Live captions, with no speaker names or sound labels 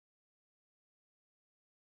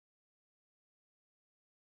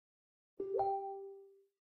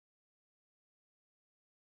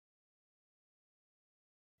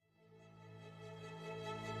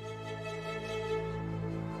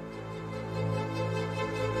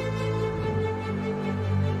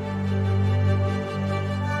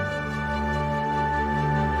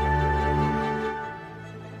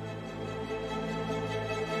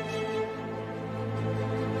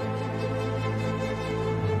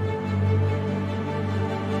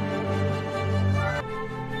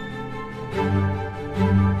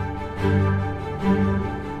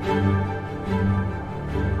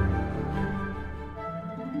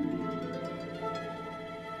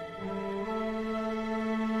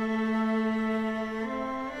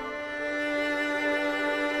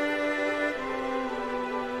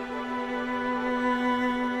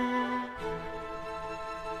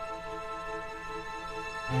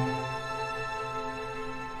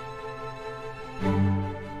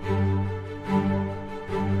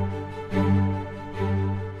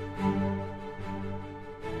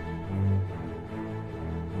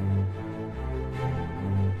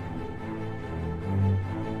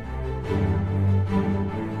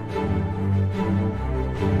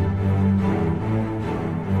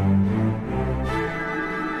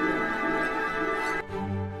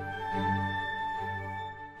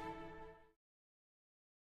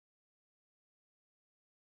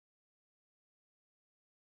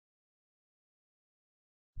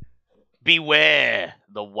Beware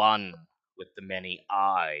the one with the many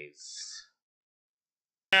eyes.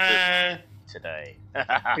 Today.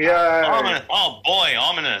 Yeah. Oh boy,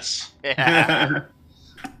 ominous.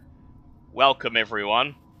 Welcome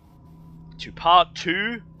everyone to part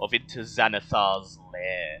 2 of Into Xanathar's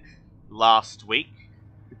Lair. Last week,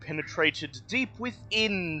 we penetrated deep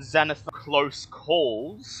within Xanathar close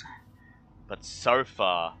calls, but so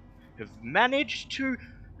far have managed to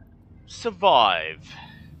survive,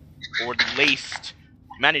 or at least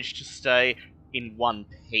managed to stay in one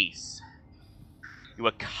piece. You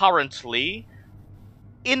are currently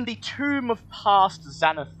in the tomb of past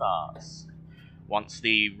Xanathars. Once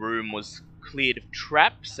the room was cleared of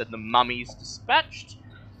traps and the mummies dispatched,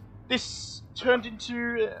 this turned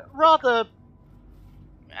into a rather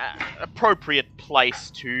appropriate place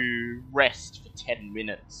to rest for 10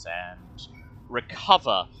 minutes and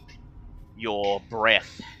recover your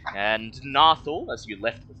breath. And Nathal, as you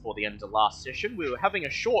left before the end of last session, we were having a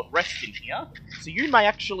short rest in here, so you may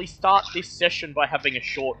actually start this session by having a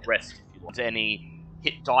short rest if you want. Any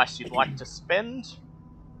hit dice you'd like to spend?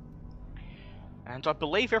 And I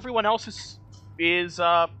believe everyone else is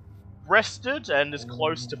rested and as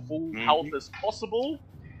close to full health as possible.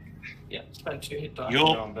 Yeah, spend 2 hit dice Yup.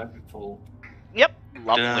 and I'm back at full. Yep,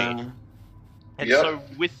 lovely. And Yep. so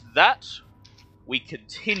with that, we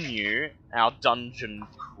continue our dungeon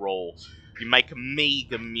crawl. You make a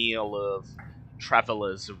meager meal of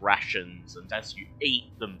traveller's rations, and as you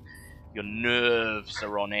eat them, your nerves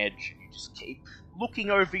are on edge. You just keep looking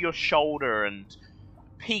over your shoulder and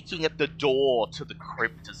peeking at the door to the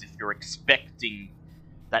crypt as if you're expecting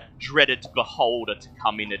that dreaded beholder to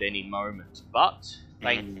come in at any moment. But,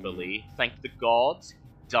 thankfully, thank the gods,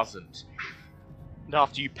 it doesn't. And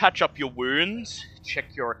after you patch up your wounds, check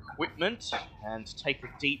your equipment, and take a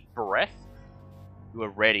deep breath, you are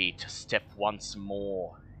ready to step once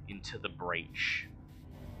more into the breach.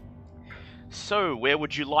 So, where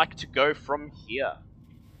would you like to go from here?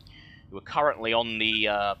 You are currently on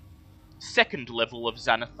the second level of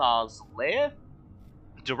Xanathar's Lair,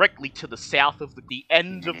 directly to the south of the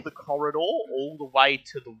end of the corridor, all the way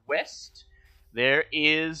to the west. There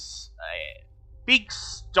is a big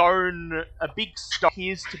stone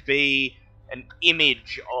appears to be an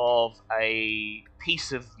image of a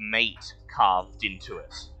piece of meat carved into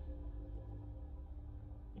it.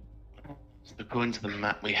 According to the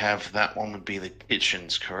map we have, that one would be the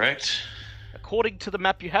kitchens, correct? According to the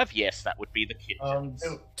map you have, yes, that would be the kitchen.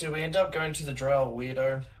 Do we end up going to the Drow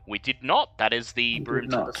Weirdo? We did not. That is the did room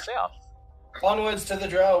to not. the south. Onwards to the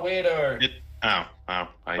Drow Weirdo!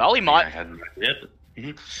 Well, he might. I hadn't read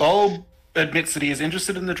it. Bulb admits that he is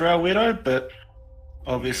interested in the Drow Widow, but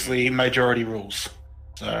obviously majority rules.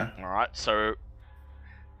 So Alright, so...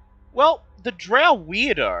 Well, the Drow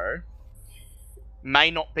Weirdo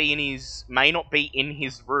may not be in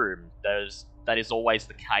his room. That is always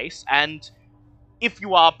the case, and if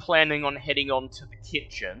you are planning on heading on to the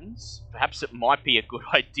kitchens, perhaps it might be a good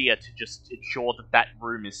idea to just ensure that that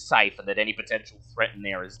room is safe and that any potential threat in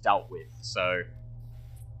there is dealt with, so...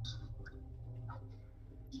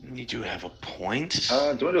 You do have a point. Do you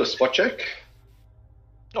want to do a spot check?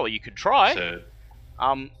 Oh, you could try. So,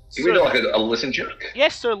 Can we do like a listen check?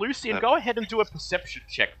 Yes, Sir Lucian, go ahead and do a perception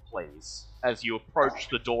check, please, as you approach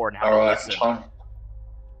the door and have a Alright, listen. Tom.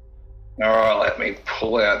 Alright, let me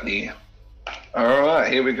pull out the...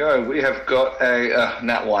 Alright, here we go. We have got a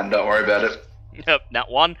nat 1, don't worry about it. Yep, that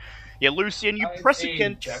one. Yeah, Lucian, you I press see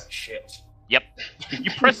against... jack shit. Yep. You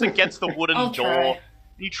press against the wooden I'll door. try.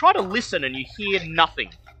 You try to listen and you hear nothing.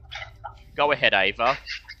 Go ahead, Ava.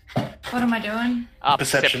 What am I doing?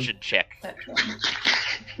 Perception check.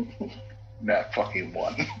 Nat fucking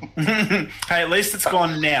 1. hey, at least it's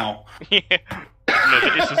gone now. Yeah. No,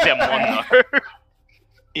 but this is M1 though.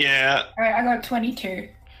 yeah. Alright, I got 22.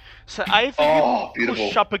 So Ava, Oh, you beautiful.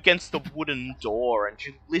 push up against the wooden door and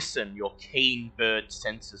you listen, your keen bird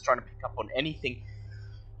senses trying to pick up on anything.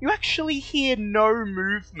 You actually hear no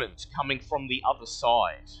movement coming from the other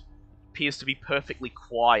side. Appears to be perfectly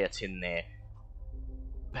quiet in there.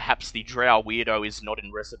 Perhaps the Drow Weirdo is not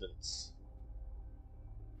in residence.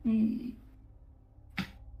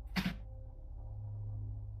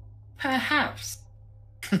 Perhaps.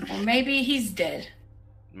 Or maybe he's dead.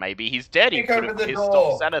 Maybe he's dead. He Kick could over have the pissed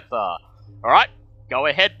door. off Xanathar. Alright, go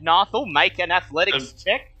ahead, Nathal. Make an athletics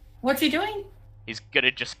check. What's he doing? He's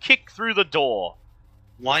gonna just kick through the door.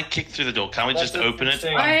 Why kick through the door? Can't we That's just open it?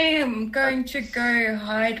 interesting. I am going to go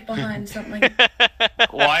hide behind something.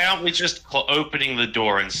 Why aren't we just opening the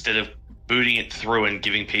door instead of booting it through and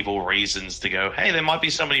giving people reasons to go, hey, there might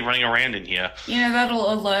be somebody running around in here? You know,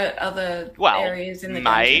 that'll alert other Well, areas in the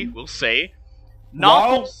may, dungeon. we'll see.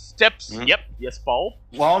 Narthel steps. Mhm. Yep. Yes, Bulb.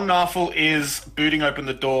 While Narthel is booting open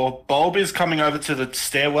the door, Bulb is coming over to the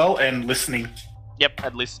stairwell and listening. Yep,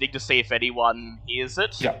 and listening to see if anyone hears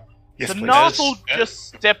it. Yeah. Yes, So please. Narthel Yes. just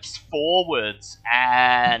steps forwards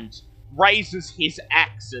and raises his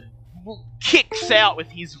axe and kicks out with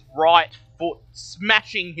his right foot,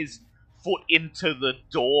 smashing his foot into the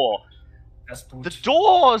door. That's The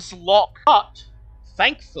door's locked, but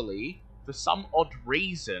thankfully, for some odd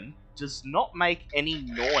reason, does not make any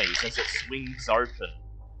noise as it swings open.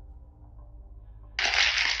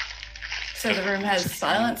 So the room has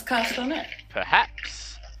silence cast on it.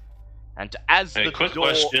 Perhaps. And as A the quick door...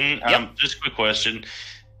 question. Yep. Just a quick question.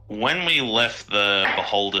 When we left the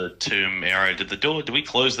Beholder tomb area, did we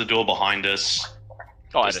close the door behind us?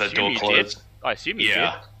 Oh, I'd Is that assume door you closed? did. I assume you Yeah. did.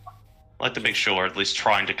 I'd like to make sure, at least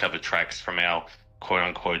trying to cover tracks from our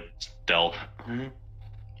quote-unquote stealth.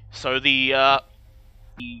 So the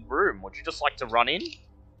room, would you just like to run in?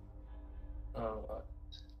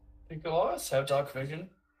 Do Goliaths have dark vision?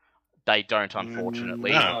 They don't,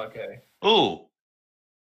 unfortunately. No. Oh, okay. Ooh.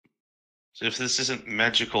 So if this isn't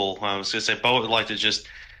magical, I was going to say, Bo would like to just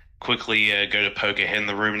quickly go to poke her head in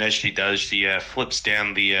the room, and as she does, she flips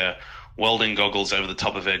down the welding goggles over the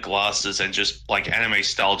top of her glasses and just, like anime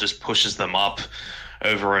style, just pushes them up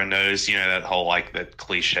over her nose. You know, that whole, like, that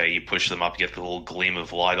cliche, you push them up, you get the little gleam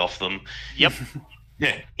of light off them. Yep.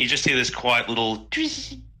 Yeah, you just hear this quiet little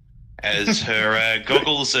as her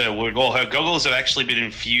goggles, her goggles have actually been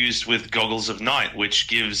infused with goggles of night, which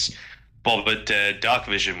gives Bobbit dark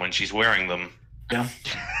vision when she's wearing them. Yeah.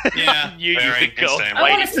 Yeah, You very the girl. same. I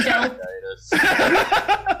want Waiting to for you stealth. notice. I'm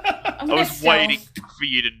I gonna was stealth. waiting for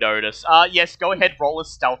you to notice. Yes, go ahead, roll a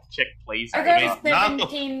stealth check, please. I got Ava. a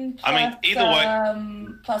 17 plus, I mean, either way-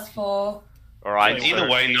 plus 4. Alright, Either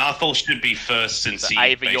so, way, Narthel should be first since so he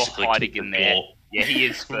Ava, you're basically hiding took in the there. door. Yeah, he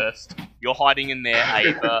is first. You're hiding in there,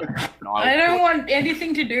 Ava. And I don't want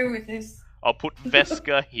anything to do with this. I'll put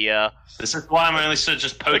Veska here. This is why I'm only sort of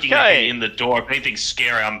just poking Okay. my head in the door. If anything's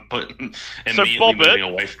scary, I'm immediately Bobbit- moving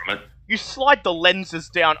away from it. You slide the lenses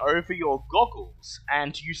down over your goggles,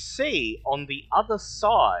 and you see on the other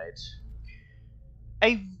side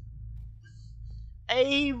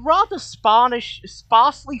a rather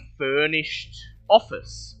sparsely furnished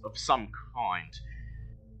office of some kind.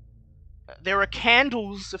 There are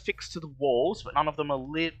candles affixed to the walls, but none of them are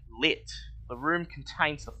lit. The room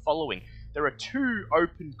contains the following. There are 2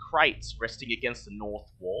 open crates resting against the north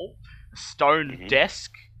wall. A stone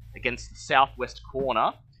desk against the southwest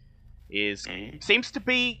corner seems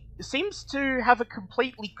to have a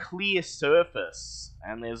completely clear surface,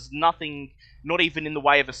 and there's nothing, not even in the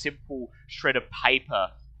way of a simple shred of paper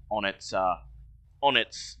on its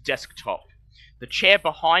desktop. The chair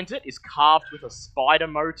behind it is carved with a spider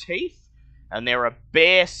motif, and there are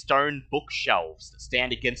bare stone bookshelves that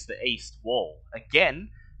stand against the east wall, again,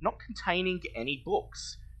 not containing any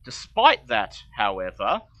books. Despite that,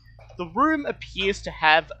 however, the room appears to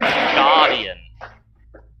have a guardian.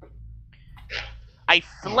 A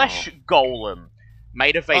flesh golem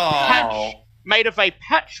made of a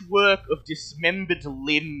patchwork of dismembered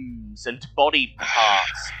limbs and body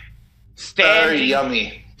parts, Very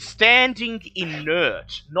yummy. standing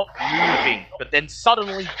inert, not moving, but then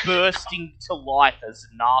suddenly bursting to life as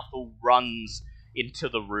Narthel runs into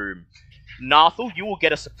the room. Narthel, you will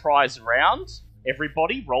get a surprise round.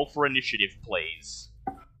 Everybody, roll for initiative, please.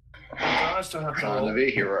 I still have to Trying to roll. be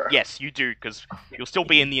a hero. Yes, you do, because you'll still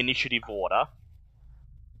be in the initiative order.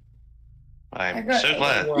 I I'm got so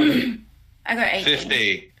glad. I got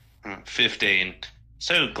 18. 15.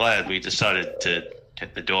 So glad we decided to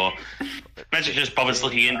hit the door. Imagine just Bobbit's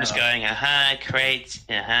looking in, just going, crates,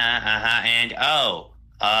 and okay.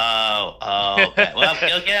 Well,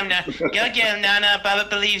 go get him now. Go get him. No, Bobbit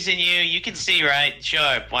believes in you. You can see, right?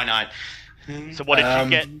 Sure, why not? So what did you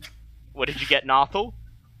get? What did you get, Narthel?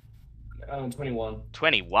 21.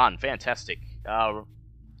 21, fantastic.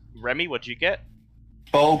 Remy, what'd you get?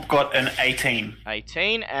 Bulb got an 18.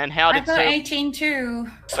 18, and how I did got Sir... 18 too.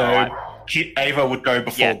 So Ava would go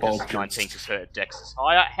before Yeah, Bulb. 19 because her dex is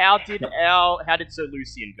higher. How did Sir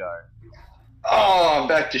Lucian go? Oh, I'm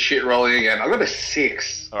back to shit rolling again. I got a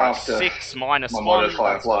 6 Alright, after 6 minus my 1,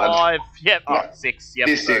 modifier that's applied. 5. Yep, Yeah. 6. Yep,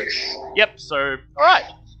 this so, 6. yep, so, alright.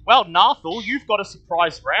 Well, Narthel, you've got a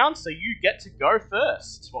surprise round, so you get to go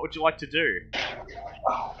first. What would you like to do?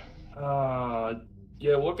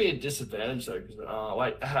 Yeah, it would be a disadvantage though, because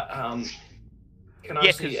can I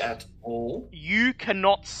Yeah, see 'cause at all? You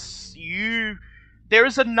cannot... There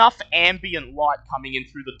is enough ambient light coming in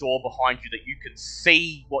through the door behind you that you can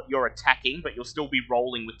see what you're attacking, but you'll still be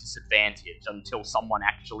rolling with disadvantage until someone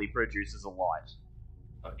actually produces a light.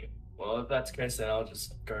 Okay. Well, if that's the case, then I'll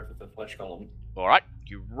just go for the flesh column. Alright,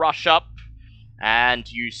 you rush up,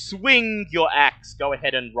 and you swing your axe. Go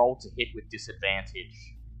ahead and roll to hit with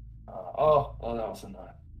disadvantage. Oh, that was a 9.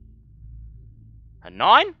 A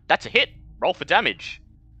 9? That's a hit. Roll for damage.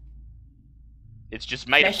 It's just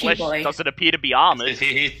made of Fleshy flesh. boy. Doesn't appear to be armored.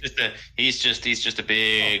 He's just a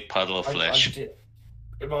big puddle of flesh.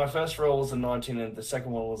 My first roll was a 19, and the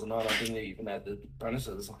second one was a 9. I didn't even add the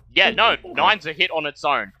bonuses. Yeah, no, 9's a hit on its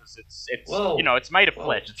own because it's Whoa. you know, it's made of Whoa,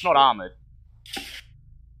 flesh. It's not shit. armored.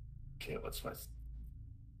 Okay, what's my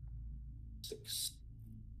 6?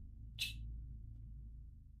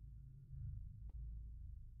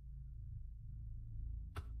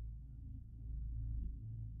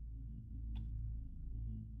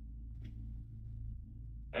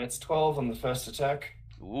 And it's 12 on the first attack.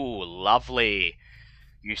 Ooh, lovely.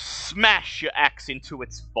 You smash your axe into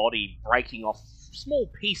its body, breaking off small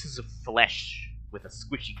pieces of flesh with a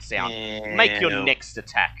squishing sound. Make your next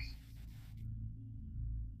attack.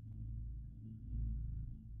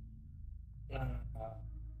 Uh,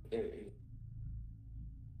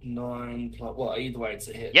 9 plus. Well, either way, it's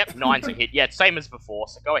a hit. Yep, 9's a hit. Yeah, it's same as before,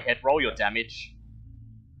 so go ahead, roll your damage.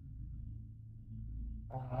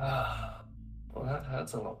 Well,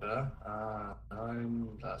 that's a lot better. 9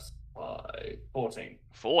 plus 5, 14.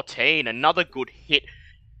 14, another good hit.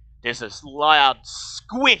 There's a loud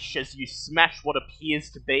squish as you smash what appears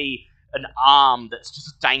to be an arm that's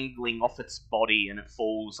just dangling off its body and it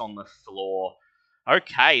falls on the floor.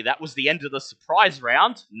 Okay, that was the end of the surprise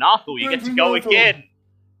round. Nathal, you get to go again.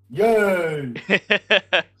 Yay!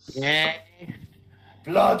 Yeah.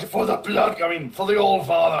 Blood for the blood. I mean, for the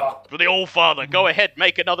All-Father. For the All-Father, go ahead,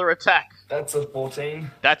 make another attack. That's a 14.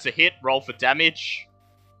 That's a hit, roll for damage.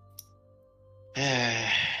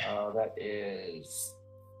 That is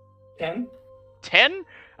 10. 10.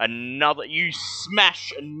 You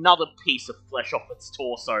smash another piece of flesh off its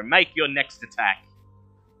torso. Make your next attack.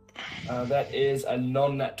 That is a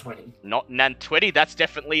non-nat 20. Not nat 20, that's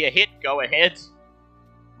definitely a hit. Go ahead.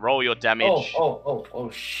 Roll your damage. Oh,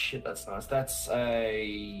 shit, that's nice. That's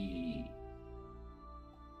a...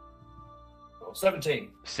 17.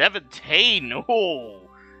 17. Oh,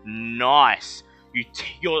 nice.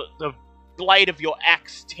 The blade of your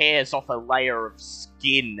axe tears off a layer of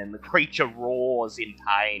skin, and the creature roars in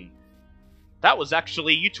pain. That was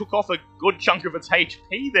actually, you took off a good chunk of its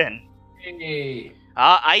HP then. Hey.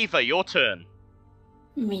 Ava, your turn.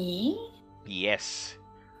 Me? Yes.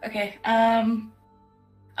 Okay, I'm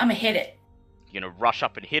gonna hit it. You're gonna rush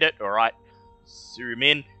up and hit it, alright. Zoom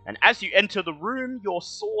in, and as you enter the room, your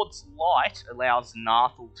sword's light allows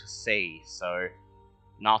Nathal to see, so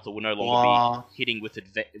Nathal will no longer be hitting with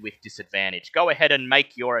disadvantage. Go ahead and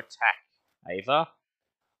make your attack, Ava.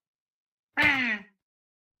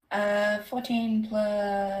 14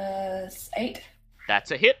 plus 8.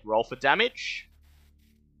 That's a hit. Roll for damage.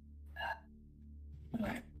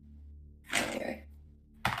 Alright. There we go.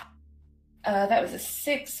 That was a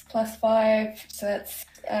 6 plus 5, so that's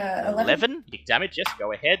 11. Big damage, yes,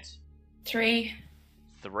 go ahead. 3.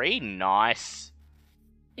 3, nice.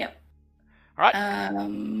 Yep. Alright.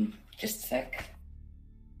 Just a sec.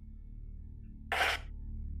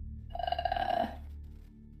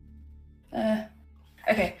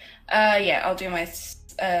 Okay. Yeah, I'll do my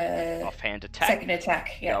Offhand attack. second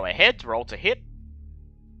attack. Yeah. Go ahead, roll to hit.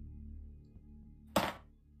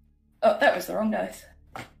 Oh, that was the wrong dice.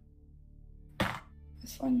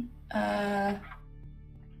 This one.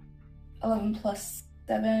 11 plus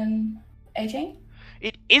 7, 18.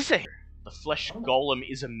 It is a hit. The flesh golem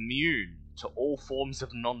is immune to all forms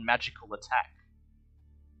of non-magical attack.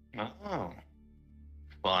 Oh.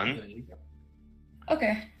 Fun.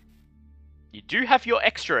 Okay. You do have your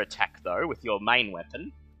extra attack, though, with your main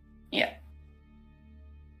weapon. Yeah.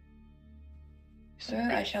 So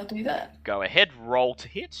I shall do that. Go ahead, roll to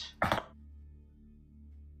hit.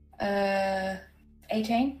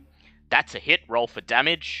 18. That's a hit, roll for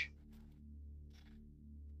damage.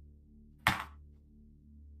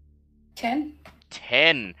 10.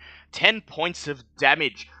 10 points of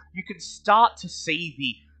damage. You can start to see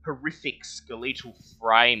the horrific skeletal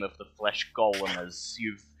frame of the flesh golem as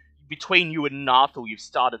between you and Nathal, you've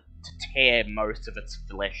started to tear most of its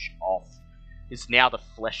flesh off. It's now the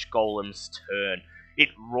flesh golem's turn. It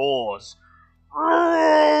roars.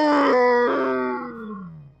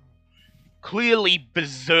 Clearly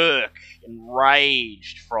berserk,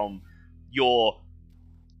 enraged from your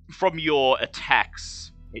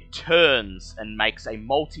attacks. It turns and makes a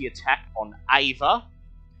multi-attack on Ava.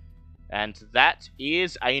 And that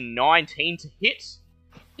is a 19 to hit.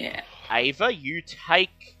 Yeah. Ava, you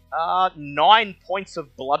take 9 points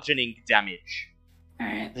of bludgeoning damage.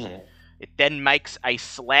 Alright. Yeah. It then makes a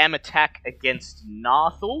slam attack against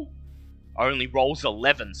Nathal. Only rolls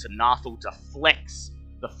 11, so Nathal deflects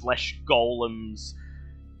the flesh golem's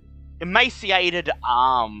emaciated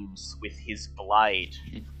arms with his blade.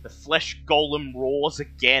 The flesh golem roars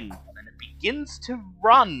again, and it begins to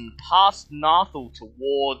run past Nathal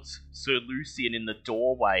towards Sir Lucian in the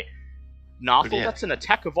doorway. Nathal, Yeah. that's an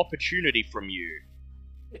attack of opportunity from you.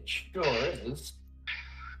 It sure is.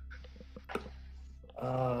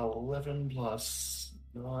 11 plus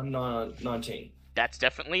 19. That's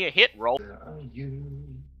definitely a hit. Roll. Where are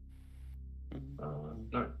you?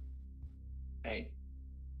 No. 8.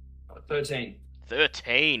 13.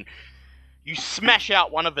 13. You smash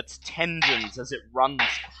out one of its tendons as it runs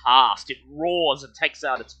past. It roars and takes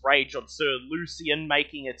out its rage on Sir Lucian,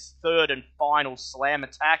 making its third and final slam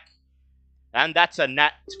attack. And that's a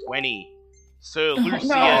nat 20. Sir Lucian...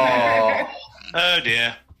 No. Oh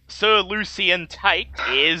dear. Sir Lucian take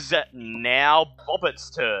is now Bobbit's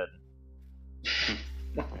turn.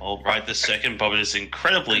 All right, the second Bobbit is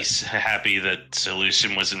incredibly happy that Sir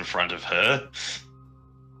Lucian was in front of her.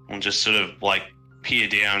 And just sort of like peer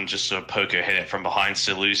down, just sort of poke her head out from behind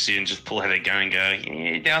Sir Lucian, just pull her gun and go,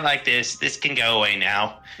 you don't like this, this can go away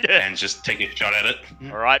now. And just take a shot at it.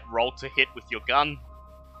 Alright, roll to hit with your gun.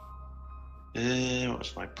 What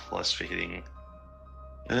was my plus for hitting?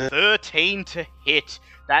 13 to hit.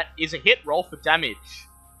 That is a hit. Roll for damage.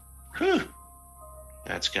 Whew.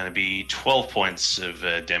 That's going to be 12 points of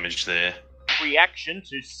damage there. Reaction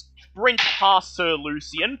to sprint past Sir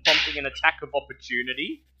Lucian, prompting an attack of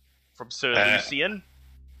opportunity from Sir Lucian.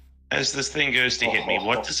 As this thing goes to hit me,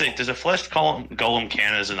 what does it? Does a flesh golem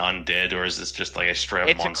count as an undead, or is this just like a straight up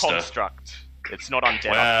It's monster? a construct. It's not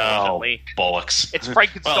undead, Well, unfortunately. bollocks. It's Well,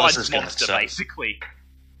 Frankenstein's this is gonna monster, suck. basically.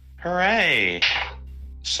 Hooray!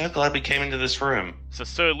 So glad we came into this room. So,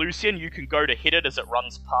 Sir Lucian, you can go to hit it as it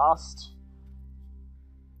runs past.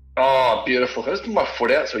 Oh, beautiful. Can I just put my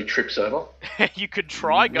foot out so he trips over? You could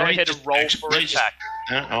try. Go Maybe ahead and just- roll for maybe just- attack.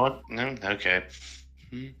 No, okay.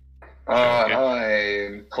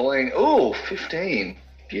 I'm pulling. Ooh, 15.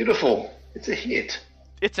 Beautiful. It's a hit.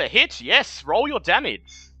 It's a hit, yes. Roll your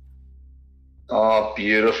damage. Oh,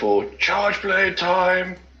 beautiful. Charge blade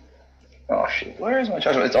time. Oh, shit. Where is my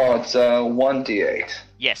charge blade? It's 1d8.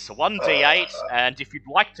 Yes, 1d8, and if you'd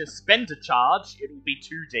like to spend a charge, it'll be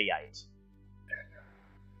 2d8.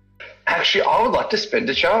 Actually, I would like to spend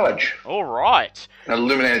a charge. Alright. It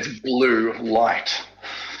illuminates blue light.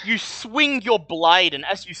 You swing your blade, and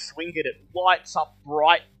as you swing it, it lights up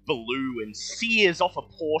bright blue and sears off a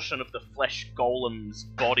portion of the flesh golem's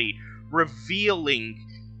body, revealing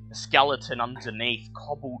a skeleton underneath,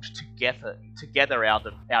 cobbled together out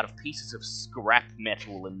of pieces of scrap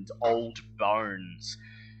metal and old bones.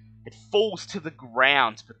 It falls to the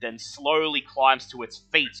ground, but then slowly climbs to its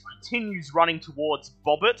feet, continues running towards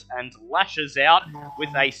Bobbit, and lashes out with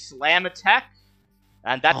a slam attack.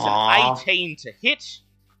 And that's Aww. an 18 to hit.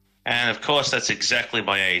 And of course, that's exactly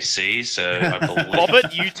my AC, so I believe.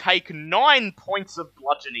 Bobbit, you take 9 points of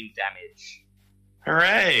bludgeoning damage.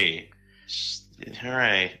 Hooray!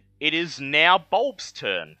 Hooray. It is now Bulb's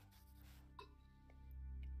turn.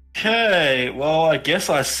 Okay, well, I guess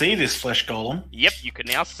I see this flesh golem. Yep, you can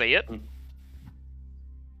now see it.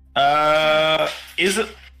 Is it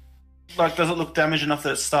like, does it look damaged enough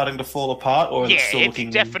that it's starting to fall apart, or is it Yeah, still it's looking?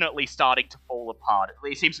 definitely starting to fall apart.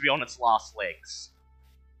 It seems to be on its last legs.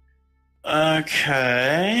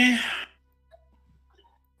 Okay.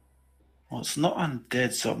 Well, it's not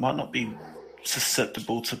undead, so it might not be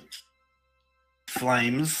susceptible to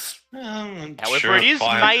flames. However, Sure, it is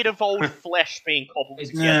fire. made of old flesh being cobbled It's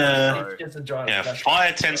together. Yeah. So... It's just a giant Yeah, flash.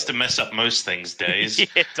 fire tends to mess up most things, Days. Yeah,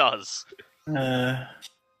 it does. Oh,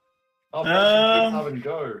 Um, have and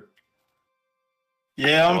go.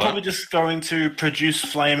 Yeah, I'm What? probably just going to produce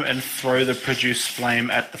flame and throw the produce flame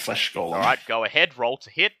at the flesh golem. Alright, go ahead, roll to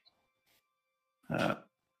hit.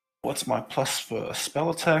 What's my plus for a spell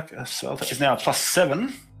attack? A spell attack is now a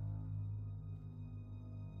 +7.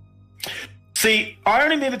 See, I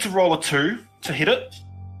only needed to roll a 2 to hit it.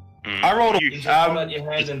 Mm. I rolled You a. just hold out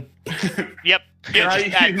your hand and Yep. Can Yeah, I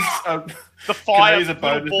just add use the can I fire use a little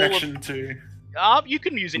bonus ball action to? you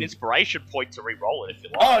can use an inspiration point to re-roll it if you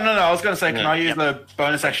like. Oh no! I was going to say, can Yeah. I use the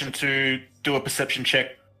bonus action to do a perception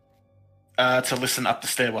check to listen up the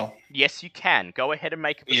stairwell? Yes, you can. Go ahead and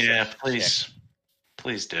make a perception Yeah, check. please.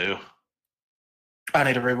 Please do. I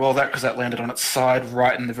need to re-roll that because that landed on its side,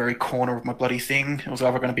 right in the very corner of my bloody thing. It was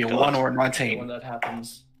either going to be a God. 1 or a when 19. that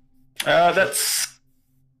happens. That's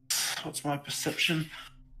what's my perception?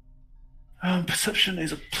 Perception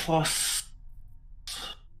is a +4.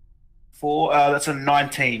 That's a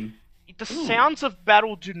 19. The sounds of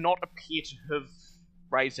battle do not appear to have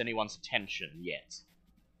raised anyone's attention yet.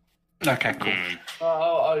 Okay, cool.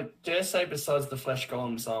 I dare say, besides the flesh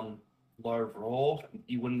golem's low roar,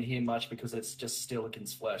 you wouldn't hear much because it's just steel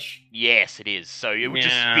against flesh. Yes, it is. So it would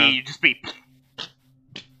just be.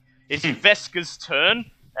 It's Veska's turn,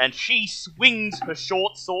 and she swings her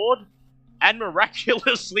short sword, and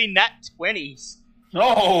miraculously nat 20s.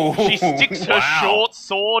 Oh! She sticks her short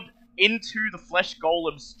sword into the flesh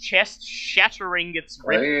golem's chest, shattering its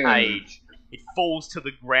rib cage. It falls to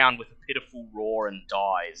the ground with a pitiful roar and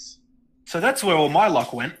dies. So that's where all my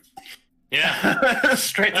luck went. Yeah.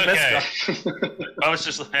 Straight to Veska. I was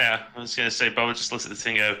going to say, Bob just looks at this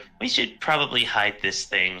thing and go, we should probably hide this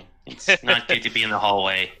thing. It's not good to be in the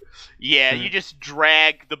hallway. Yeah, you just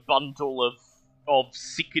drag the bundle of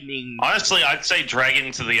sickening... Honestly, I'd say drag it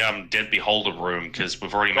into the Dead Beholder room, because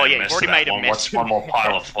we've already made a mess of made that a one. mess. What's one more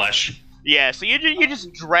pile of flesh? Yeah, so you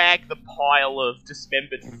just drag the pile of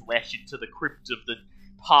dismembered flesh into the crypt of the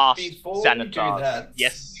past Xanathars.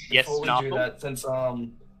 Yes, before we do Nathal? that, since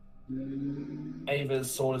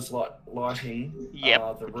Ava's sword is lighting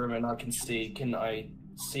the room, and I can see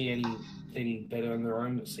anything better in the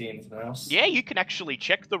room? See anything else? Yeah, you can actually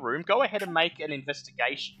check the room. Go ahead and make an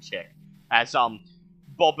investigation check. As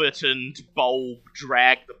Bobbit and Bulb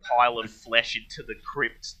drag the pile of flesh into the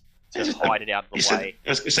crypt to hide it out of the way.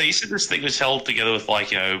 So you said this thing was held together with,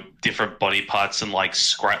 like, different body parts and, like,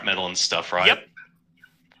 scrap metal and stuff, right? Yep.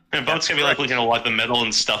 And Bob's going to be, like, looking at, like, the metal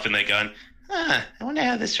and stuff, and they're going, I wonder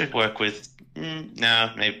how this would work with...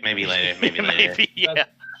 no, maybe later, maybe later. Maybe, yeah.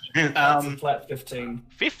 That's a flat 15.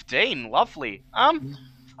 15, lovely.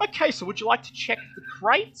 Okay, so would you like to check the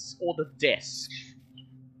crates or the desk?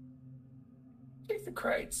 Check the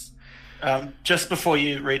crates. Just before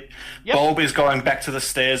you read, Bulb is going back to the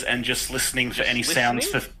stairs and just listening for any sounds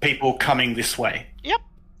for people coming this way. Yep.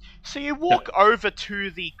 So you walk over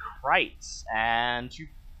to the crates and you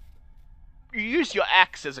use your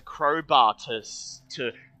axe as a crowbar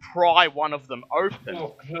to pry one of them open.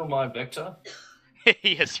 Who am I, Vector?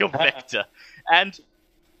 Yes, you're Vector. And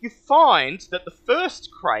you find that the first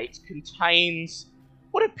crate contains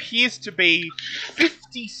what appears to be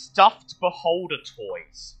 50 stuffed beholder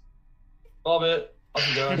toys. Love it. I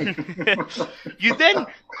can go. You then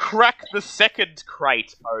crack the second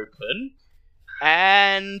crate open,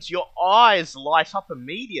 and your eyes light up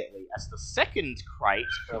immediately as the second crate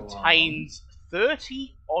contains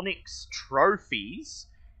 30 onyx trophies,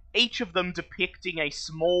 each of them depicting a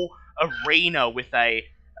small arena with a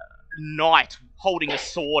knight holding a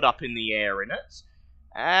sword up in the air in it.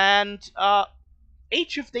 And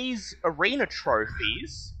each of these arena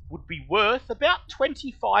trophies would be worth about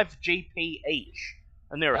 25 GP each,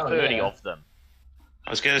 and there are 30 of them. I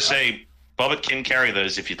was going to say, Bobbit can carry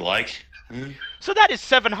those if you'd like. So that is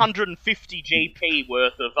 750 GP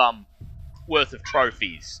worth of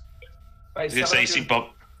trophies. Wait, I was going to say, you see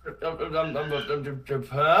Bob...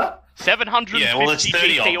 750 Yeah, well, it's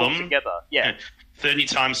 30 GP of them. altogether. Yeah. 30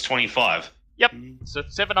 times 25. Yep. So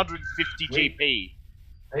 750 GP.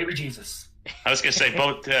 Baby Jesus. I was going to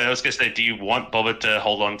say, do you want Bobbit to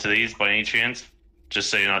hold on to these by any chance? Just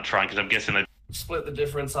so you're not trying, because I'm guessing they... Split the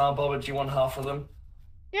difference, Bobbit. Do you want half of them?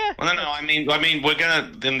 Yeah. Well, no. I mean, we're gonna.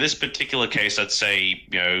 In this particular case, I'd say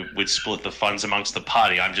we'd split the funds amongst the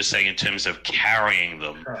party. I'm just saying in terms of carrying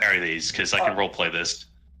them, carry these because I can roleplay this.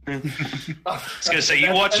 I was gonna say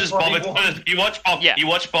you watch as Bobbit. You watch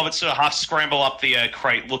Bobbit sort of half scramble up the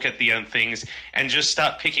crate, look at the things, and just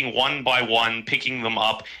start picking one by one, picking them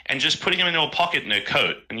up, and just putting them into a pocket in her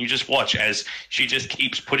coat. And you just watch as she just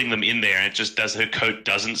keeps putting them in there, and it just does. Her coat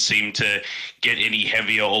doesn't seem to get any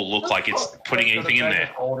heavier or look like it's putting anything in there.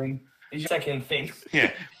 Second thing. Yeah.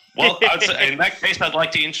 Well, I'd say, in that case, I'd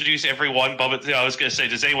like to introduce everyone. Bobbit, I was going to say,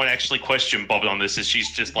 does anyone actually question Bobbit on this? Is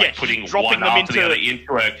she's just like putting one after the other into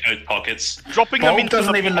her coat pockets? Dropping them into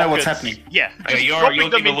doesn't the even know what's happening. Yeah. Okay, you're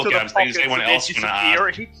giving a look at them. Does anyone else want to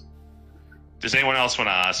ask? Does anyone else want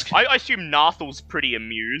to ask? I assume Nathal's pretty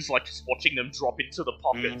amused, like just watching them drop into the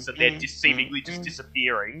pockets and they're seemingly just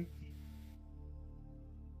disappearing.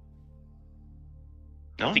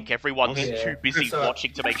 No? I think everyone's too busy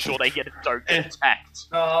watching to make sure they don't get attacked.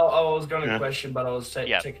 No, I was going to question, but I was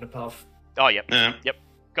taking a puff. Oh, yep. Yep.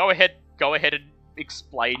 Go ahead and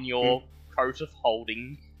explain your coat of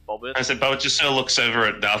holding, Bobbit. I said, Bobbit just sort of looks over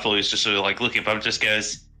at Nathal, who's just sort of like looking. Bobbit just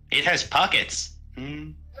goes, "It has pockets." So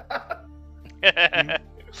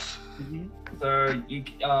you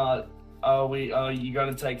are you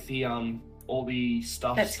going to take the all the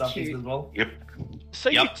stuffies as well? Yep.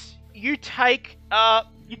 So you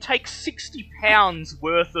take 60 pounds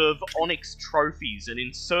worth of onyx trophies and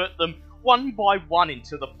insert them one by one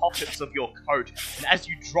into the pockets of your coat, and as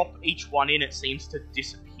you drop each one in, it seems to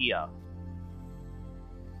disappear.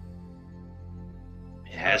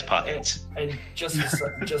 It has pockets. And just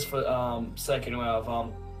for second, I've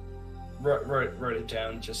wrote it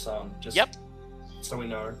down. Just Yep. So we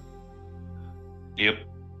know. Yep.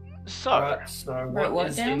 So, Alright, so Wrote what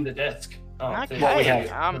is down? in the desk? Okay, what we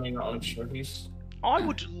have.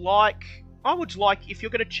 I would like, if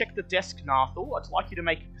you're going to check the desk, Nathal, I'd like you to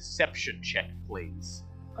make a perception check, please.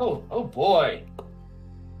 Oh boy.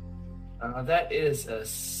 That is a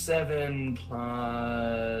 7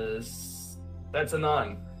 plus. That's a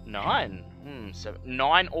 9. 9. So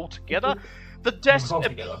 9 altogether. The desk.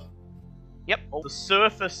 Altogether. Yep. The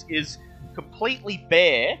surface is completely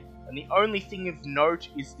bare, and the only thing of note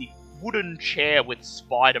is the wooden chair with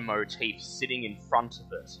spider motifs sitting in front of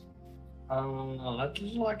it. I'd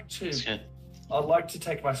like to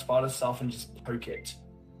take my spider staff and just poke it.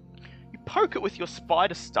 You poke it with your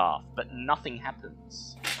spider staff, but nothing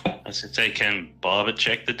happens. I was going to say, can Bobbit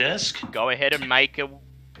check the desk? Go ahead and make a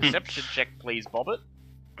perception check, please, Bobbit.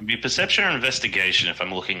 It'd be perception or investigation if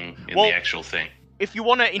I'm looking in the actual thing. If you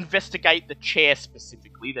want to investigate the chair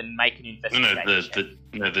specifically, then make an investigation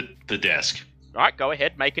check. The desk. Alright, go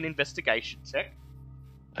ahead, make an investigation check.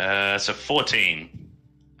 So 14.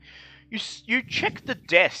 You check the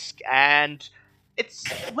desk, and it's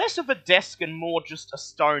less of a desk and more just a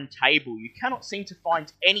stone table. You cannot seem to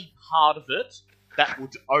find any part of it that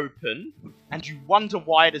would open, and you wonder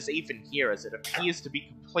why it is even here, as it appears to be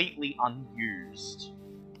completely unused.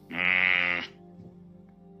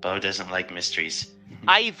 Bo doesn't like mysteries.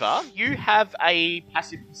 Ava, you have a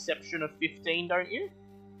passive perception of 15, don't you?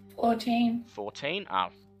 14. 14? Ah,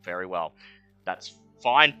 very well. That's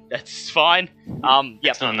fine. That's fine. Yep.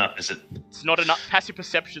 It's not enough, is it? It's not enough. Passive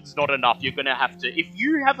perception's not enough. You're gonna have to... If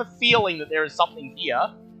you have a feeling that there is something here,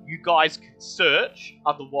 you guys can search.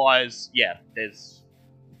 Otherwise, yeah, there's...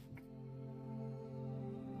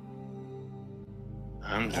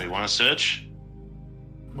 Do we want to search?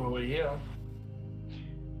 Well, yeah.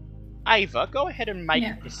 Ava, go ahead and make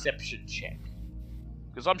a perception check.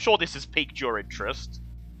 Because I'm sure this has piqued your interest.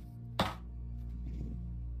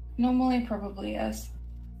 Normally, probably yes.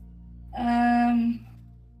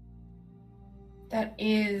 That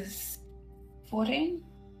is 14.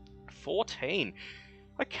 14.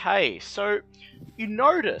 Okay, so you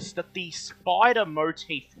notice that the spider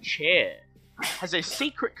motif chair has a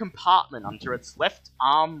secret compartment under its left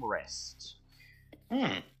armrest.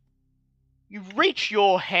 You reach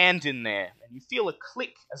your hand in there, and you feel a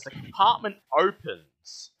click as the compartment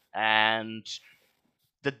opens, and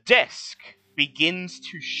the desk begins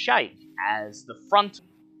to shake as the front...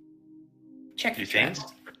 Check You the think?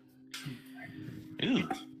 traps. Ooh.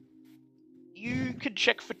 You could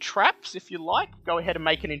check for traps if you like. Go ahead and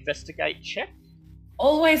make an investigate check.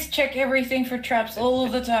 Always check everything for traps all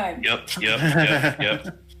of the time. Yep.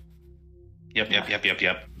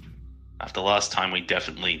 Yep. After last time, we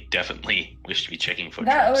definitely wish to be checking for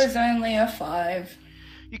That traps. was only a 5.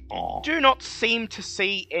 You do not seem to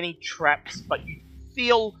see any traps, but you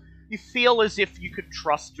feel as if you could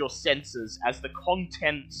trust your senses as the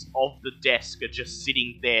contents of the desk are just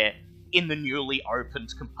sitting there in the newly opened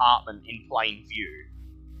compartment in plain view.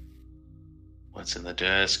 What's in the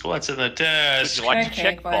desk? Would you like to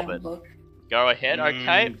check, fine, Bobbit? look. Go ahead,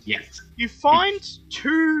 okay. Yes. You find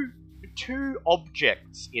two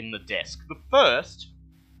objects in the desk. The first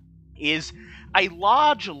is a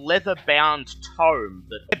large leather-bound tome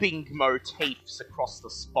that webbing motifs across the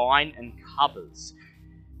spine and covers.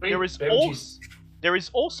 There is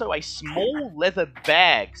also a small leather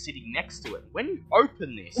bag sitting next to it. When you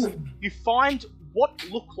open this, you find what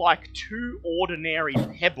look like two ordinary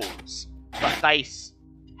pebbles, but they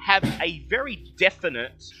have a very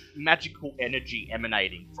definite magical energy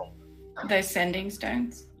emanating from them. Those sending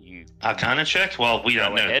stones. Arcana check? Well, we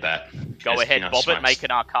don't know ahead. that. Go ahead, Bobbit, smarts. make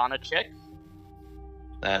an Arcana check.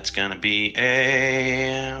 That's gonna be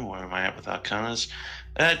a... Where am I at with Arcanas?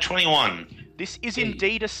 21. This is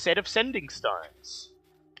indeed a set of sending stones.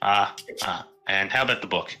 And how about the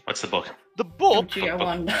book? What's the book? The book...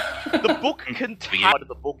 The book contains...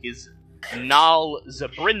 The book is Nal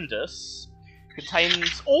Zabrindus,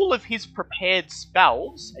 contains all of his prepared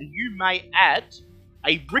spells, and you may add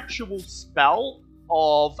a ritual spell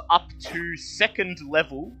of up to 2nd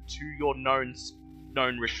level to your known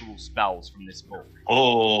ritual spells from this book.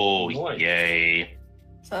 Oh, Nice. yay.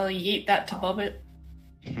 So I'll yeet that to Bobbit.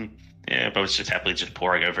 Yeah, but it's just happily just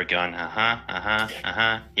pouring over, going,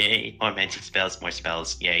 yay. More magic spells, more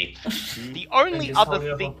spells, yay. The only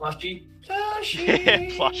other thing... Plushie. Yeah,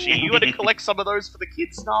 plushie. You want to collect some of those for the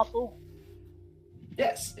kids, Nathal?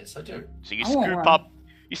 Yes, I do. So you scoop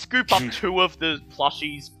up 2 of the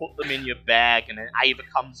plushies, put them in your bag, and then Ava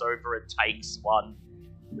comes over and takes one.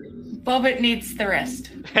 Bobbit needs the rest.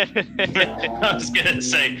 I was gonna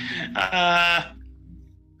say,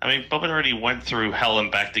 I mean, Bobbit already went through hell and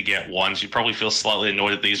back to get one. She probably feels slightly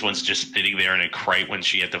annoyed at these ones just sitting there in a crate when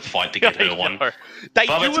she had to fight to get her one. They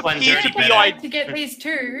Bobbit's do appear to be to get these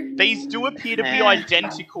 2. These do appear to be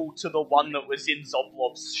identical to the one that was in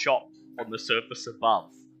Zoblob's shop on the surface above.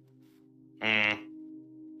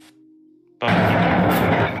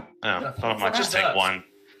 Bobbit might just take one.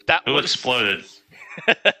 Who exploded?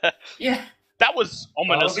 Yeah. That was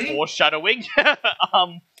ominous foreshadowing.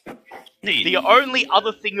 Neat. The only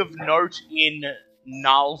other thing of note in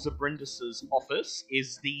Niall Zabrindis' office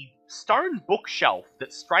is the stone bookshelf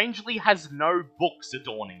that strangely has no books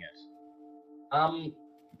adorning it.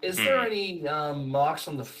 Is there any marks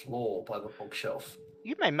on the floor by the bookshelf?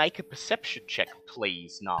 You may make a perception check,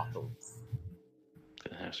 please, Nathal.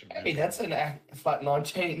 Hey, that's an flat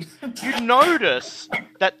 19. You notice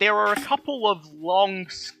that there are a couple of long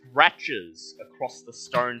scratches across the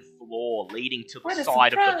stone floor leading to the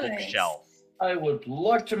side of the bookshelf. I would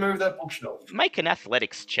like to move that bookshelf. Make an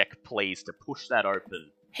athletics check, please, to push that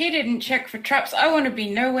open. He didn't check for traps. I want to be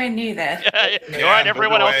nowhere near there. Alright,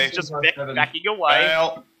 everyone else is just backing away.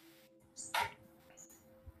 Well,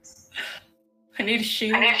 I need a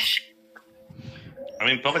shield. I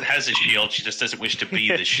mean, Bobbit has a shield, she just doesn't wish to be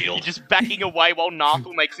the shield. You're just backing away while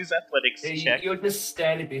Nathal makes his athletics check. You're just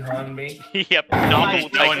standing behind me. Yep, Nathal will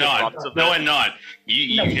take No, we're the not. brunt of No, it. we're not.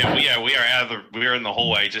 We are in the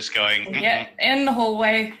hallway just going... Yeah, in the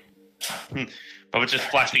hallway. Bobbit just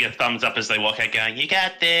flashing a thumbs up as they walk out going, you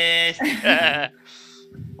got this!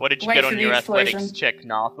 What did you Wait get for on the your explosion. athletics check,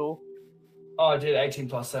 Nathal? Oh, I did 18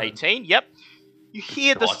 plus 7. 18, yep. You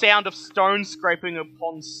hear the sound of stone scraping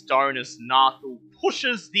upon stone as Nathal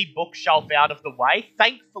pushes the bookshelf out of the way.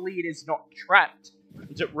 Thankfully, it is not trapped,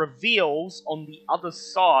 and it reveals on the other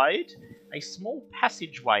side a small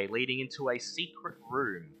passageway leading into a secret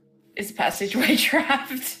room. Is passageway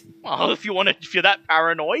trapped? Well, if you're that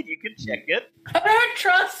paranoid, you can check it. I don't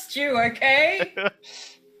trust you, okay?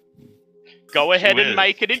 Go ahead and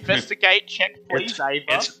make an investigate check, please, Ava.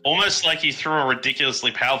 It's almost like you threw a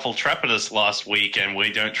ridiculously powerful trap at us last week, and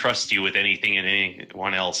we don't trust you with anything and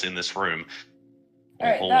anyone else in this room.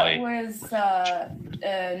 Alright, that was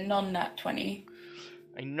a non-nat 20.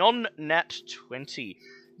 A non-nat 20.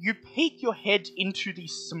 You peek your head into the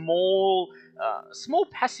small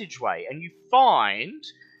passageway, and you find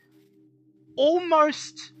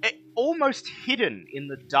almost hidden in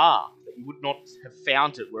the dark. You would not have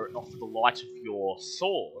found it were it not for the light of your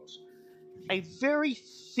sword. A very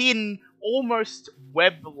thin, almost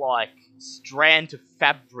web-like strand of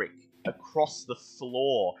fabric across the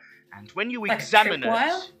floor. And when you examine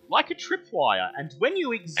it, like a tripwire, and when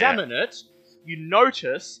you examine it, you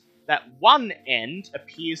notice that one end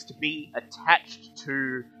appears to be attached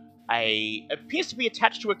to a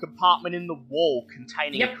compartment in the wall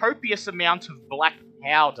containing a copious amount of black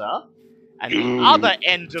powder. And the other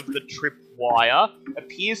end of the tripwire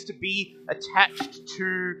appears to be attached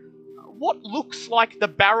to what looks like the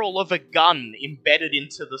barrel of a gun embedded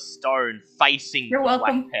into the stone, facing the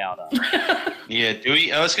black powder. Yeah,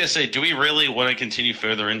 I was going to say, do we really want to continue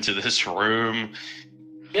further into this room?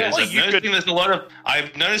 Because I'm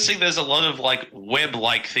noticing there's a lot of like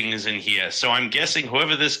web-like things in here. So I'm guessing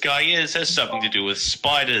whoever this guy is has something to do with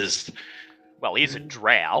spiders. Well, he's a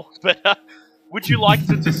drow, but would you like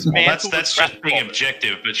to dismantle that's just being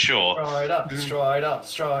objective, but sure. Stride up.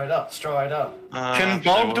 Can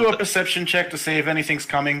Bob do a perception check to see if anything's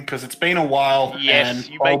coming? Because it's been a while, yes,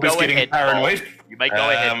 and Bob is getting paranoid. Bob. You may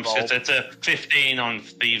go ahead, Bob. So it's a 15 on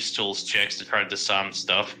Thieves' Tools checks to try to disarm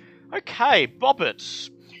stuff. Okay, Bobbit.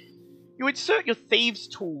 You insert your Thieves'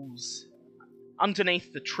 Tools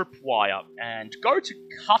underneath the tripwire and go to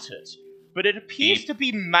cut it. But it appears to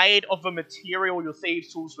be made of a material your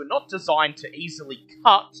Thieves' Tools were not designed to easily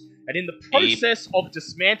cut, and in the process of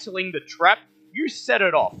dismantling the trap, you set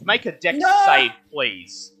it off. Make a dex save,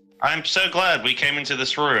 please. I'm so glad we came into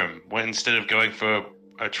this room instead of going for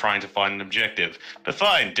trying to find an objective. But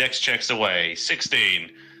fine, dex checks away.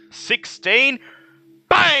 16. 16?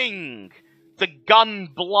 Bang! The gun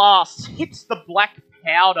blast hits the black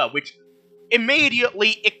powder, which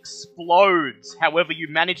immediately explodes. However, you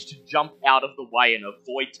manage to jump out of the way and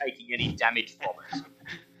avoid taking any damage from it.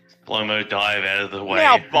 Slow-mo dive out of the way.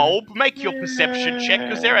 Now, Bulb, make your perception check,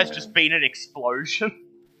 because there has just been an explosion.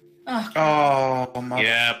 Oh,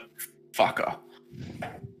 motherfucker.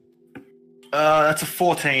 That's a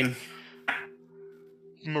 14.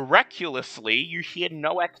 Miraculously, you hear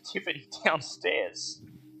no activity downstairs.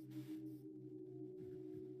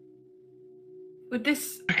 Would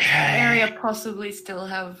this area possibly still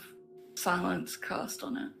have silence cast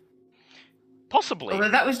on it? Possibly. Although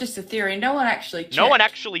that was just a theory. No one actually checked. No one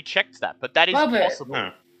actually checked that, but that is possible.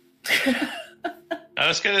 No. I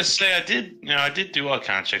was going to say I did do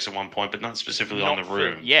Arcana checks at one point, but not specifically on the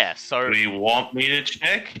room. Yeah, so... Do you want me to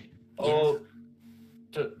check? Oh,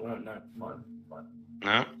 no, mine.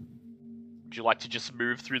 No? Would you like to just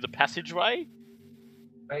move through the passageway?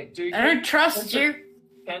 Wait, I don't trust you.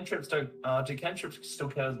 Cantrips do cantrips still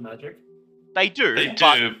count as magic? They do. They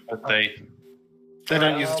but... do, but they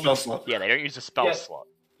don't use a spell slot. Yeah, they don't use a spell slot.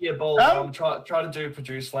 Yeah, Bold, try to do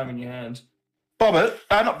produce flame in your hand. Bobbit,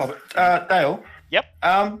 not Bobbit, Dale. Yep.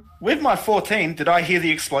 With my 14, did I hear the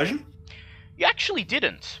explosion? You actually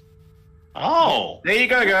didn't. Oh. There you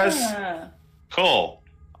go, guys. Cool.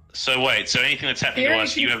 So wait, anything that's happening to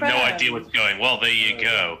us, you have no idea what's going. Well, there you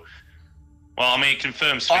go. Well, I mean, it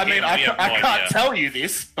confirms for him. I can't tell you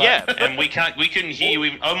this. But... Yeah, and we couldn't hear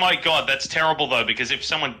you. Oh my god, that's terrible though, because if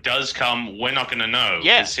someone does come, we're not going to know.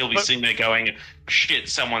 Yeah. Because he'll be sitting there going, shit,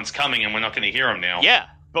 someone's coming, and we're not going to hear him now. Yeah,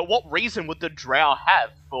 but what reason would the drow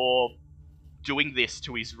have for doing this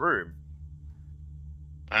to his room?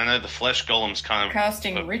 I know the flesh golem's kind of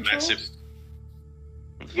casting rituals. Massive...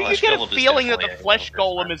 You get a feeling that the flesh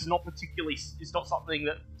golem is not something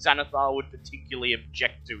that Xanathar would particularly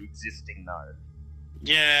object to existing, though.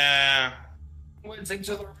 Yeah. Into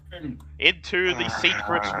the room. Into the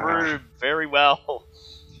secret room. Very well.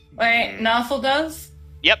 Wait, Nathal does?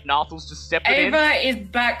 Yep, Nathal's just stepping in. Ava is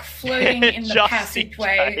back floating in the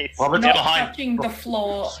passageway, not touching the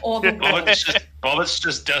floor or the walls. Bobbit's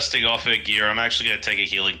just dusting off her gear. I'm actually going to take a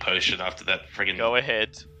healing potion after that friggin'... Go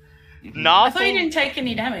ahead. I thought you didn't take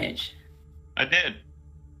any damage. I did.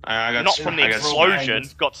 I got not from the explosion.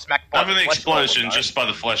 Got smacked by not from the explosion, just by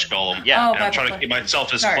the flesh golem. Yeah, and I'm trying to keep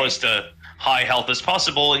myself as close to high health as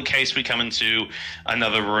possible in case we come into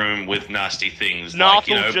another room with nasty things.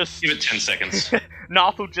 Nathal give it 10 seconds.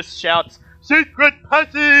 Nathal just shouts, "Secret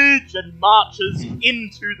passage!" and marches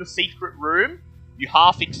into the secret room. You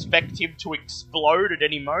half expect him to explode at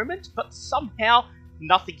any moment, but somehow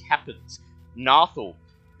nothing happens. Nathal,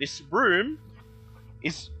 this room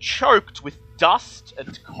is choked with dust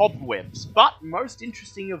and cobwebs, but most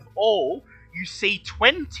interesting of all, you see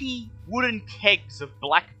 20 wooden kegs of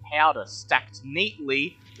black powder stacked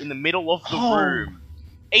neatly in the middle of the room.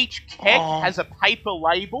 Each keg has a paper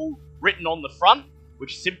label written on the front,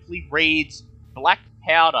 which simply reads, "Black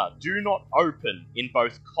powder, do not open," in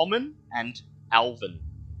both common and Elven.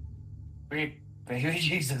 Baby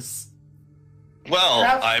Jesus. Well,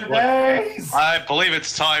 I believe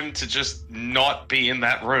it's time to just not be in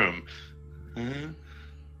that room.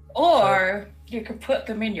 Or you could put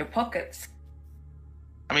them in your pockets.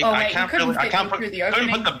 I mean, I can't put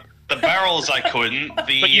the barrels. I couldn't.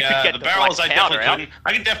 The barrels I definitely couldn't.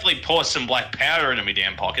 I could definitely pour some black powder into my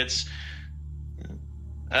damn pockets. Would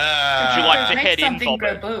you like to head in,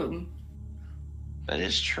 go boom? That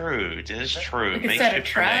is true. It is true. You could set a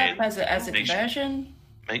trap as a diversion.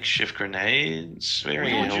 Makeshift grenades.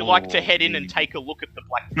 Would you like to head in and take a look at the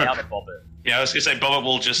black powder, Bobbit? Yeah, I was going to say, Bobbit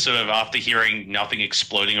will just sort of, after hearing nothing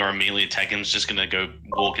exploding or immediately attacking him, is just going to go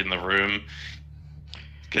walk in the room.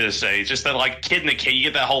 Gonna say, just that, like, kid in a candy, you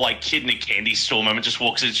get that whole, like, kid in a candy store moment, just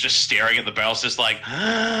walks in, just staring at the barrels, just like,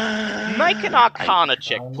 Make an Arcana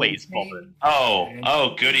check, please, Bobbit.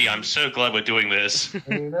 Oh, goody, I'm so glad we're doing this.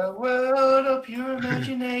 In a world of pure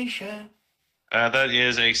imagination. That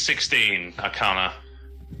is a 16 Arcana.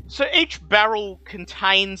 So each barrel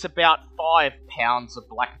contains about 5 pounds of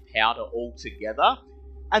black powder altogether,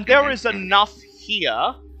 and there is enough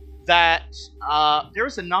here that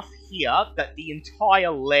the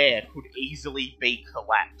entire lair could easily be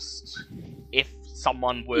collapsed if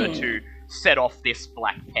someone were to set off this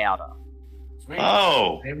black powder.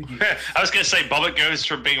 Oh, I was going to say, Bobbit goes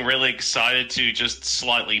from being really excited to just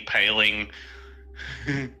slightly paling.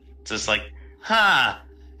 Just like,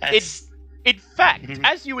 In fact,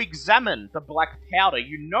 as you examine the black powder,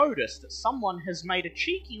 you notice that someone has made a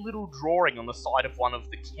cheeky little drawing on the side of one of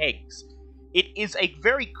the kegs. It is a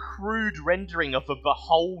very crude rendering of a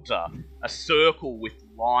beholder, a circle with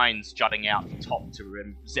lines jutting out the top to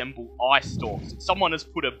resemble eye stalks. Someone has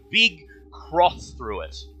put a big cross through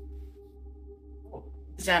it.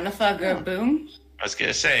 Xanathar go boom? I was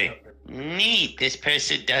gonna say, neat, this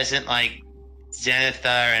person doesn't like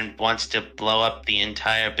Xanathar and wants to blow up the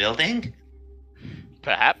entire building?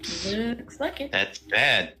 Perhaps. Looks like it. That's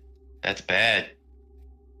bad.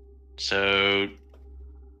 So...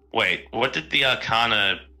 Wait, what did the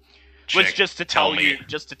Arcana check. Was just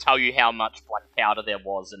to tell you how much black powder there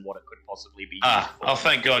was and what it could possibly be used for. Oh,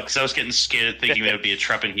 thank God, because I was getting scared thinking there would be a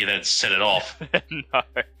trap in here that'd set it off. No.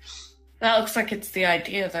 That looks like it's the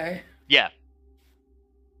idea, though. Yeah.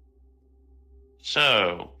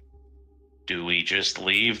 So, do we just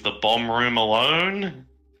leave the bomb room alone?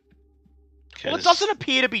 Well, it doesn't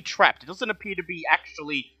appear to be trapped. It doesn't appear to be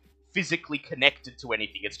actually physically connected to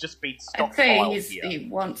anything. It's just been I'd say stockpiled here. he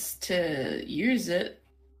wants to use it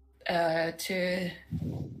to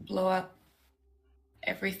blow up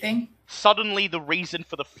everything. Suddenly, the reason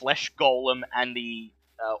for the flesh golem and the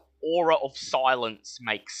aura of silence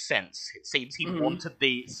makes sense. It seems he wanted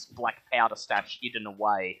this black powder stash hidden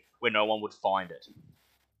away where no one would find it.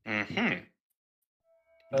 Mm-hmm.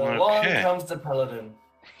 Along comes the paladin.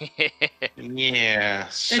 Yeah,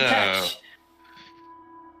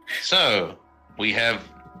 so we have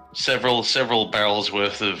several barrels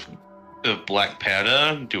worth of black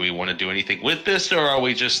powder. Do we want to do anything with this, or are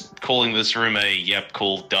we just calling this room a yep,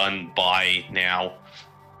 cool, done, bye now?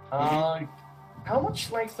 How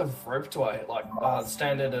much length of rope do I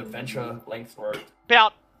standard adventure length rope?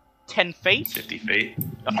 About 10 feet? 50 feet.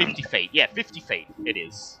 50 feet, yeah, 50 feet it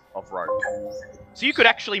is of rope. So you could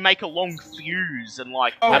actually make a long fuse and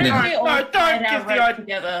don't give the idea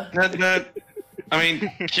together. No. I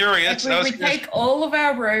mean, curious. We take all of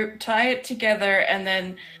our rope, tie it together, and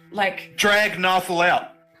then drag Nathal out.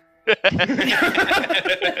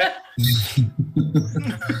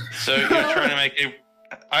 So you're trying to make a...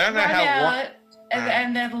 I don't know how...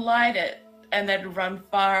 And then light it, and then run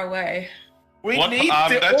far away.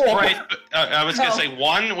 That's great. I was going to say,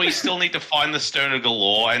 one, we still need to find the Stone of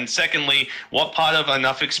Galore, and secondly, what part of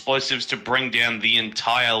enough explosives to bring down the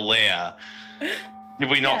entire lair did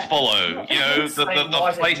we not follow? You know, the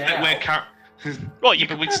place that we're currently... Well,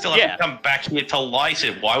 but we'd still have to come back here to light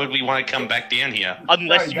it. Why would we want to come back down here?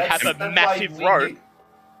 Unless you have a massive rope.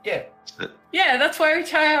 Yeah, that's why we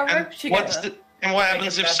tie our rope together. And what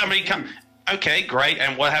happens if somebody comes... Okay, great.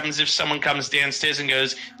 And what happens if someone comes downstairs and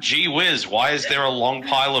goes, gee whiz, why is there a long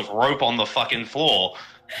pile of rope on the fucking floor?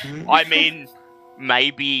 I mean,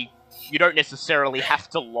 maybe you don't necessarily have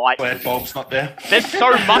to light... Glad Bob's not there. There's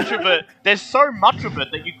so much of it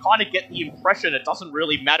that you kind of get the impression it doesn't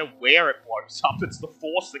really matter where it blows up. It's the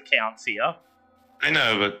force that counts here. I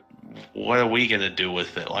know, but what are we going to do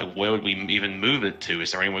with it? Where would we even move it to?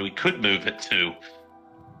 Is there any way we could move it to?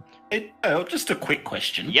 Just a quick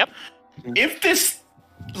question. Yep. If this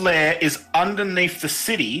lair is underneath the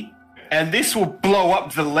city, and this will blow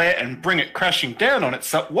up the lair and bring it crashing down on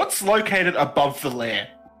itself, what's located above the lair?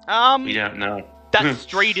 We don't know. That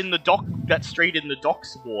street in the docks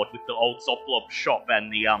ward with the old Zoplob shop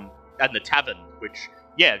and the tavern, which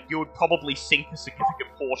you would probably sink a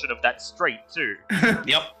significant portion of that street too.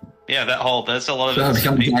 Yep. Yeah, there's a lot of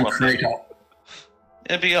There'd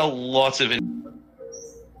be a lot of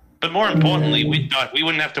But more importantly, we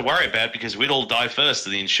wouldn't have to worry about it because we'd all die first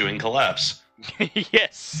of the ensuing collapse.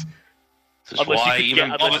 Yes. Unless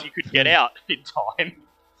you could get out in time.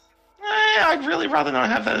 I'd really rather not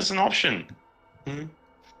have that as an option.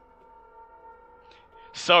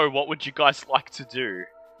 So, what would you guys like to do?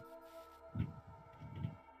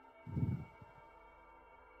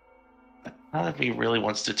 Part of me really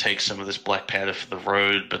wants to take some of this black powder for the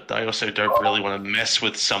road, but I also don't really want to mess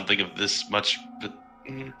with something of this much...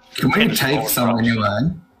 Can we take some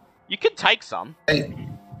anyway? You can take some.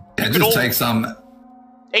 Take some.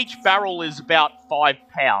 Each barrel is about 5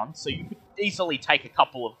 pounds, so you could easily take a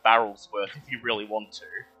couple of barrels worth if you really want to.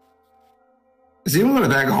 Has anyone got a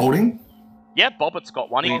bag of holding? Yeah, Bobbitt's got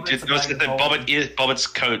one. Bobbitt's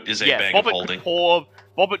coat is a bag of holding.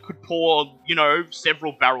 Bobbit could pour,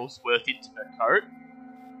 several barrels worth into her coat.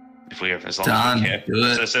 As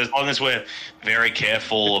long as we're very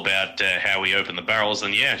careful about how we open the barrels,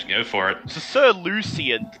 then go for it. So Sir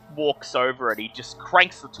Lucian walks over and he just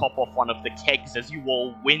cranks the top off one of the kegs as you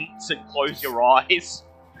all wince and close your eyes,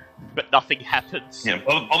 but nothing happens. Yeah,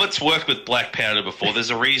 Bobbitt's worked with black powder before. There's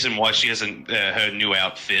a reason why she hasn't her new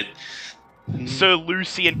outfit. Sir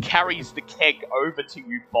Lucian carries the keg over to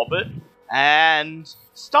you, Bobbit, and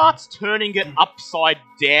starts turning it upside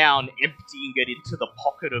down, emptying it into the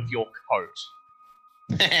pocket of your coat.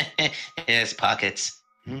 Yes, pockets.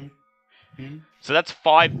 So that's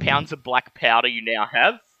 5 pounds of black powder you now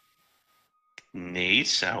have.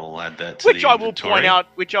 Neat. I will add that to the inventory.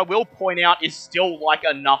 Which I will point out is still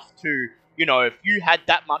enough to, if you had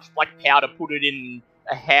that much black powder, put it in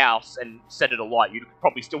a house and set it alight, you could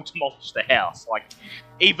probably still demolish the house.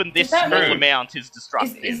 Even this small amount is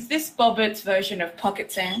destructive. Is this Bobbitt's version of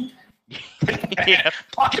pocket sand? Yeah.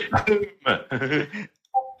 Pocket boom.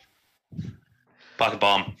 Pocket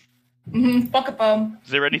bomb. Pocket bomb.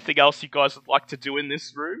 Is there anything else you guys would like to do in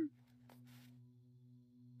this room?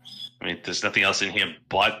 I mean, there's nothing else in here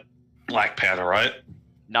but black powder, right?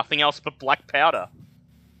 Nothing else but black powder.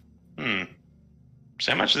 So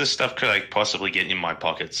how much of this stuff could I possibly get in my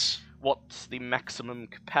pockets? What's the maximum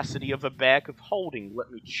capacity of a bag of holding?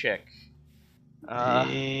 Let me check.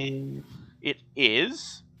 It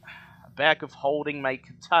is... A bag of holding may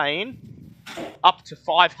contain up to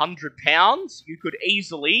 500 pounds. You could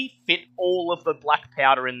easily fit all of the black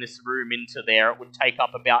powder in this room into there. It would take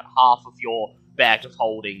up about half of your bag of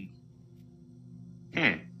holding.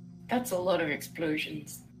 That's a lot of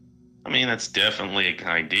explosions. I mean, that's definitely an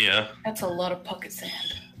idea. That's a lot of pocket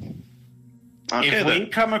sand. Okay, If we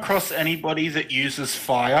come across anybody that uses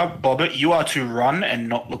fire, Bobbit, you are to run and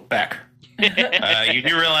not look back. you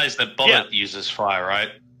do realize that Bobbit uses fire, right?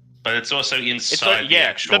 But it's also inside the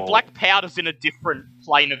actual... The black powder's in a different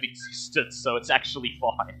plane of existence, so it's actually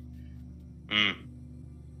fine.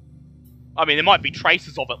 I mean, there might be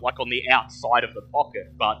traces of it, like, on the outside of the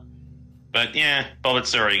pocket, but... But yeah,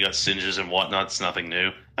 Bobbit's already got singes and whatnot, it's nothing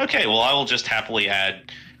new. Okay, well, I will just happily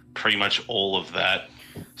add pretty much all of that.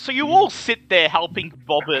 So you all sit there helping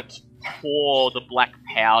Bobbit pour the black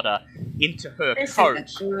powder into her coat.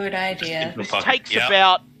 This is a good idea. This takes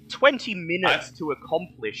about 20 minutes to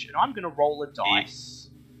accomplish, and I'm going to roll a dice.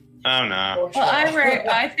 Oh no. Well,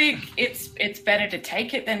 I think it's better to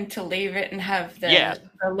take it than to leave it and have the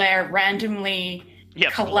lair randomly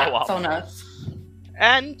collapse on us.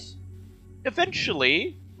 And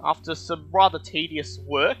eventually, after some rather tedious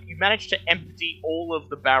work, you manage to empty all of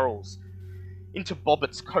the barrels into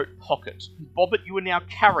Bobbit's coat pocket. Bobbit, you are now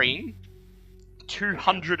carrying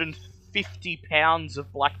 250 pounds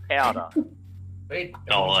of black powder.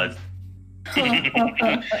 Solid.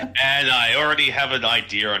 And I already have an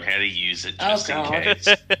idea on how to use it, just in case.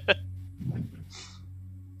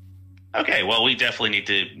 Okay, well, we definitely need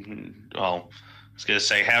to... Well, I was going to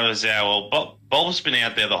say, how is our... Well, Bob's been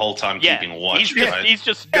out there the whole time keeping watch, right? He's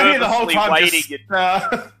just nervously waiting.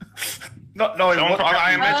 Not knowing what...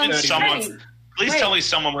 I imagine someone... Please tell me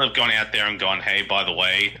someone would have gone out there and gone, hey, by the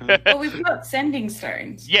way... Well, we've got sending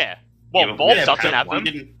stones. Yeah. Well, Bob doesn't have them.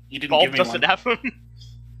 You didn't Bob give me doesn't one. have them.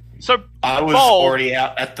 So, I was Bob, already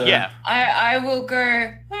out at the... Yeah. I will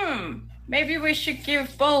go, maybe we should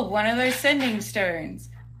give Bulb one of those sending stones.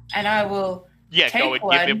 And I will take go and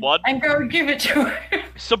give him one. and go and give it to her.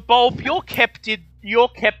 So, Bulb, you're kept in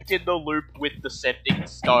the loop with the sending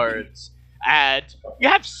stones. And you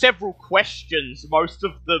have several questions, most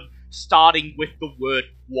of them starting with the word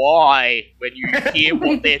why when you hear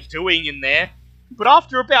what they're doing in there. But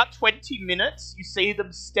after about 20 minutes, you see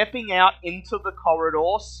them stepping out into the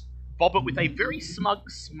corridors, Bobbit with a very smug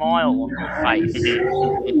smile on her face.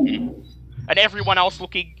 And everyone else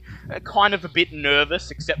looking kind of a bit nervous,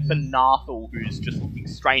 except for Nathal, who's just looking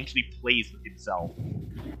strangely pleased with himself.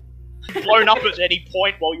 It blown up at any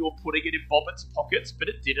point while you were putting it in Bobbit's pockets, but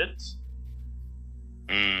it didn't.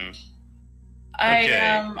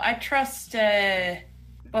 I trust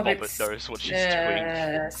Bobbit knows what she's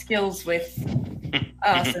doing. Skills with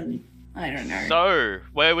arson. I don't know. So,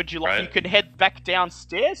 where would you like? You can head back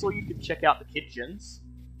downstairs, or you can check out the kitchens.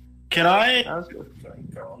 Can I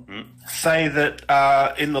say that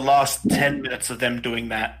in the last 10 minutes of them doing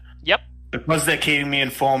that, because they're keeping me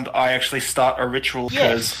informed, I actually start a ritual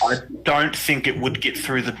because I don't think it would get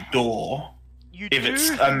through the door if it's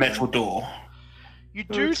a metal door. You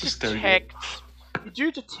do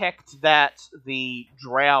detect that the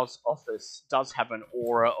Drow's office does have an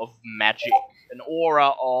aura of magic, an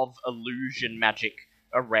aura of illusion magic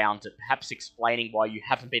around it, perhaps explaining why you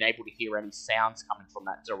haven't been able to hear any sounds coming from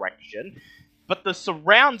that direction. But the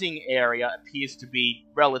surrounding area appears to be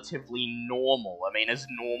relatively normal. I mean, as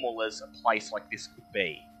normal as a place like this could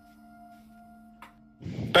be.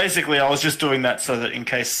 Basically, I was just doing that so that in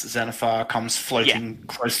case Xanathar comes floating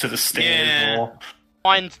close to the stairs or...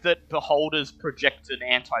 Finds that Beholder's project an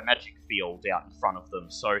anti-magic field out in front of them,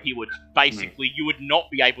 so he would basically, you would not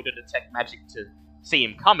be able to detect magic to see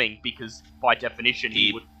him coming, because by definition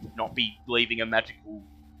he would not be leaving a magical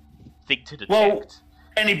thing to detect. Well,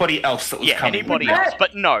 anybody else that was coming. Anybody else,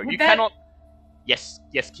 but no, you cannot... Yes,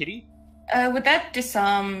 Kitty? Would that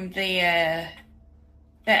disarm the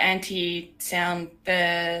anti-sound,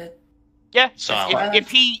 the... Yeah, if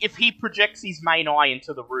he projects his main eye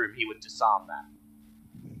into the room, he would disarm that.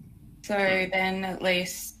 So then at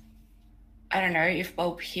least, I don't know, if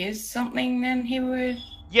Bulb hears something, then he would...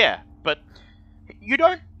 Yeah, but you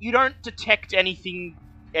don't detect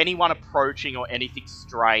anyone approaching or anything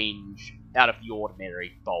strange out of the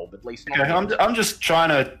ordinary, Bulb, at least not. Okay, I'm just trying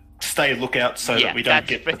to stay lookout so that we don't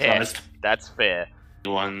get surprised. That's fair.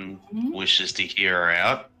 anyone wishes to hear her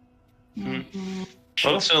out.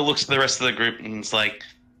 Also looks at the rest of the group and is like,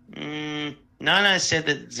 Nana said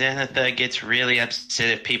that Xanathar gets really upset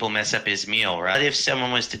if people mess up his meal, right? If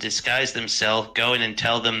someone was to disguise themselves, go in and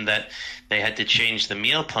tell them that they had to change the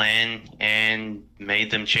meal plan and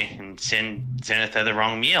made them change and send Xanathar the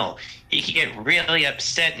wrong meal, he could get really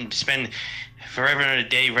upset and spend forever and a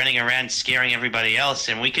day running around scaring everybody else,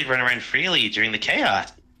 and we could run around freely during the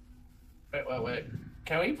chaos. Wait.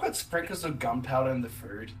 Can we put sprinkles of gunpowder in the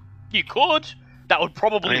food? You could. That would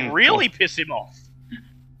probably really piss him off.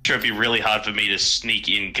 Sure, it'd be really hard for me to sneak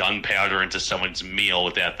in gunpowder into someone's meal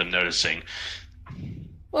without them noticing.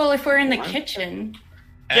 Well, if we're in the kitchen,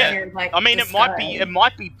 I mean, it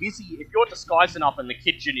might be busy. If you're disguised enough and the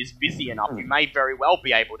kitchen is busy enough, you may very well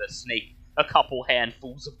be able to sneak a couple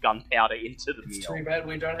handfuls of gunpowder into the meal. It's too bad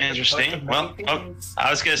we don't have Interesting. Well, I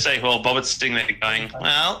was going to say, Bobbitt's sitting there going,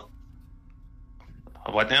 well,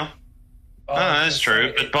 what now? Oh, that's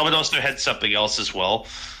true. But Bobbit also had something else as well.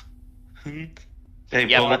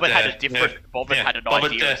 Bobbit had a different. Bobbit had an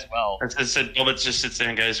idea as well. So Bobbit just sits there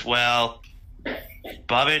and goes, well,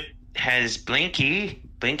 Bobbit has Blinky.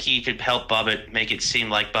 Blinky could help Bobbit make it seem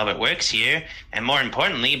like Bobbit works here. And more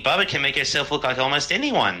importantly, Bobbit can make herself look like almost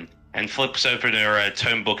anyone. And flips open her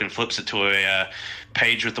tome book and flips it to a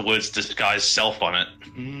page with the words disguise self on it.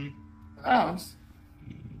 Oh.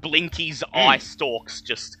 Blinky's eye stalks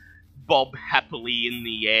just bob happily in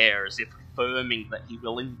the air as if affirming that he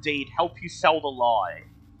will indeed help you sell the lie.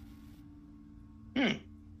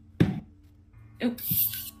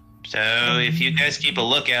 Oops. So if you guys keep a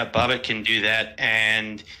lookout, Bobbit can do that,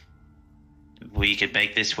 and we could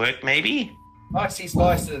make this work, maybe? Icy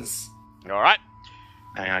slices. Alright.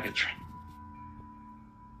 I can try.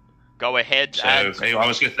 Go ahead. So, I was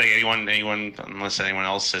going to say, anyone, unless anyone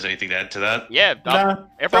else says anything to add to that? Yeah,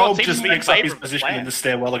 everyone seems to be in favour of the position plan. in the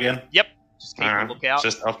stairwell again. Yep, just keep a lookout.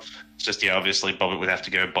 Just obviously, Bobbit would have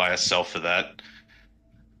to go by herself for that.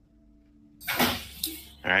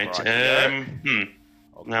 Alright,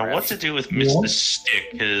 Now, what to do with Mr.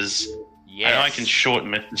 Stick? Because I know I can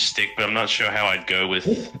shorten Mr. Stick, but I'm not sure how I'd go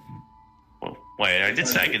with... Wait, I did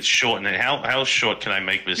say I could shorten it. How short can I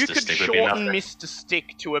make Mr. Stick? You could shorten Mr.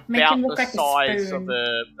 Stick to about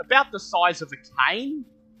the size of a cane.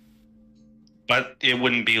 But it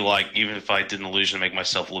wouldn't be like, even if I did an illusion to make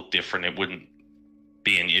myself look different, it wouldn't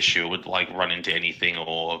be an issue. It would run into anything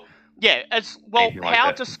or... Yeah,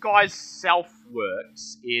 how disguise self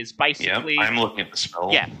works is basically... Yeah, I'm looking at the spell.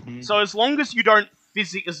 Yeah, so as long as you don't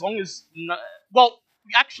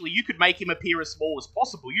actually, you could make him appear as small as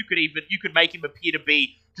possible. You could make him appear to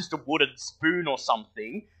be just a wooden spoon or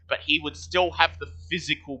something, but he would still have the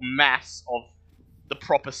physical mass of the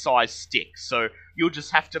proper size stick. So you'll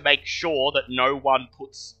just have to make sure that no one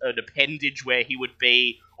puts an appendage where he would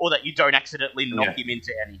be, or that you don't accidentally knock him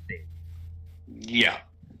into anything. Yeah.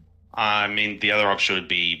 I mean, the other option would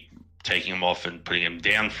be taking him off and putting him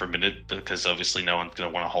down for a minute, because obviously no one's going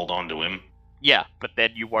to want to hold on to him. Yeah, but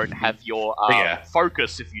then you won't have your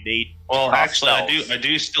focus if you need. Well, actually, I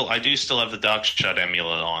do still have the Dark Shot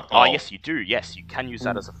amulet on. Oh, yes, you do. Yes, you can use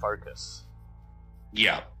that as a focus.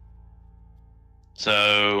 Yeah.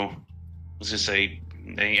 So, I was going to say,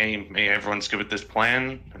 everyone's good with this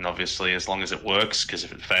plan, and obviously, as long as it works, because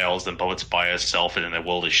if it fails, then Bobbit's by herself and then the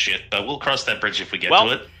world is shit. But we'll cross that bridge if we get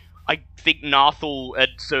to it. I think Nathal and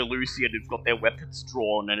Sir Lucian have got their weapons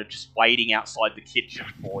drawn and are just waiting outside the kitchen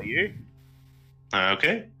for you.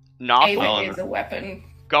 Okay. Nathal is a weapon.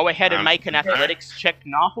 Go ahead and make an athletics check,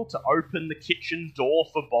 Nathal, to open the kitchen door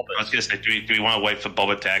for Bobbit. I was going to say, do we want to wait for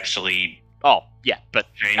Bobbit to actually... Oh, yeah, but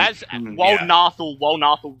while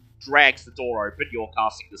Nathal drags the door open, you're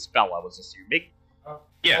casting the spell, I was assuming.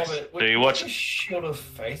 Yes. Bobbit, do you watch a shield of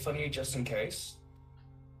faith on you just in case?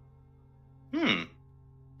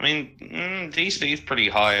 I mean, DC is pretty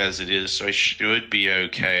high as it is, so I should be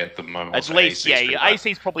okay at the moment. At least, your AC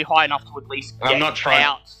is probably high enough to at least get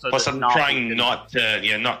out. Plus, I'm trying not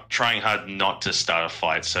trying hard not to start a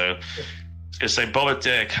fight. So, I was gonna say,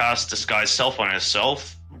 Bobbit cast Disguise Self on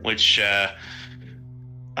herself, which.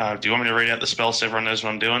 Do you want me to read out the spell so everyone knows what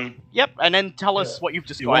I'm doing? Yep, and then tell us what you've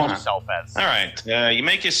disguised yourself as. Alright, you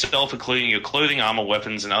make yourself, including your clothing, armor,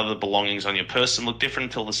 weapons, and other belongings on your person, look different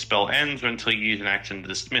until the spell ends or until you use an action to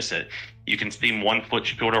dismiss it. You can seem 1 foot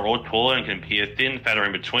shorter or taller and can appear thin, fat, or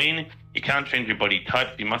in between. You can't change your body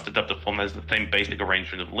type, you must adopt a form that has the same basic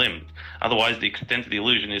arrangement of limbs. Otherwise, the extent of the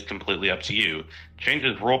illusion is completely up to you.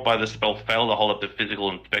 Changes wrought by the spell fail to hold up to physical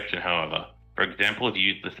inspection, however. For example, if you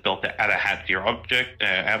use the spell to add a hat to your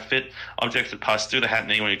outfit, objects that pass through the hat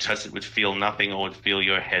and anyone who touches it would feel nothing or would feel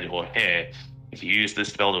your head or hair. If you use this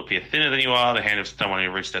spell to appear thinner than you are, the hand of someone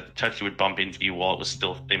who reached out to touch you would bump into you while it was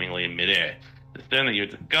still seemingly in midair. Discern that you're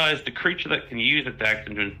disguised. The creature that can use its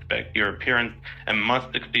action to inspect your appearance and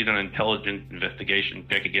must succeed an intelligence investigation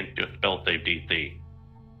check against your spell save DC.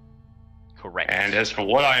 Correct. And as for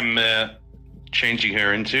what I'm changing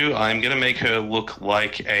her into, I'm going to make her look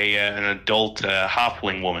like an adult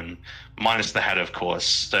halfling woman, minus the hat, of course.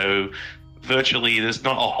 So virtually there's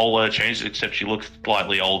not a whole lot of changes, except she looks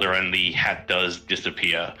slightly older and the hat does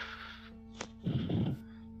disappear.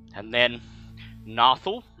 And then,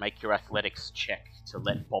 Nathal, make your athletics check to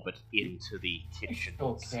let Bobbit into the kitchen.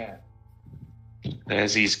 Okay.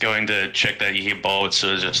 As he's going to check that, you hear Bobbit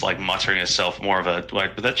sort of just like muttering herself, more of a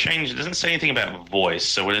like. But that change, it doesn't say anything about voice.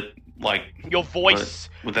 So would it like your voice?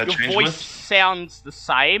 Would that your change voice with? sounds the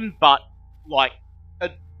same, but like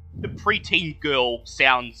the preteen girl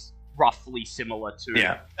sounds roughly similar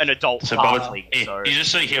to an adult halfling. So you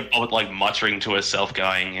just sort of hear Bobbit like muttering to herself,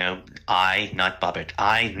 going, "I, not Bobbit.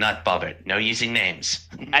 I, not Bobbit. No using names."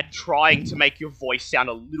 And trying to make your voice sound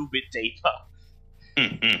a little bit deeper.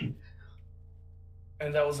 Mm-hmm.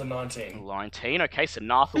 And that was a 19. 19. Okay, so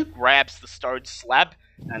Nathal grabs the stone slab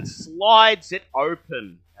and slides it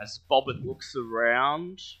open. As Bobbit looks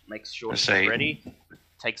around, makes sure she's ready,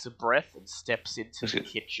 takes a breath, and steps into the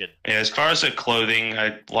kitchen. Yeah, as far as her clothing,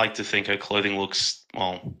 I'd like to think her clothing looks,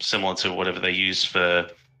 well, similar to whatever they use for,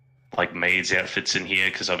 like, maids' outfits in here,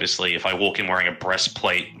 because obviously if I walk in wearing a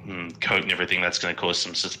breastplate and coat and everything, that's going to cause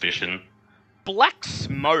some suspicion. Black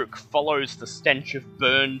smoke follows the stench of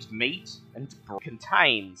burned meat and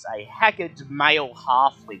contains a haggard male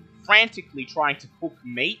halfling frantically trying to cook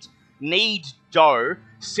meat, knead dough,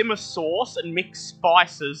 simmer sauce, and mix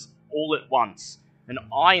spices all at once. An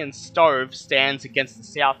iron stove stands against the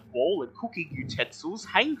south wall, and cooking utensils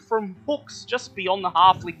hang from hooks just beyond the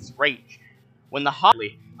halfling's reach. When the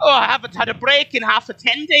halfling, I haven't had a break in half a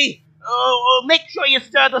tendy. Oh, make sure you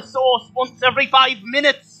stir the sauce once every 5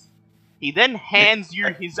 minutes. He then hands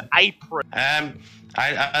you his apron.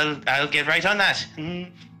 I'll get right on that.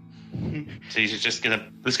 So he's just gonna.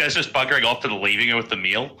 This guy's just buggering off to leaving her with the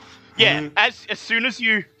meal. Yeah, as soon,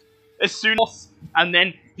 and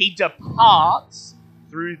then he departs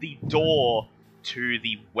through the door to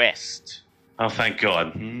the west. Oh, thank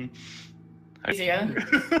God. Easier.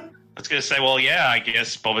 I was going to say, well, yeah, I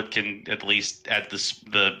guess Bobbit can at least add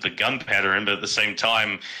the gunpowder in, but at the same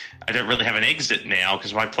time, I don't really have an exit now,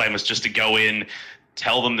 because my plan was just to go in,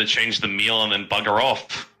 tell them to change the meal, and then bugger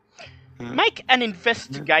off. Make an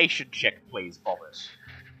investigation check, please, Bobbit.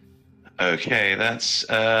 Okay, that's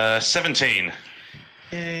 17.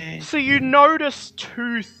 Yay. So you notice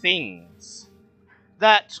two things.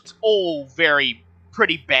 That's all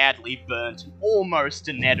pretty badly burnt and almost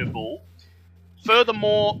inedible.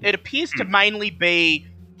 Furthermore, it appears to mainly be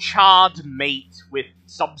charred meat with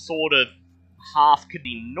some sort of half-cooked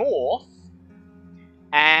north,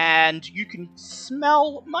 and you can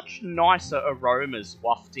smell much nicer aromas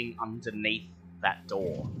wafting underneath that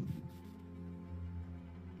door.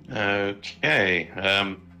 Okay.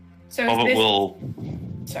 So Bobbit will...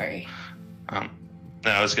 Sorry. No,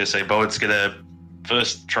 I was going to say, Bobbit's going to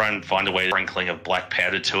first try and find a way to sprinkling of black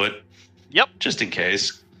powder to it. Yep. Just in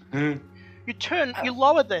case. You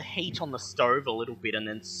lower the heat on the stove a little bit and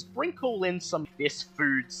then sprinkle in some this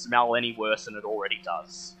food smell any worse than it already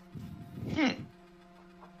does.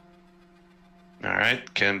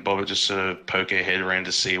 Alright, can Bobbit just sort of poke her head around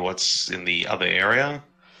to see what's in the other area?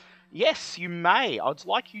 Yes, you may. I'd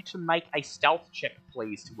like you to make a stealth check,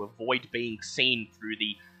 please, to avoid being seen through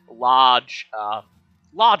the large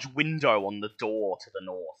window on the door to the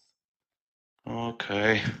north.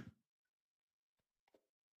 Okay.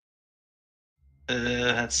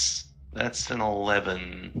 That's an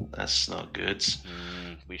 11. That's not good.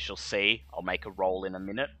 We shall see. I'll make a roll in a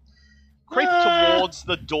minute. Creep towards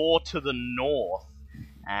the door to the north,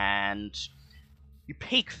 and you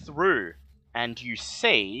peek through, and you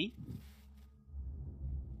see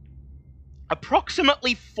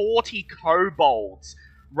approximately 40 kobolds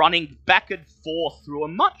running back and forth through a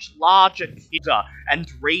much larger kitchen,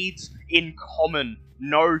 and reads in common,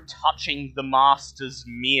 "No touching the master's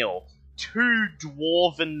meal." Two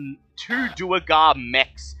Duergar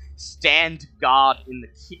mechs stand guard in the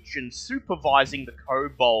kitchen, supervising the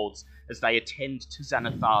kobolds as they attend to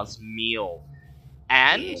Xanathar's meal.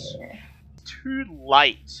 And, too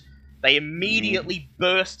late, they immediately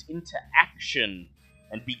burst into action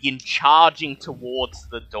and begin charging towards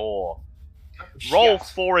the door. Roll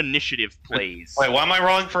for initiative, please. Wait, why am I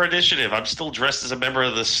rolling for initiative? I'm still dressed as a member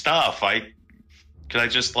of the staff. Could I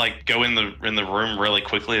just, like, go in the room really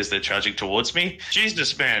quickly as they're charging towards me?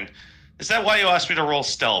 Jesus, man. Is that why you asked me to roll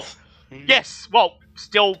stealth? Yes, well,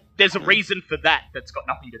 still, there's a reason for that that's got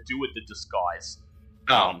nothing to do with the disguise.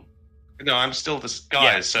 No, I'm still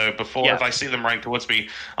disguised, so before, if I see them running towards me,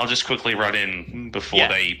 I'll just quickly run in before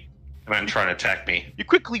they come out and try to attack me. You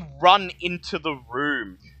quickly run into the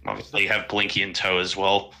room. Obviously, you have Blinky in tow as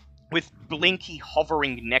well. With Blinky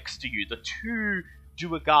hovering next to you, the two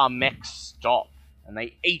Duergar mechs stop, and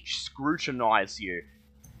they each scrutinize you.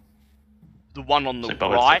 The one on the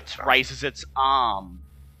right raises its arm,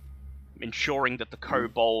 ensuring that the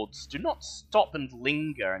kobolds do not stop and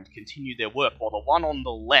linger and continue their work, while the one on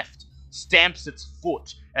the left stamps its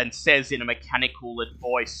foot and says in a mechanical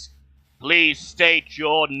voice, "Please state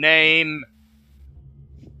your name."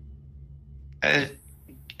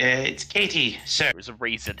 It's Katie, sir. There's a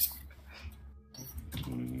reason.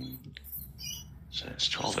 So it's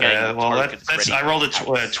 12. I rolled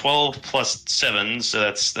a 12 plus 7, so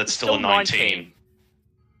that's still a 19.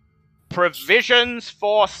 Provisions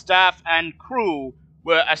for staff and crew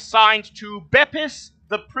were assigned to Beppis,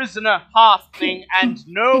 the prisoner halfling, and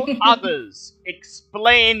no others.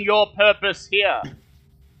 Explain your purpose here.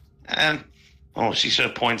 She sort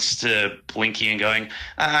of points to Blinky and going,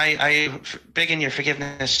 I beg in your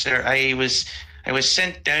forgiveness, sir. I was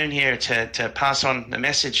sent down here to pass on a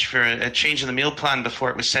message for a change in the meal plan before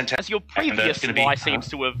it was sent out. As your previous lie seems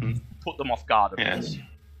to have put them off guard. Yes.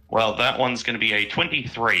 Well, that one's going to be a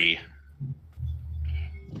 23.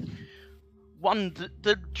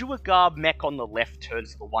 The Duergar mech on the left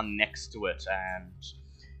turns to the one next to it, and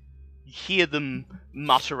you hear them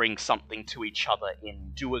muttering something to each other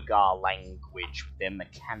in Duergar language with their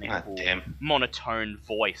mechanical, monotone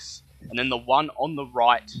voice. And then the one on the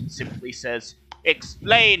right simply says,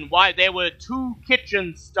 "Explain why there were 2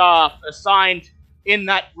 kitchen staff assigned in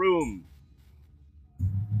that room."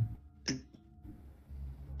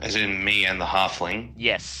 As in me and the halfling?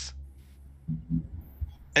 Yes.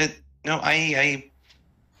 No, I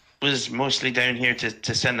was mostly down here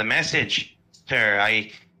to send a message, sir.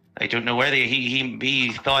 I don't know where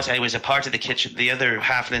he thought I was a part of the kitchen. The other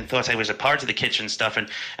halfling thought I was a part of the kitchen stuff and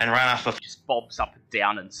ran off. Just bobs up and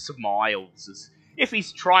down and smiles as if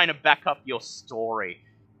he's trying to back up your story.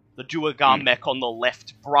 The Duergar mech on the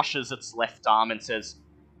left brushes its left arm and says,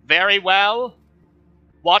 "Very well.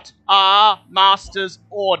 What are Master's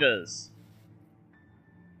orders?"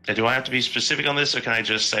 Do I have to be specific on this, or can I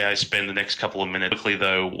just say I spend the next couple of minutes? Quickly,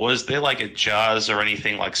 though, was there like a jars or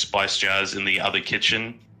anything like spice jars in the other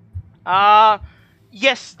kitchen?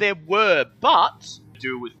 Yes, there were, but to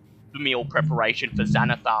do with the meal preparation for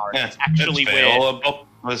Xanathar, and it's actually where...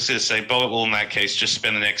 I was going to say, well, in that case, just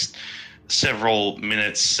spend the next several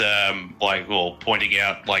minutes, pointing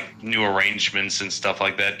out, like, new arrangements and stuff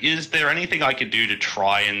like that. Is there anything I could do to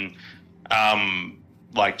try and,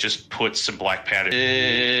 just put some black powder?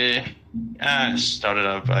 Started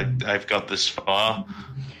up. I've got this far.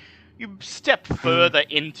 You step further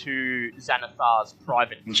into Xanathar's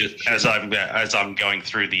private kitchen. Just as I'm going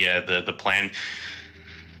through the plan.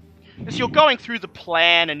 As you're going through the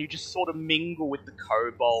plan, and you just sort of mingle with the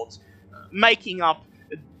kobolds,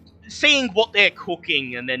 seeing what they're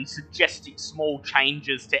cooking, and then suggesting small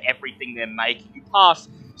changes to everything they're making. You pass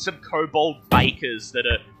some kobold bakers that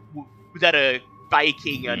are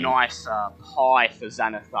baking a nice pie for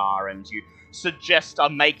Xanathar, and you suggest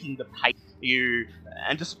making the pie.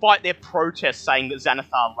 And despite their protest saying that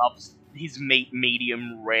Xanathar loves his meat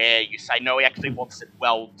medium rare, you say no, he actually wants it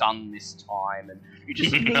well done this time, and you're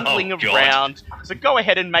just mingling around. So go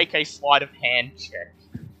ahead and make a sleight of hand check.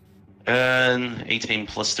 18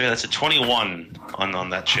 plus 3, that's a 21 on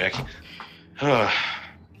that check.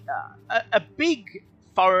 A big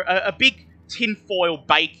tinfoil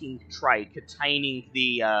baking tray containing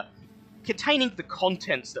the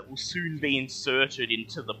contents that will soon be inserted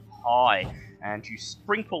into the pie, and you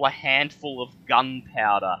sprinkle a handful of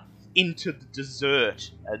gunpowder into the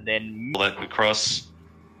dessert, and then let it across.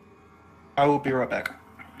 I will be right back.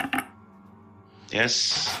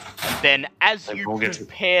 Yes. And then, as you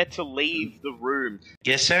prepare to leave the room...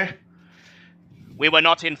 Yes, sir? We were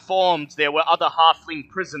not informed there were other halfling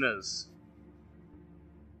prisoners.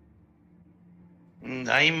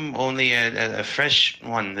 I'm only a fresh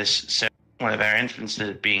one. One of our infants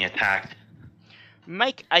is being attacked.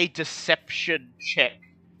 Make a deception check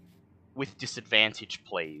with disadvantage,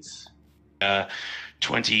 please.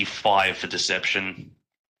 25 for deception.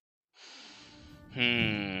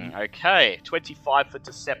 Okay, 25 for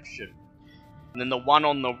deception. And then the one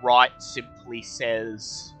on the right simply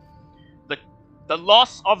says, The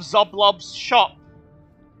loss of Zoblob's shop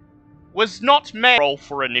was not made. Roll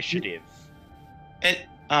for initiative.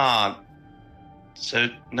 So,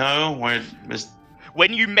 no,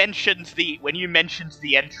 When you mentioned the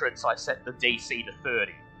entrance, I set the DC to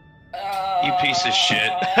 30. You piece of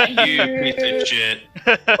shit. You piece of shit.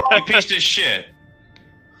 You piece of shit.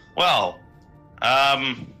 Well,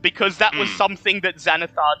 because that was something that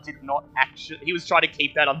Xanathar did not actually... He was trying to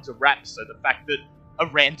keep that under wraps, so the fact that a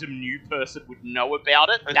random new person would know about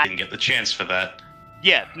it... I didn't get the chance for that.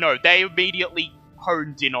 Yeah, no, they immediately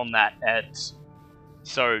honed in on that, and...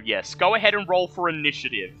 So, yes, go ahead and roll for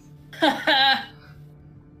initiative.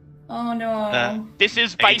 Oh, no. This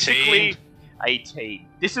is basically... 18.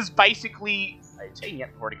 This is basically... 18, yep,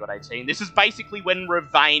 already got 18. This is basically when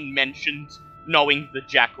Ravane mentioned... knowing the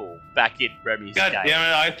Jackal back in Remy's God game. damn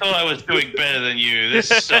it, I thought I was doing better than you. This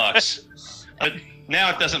sucks. But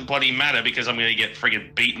now it doesn't bloody matter because I'm going to get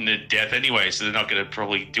friggin' beaten to death anyway, so they're not going to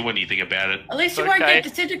probably do anything about it. At least you won't get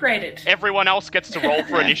disintegrated. Everyone else gets to roll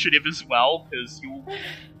for initiative as well, because you'll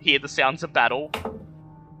hear the sounds of battle.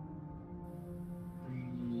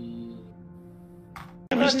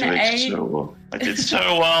 I was doing so well. I did so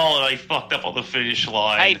well, and I fucked up on the finish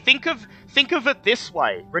line. Hey, think of it this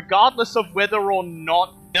way. Regardless of whether or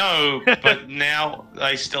not... No, but now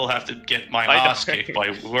I still have to get my ass kicked by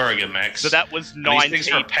Wurigamex. So that was 19. These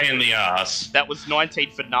things are a pain in the ass. That was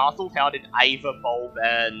 19 for Nathal. How did Ava, Bulb,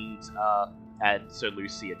 and Sir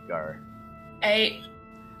Lucian go? 8.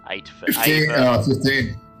 8 for 15, Ava.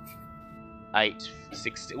 15. 8 for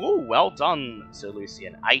 16. Ooh, well done, Sir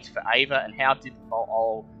Lucian. 8 for Ava. And how did...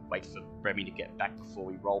 I'll wait for Remy to get back before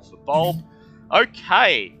we roll for Bulb.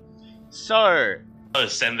 Okay. So...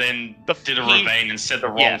 And then did a Ravane and said the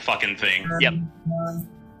wrong fucking thing. Yep.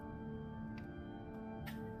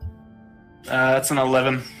 That's an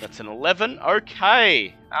 11. That's an 11.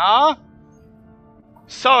 Okay.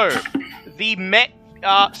 So the mech.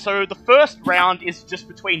 So the first round is just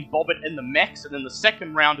between Bobbit and the mechs, and then the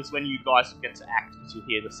second round is when you guys get to act because you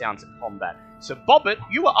hear the sounds of combat. So Bobbit,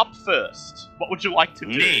 you are up first. What would you like to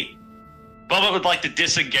do? Neat. Bobbit would like to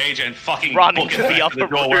disengage and fucking run book into it the back to the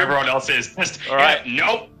other door room. where everyone else is. Just, Alright.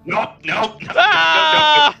 Nope.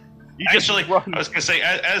 Ah! You just Actually, run. I was gonna say,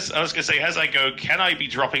 as I go, can I be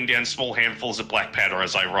dropping down small handfuls of black powder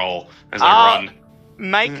as I roll, as I run?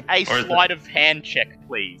 Make a sleight of hand check,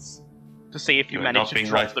 please, to see if you manage to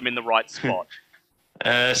drop them in the right spot.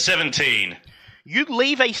 17. You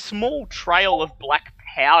leave a small trail of black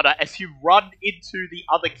powder as you run into the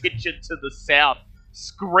other kitchen to the south,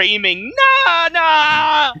 screaming,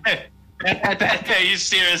 "Nah!" Are you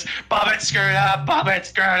serious? Bobbit screwed up! Bobbit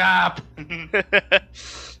screwed up!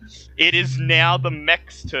 It is now the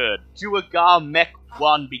mech's turn. Duergar Mech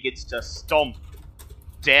 1 begins to stomp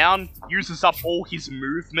down, uses up all his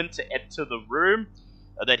movement to enter the room,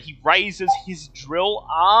 and then he raises his drill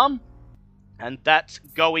arm, and that's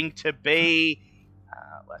going to be...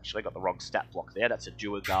 actually, I got the wrong stat block there. That's a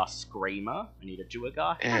Duergar Screamer. I need a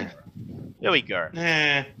Duergar Hammer. There we go.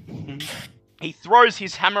 He throws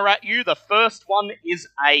his hammer at you. The first one is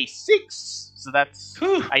a 6. So that's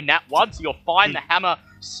a nat 1. So you'll find the hammer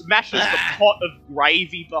smashes the pot of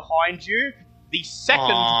gravy behind you. The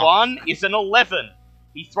second one is an 11.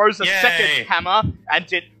 He throws a second hammer,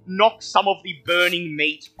 and it knocks some of the burning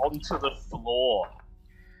meat onto the floor.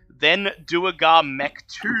 Then Duergar Mech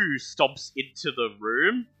 2 stomps into the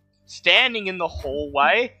room, standing in the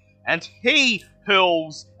hallway, and he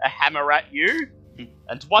hurls a hammer at you.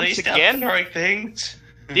 And once again, throwing things.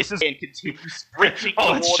 This is and continues sprinting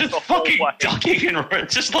towards it's just the fucking hallway. ducking and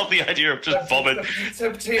just love the idea of just Bobbit.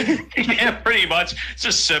 Serpentine. Yeah, pretty much. It's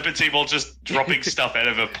just Serpentine while just dropping stuff out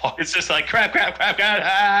of her pocket. It's just like crap.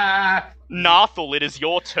 Ah! Nathal, it is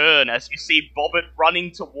your turn as you see Bobbit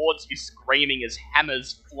running towards you, screaming as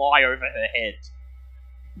hammers fly over her head.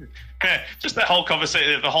 Just that whole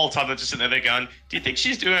conversation, the whole time they're just sitting there going, do you think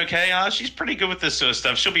she's doing okay? She's pretty good with this sort of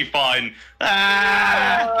stuff. She'll be fine.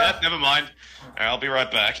 Never mind. I'll be right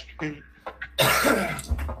back.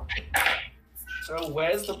 So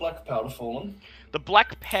where's the black powder fallen? The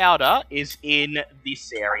black powder is in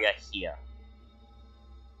this area here.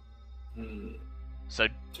 So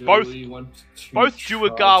both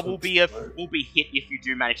Duergar will be hit if you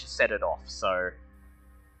do manage to set it off. So.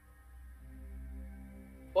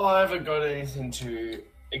 Well, I haven't got anything to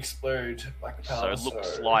explode black powder. So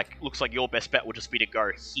it looks like your best bet will just be to go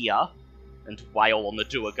here and wail on the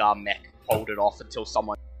Duergar mech, hold it off until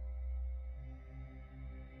someone.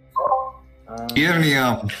 Do you have any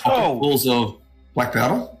balls of black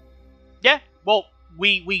powder? Yeah, well,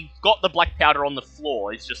 we got the black powder on the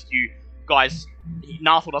floor. It's just you guys.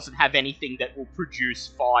 Nathal doesn't have anything that will produce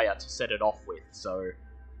fire to set it off with. So.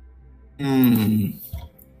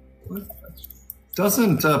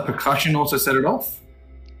 Doesn't percussion also set it off?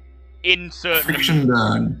 In certain friction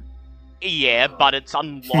burn. Yeah, but it's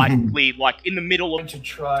unlikely, like, in the middle of... To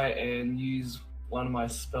try and use one of my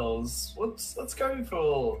spells. Let's go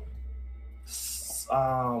for...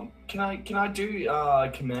 can I do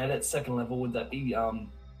command at second level? Would that be a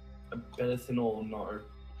better thing or no?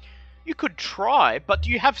 You could try, but do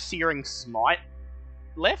you have Searing Smite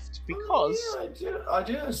left? Because... Yeah, I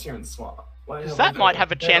do have Searing Smite. Because that might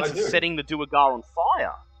have a chance of setting the Duergar on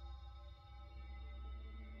fire.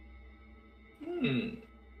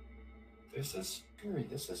 This is good.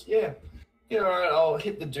 Yeah, alright, I'll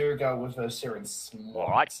hit the Duergar with a Searing Smite.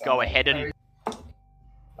 Alright, go ahead and...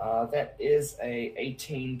 that is a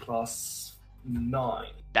 18 plus 9.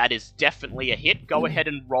 That is definitely a hit. Go ahead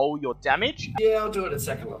and roll your damage. Yeah, I'll do it at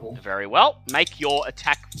second level. Very well. Make your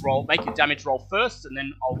attack roll, make your damage roll first, and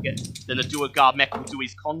then then the Duergar mech will do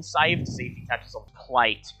his con save to see if he catches on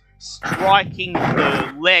plate. Striking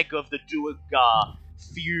the leg of the Duergar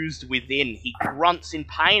fused within. He grunts in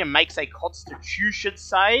pain and makes a Constitution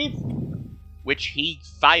save, which he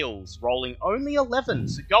fails, rolling only 11.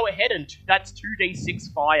 So go ahead and that's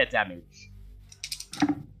 2d6 fire damage.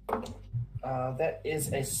 That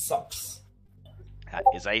is a 6. That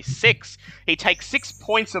is a 6. He takes 6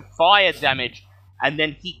 points of fire damage, and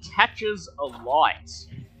then he catches a light.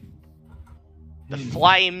 The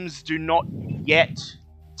flames do not yet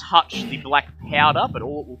touch the black powder, but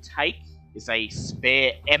all it will take is a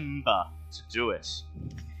spare ember to do it.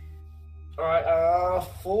 Alright,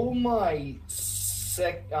 for my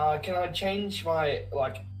can I change my,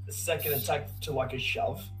 second attack to, a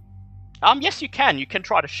shove? Yes you can. You can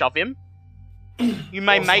try to shove him. You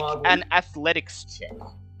may make an athletics check.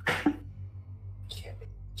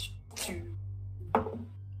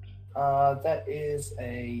 That is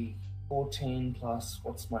a 14 plus,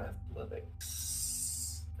 what's my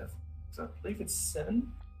athletics? I believe it's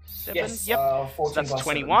 7? 7? Yes, yep. 14 so that's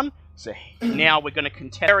 21. 7. So now we're going to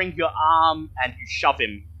contend your arm and you shove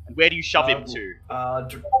him. And where do you shove him to?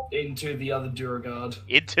 Into the other Duergar.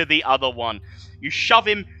 Into the other one. You shove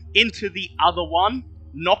him into the other one,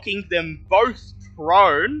 knocking them both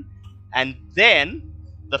prone, and then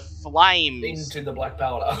the flames... Into the black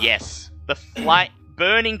powder. Yes. The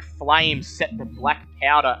burning flames set the black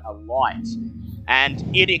powder alight, and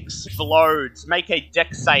it explodes. Make a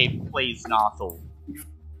dex save, please, Nathal.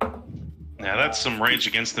 Now that's some Rage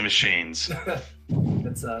Against the Machines.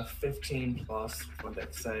 That's a 15 plus one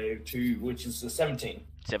dex save, 2, which is a 17.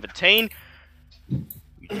 17. You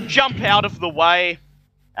jump out of the way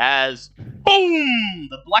as, boom!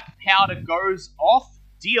 The black powder goes off,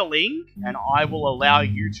 dealing, and I will allow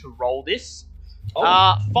you to roll this,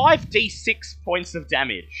 5d6 points of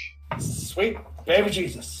damage. Sweet. Baby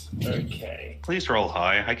Jesus. Okay. Please roll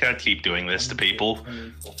high. I can't keep doing this to people.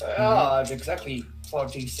 I have exactly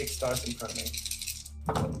 5d6 dice in front of me.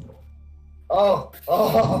 Oh,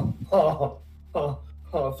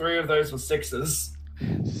 3 of those were 6s.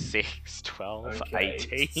 6, 12, okay.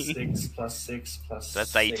 18. 6 plus 6 plus That's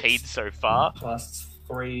 6 18 so far. Plus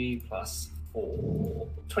 3 plus 4.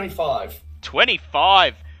 25.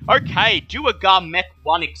 25. Okay, Duergar Mech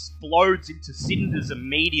 1 explodes into cinders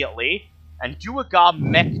immediately, and Duergar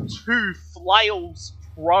Mech 2 flails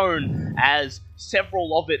prone as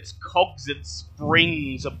several of its cogs and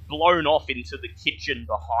springs are blown off into the kitchen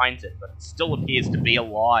behind it, but it still appears to be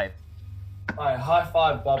alive. Alright, high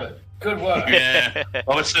five, Bobbit. Good work. Yeah.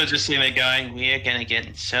 Bobbitt's not just sitting there going, we're gonna get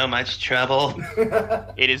in so much trouble.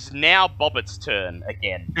 It is now Bobbit's turn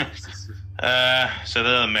again. So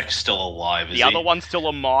the mech's still alive, is the other one's still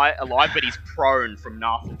alive, but he's prone from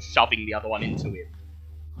Nathal shoving the other one into him.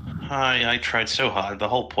 I tried so hard. The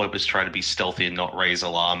whole point was trying to be stealthy and not raise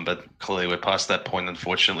alarm, but clearly we're past that point,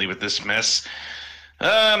 unfortunately, with this mess.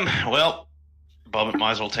 Well, Bobbit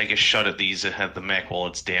might as well take a shot at the mech while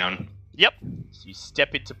it's down. Yep. So you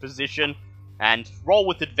step into position and roll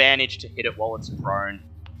with advantage to hit it while it's prone.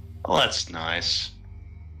 Well, that's nice.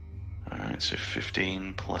 Alright, so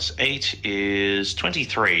 15 plus 8 is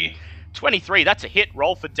 23. 23, that's a hit.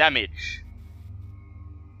 Roll for damage.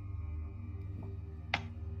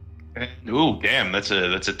 Ooh, damn, that's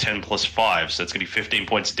a 10 plus 5, so that's gonna be 15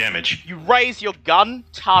 points damage. You raise your gun,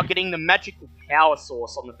 targeting the magical power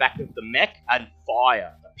source on the back of the mech, and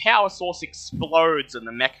fire. The power source explodes and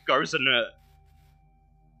the mech goes inert.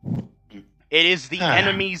 It is the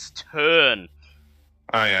enemy's turn.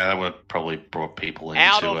 Oh yeah, that would have probably brought people into...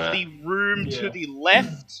 Out of the room to the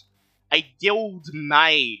left, a guild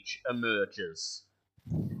mage emerges.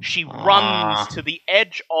 She runs to the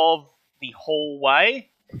edge of the hallway,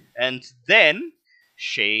 and then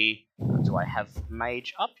she... Do I have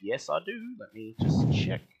mage up? Yes, I do. Let me just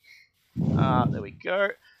check. There we go.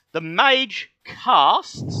 The mage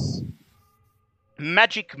casts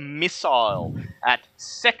magic missile at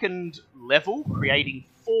 2nd level, creating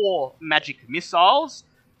 4 magic missiles,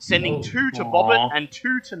 sending 2 to Bobbit and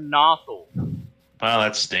 2 to Nathal. Well,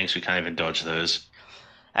 that stinks. We can't even dodge those.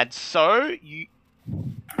 And so,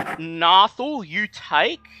 Nathal, you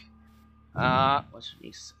take...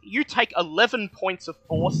 you take 11 points of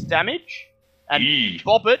force damage, and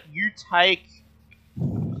Bobbit, you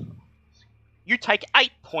take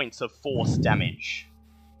 8 points of force damage.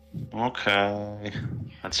 Okay,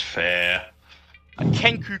 that's fair. A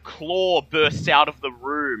Kenku claw bursts out of the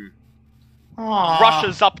room,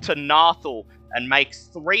 rushes up to Nathal, and makes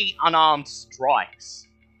 3 unarmed strikes,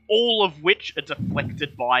 all of which are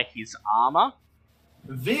deflected by his armor.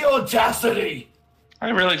 The audacity! I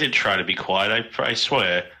really did try to be quiet, I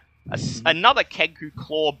swear. Another Kenku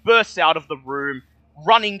claw bursts out of the room,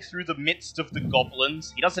 running through the midst of the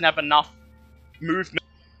goblins. He doesn't have enough movement.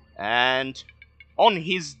 And on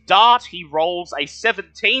his dart, he rolls a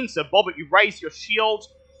 17. So, Bobbit, you raise your shield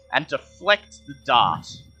and deflect the dart.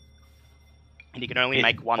 And you can only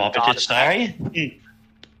make one dart. Bobbit is sorry.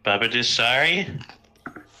 Bobbit is sorry.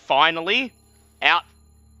 Finally, out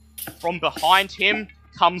from behind him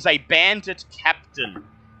comes a bandit captain.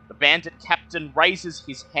 The bandit captain raises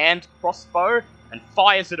his hand crossbow and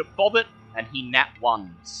fires it at Bobbit, and he nat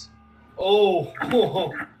 1s. Oh.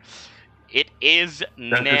 It is Does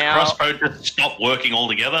now... the crossbow just stop working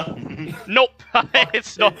altogether? Nope,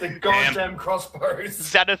 it's not. The goddamn crossbows.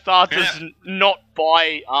 Xanathar does not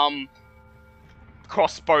buy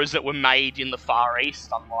crossbows that were made in the Far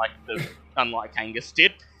East, unlike Angus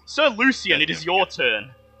did. Sir Lucian, it is your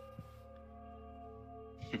turn.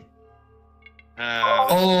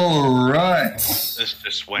 Alright. This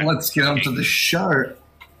just went. Let's get on to the show.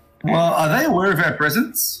 Well, are they aware of our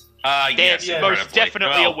presence? Yes, they're most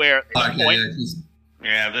definitely aware at this point.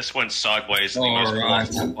 Yeah, this went sideways in the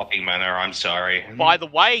most blocking manner, I'm sorry. By the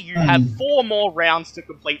way, you have 4 more rounds to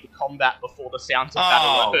complete the combat before the sounds of battle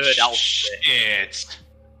are heard elsewhere. Shit.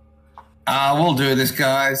 We'll do this,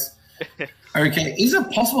 guys. Okay, is it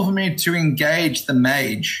possible for me to engage the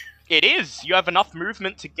mage? It is. You have enough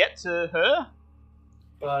movement to get to her.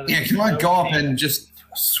 Yeah, can I go up and just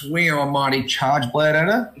swing a mighty charge blade at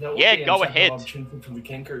her? Yeah, go ahead. From the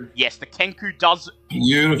Kenku. Yes, the Kenku does...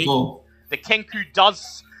 Beautiful. The Kenku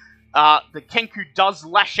does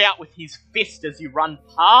lash out with his fist as you run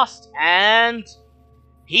past, and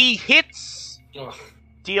he hits,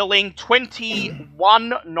 dealing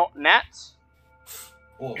 21 not nat.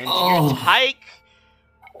 And you take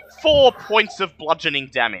 4 points of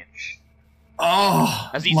bludgeoning damage.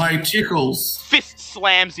 As my tickles. Fist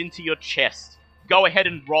slams into your chest. Go ahead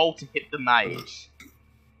and roll to hit the mage.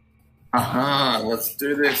 Let's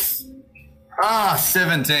do this.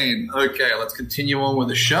 17. Okay, let's continue on with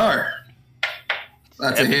the show.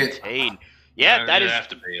 That's 17. A hit. Yeah, that is... have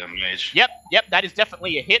to be a mage. Yep, that is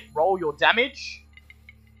definitely a hit. Roll your damage.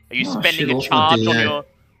 Are you spending a charge on your...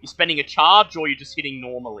 You spending a charge, or are you just hitting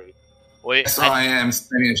normally? Yes, I am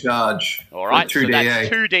spending a charge. Alright, so that's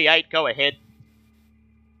 2d8. Go ahead.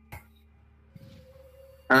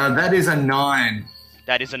 That is a 9.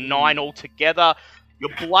 That is a 9 altogether. Your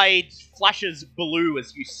blade flashes blue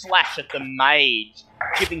as you slash at the mage,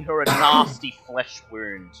 giving her a nasty flesh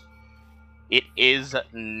wound. It is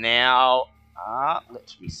now...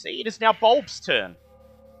 let me see. It is now Bulb's turn.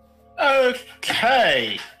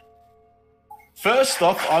 Okay. First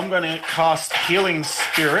off, I'm going to cast Healing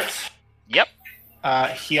Spirit. Yep.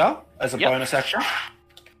 Here, as a bonus action.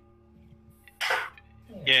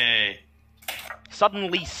 Yay.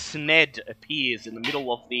 Suddenly, Sned appears in the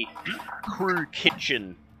middle of the crew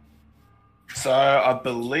kitchen. So, I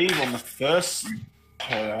believe on the first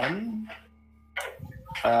turn...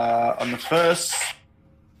 on the first...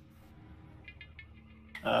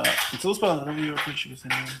 until spell whenever your creature is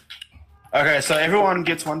in... Okay, so everyone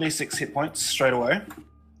gets 1d6 hit points straight away.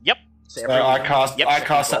 Yep. So I cast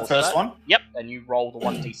that first one. Yep, and you roll the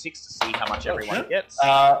 1d6 to see how much everyone gets.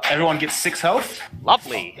 Everyone gets 6 health.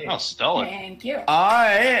 Lovely. Oh, stolen. Thank you.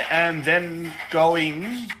 I am then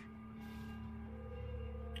going...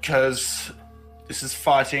 Because this is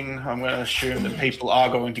fighting, I'm going to assume that people are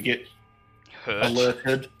going to get hurt.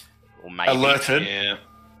 Alerted. Or maybe. Alerted. Yeah.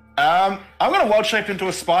 I'm going to wild shape into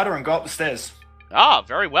a spider and go up the stairs.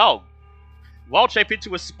 Very well. Wild shape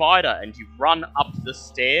into a spider, and you run up the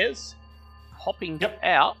stairs, popping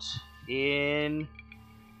out in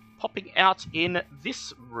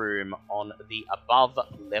this room on the above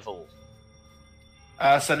level.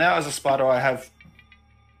 So now as a spider, I have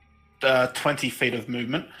 20 feet of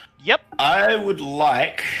movement. Yep. I would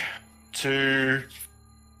like to...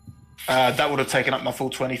 that would have taken up my full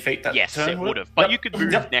 20 feet that yes, turn. Yes, it would have. But you could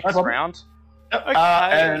move next round.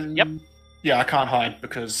 Yep. Yeah, I can't hide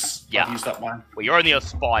because I've used up mine. Well, you're only a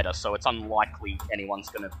spider, so it's unlikely anyone's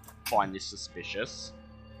going to find this suspicious.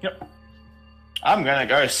 Yep. I'm going to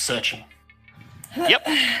go searching. Yep.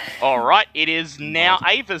 Alright, it is now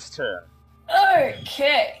Ava's turn.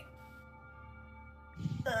 Okay.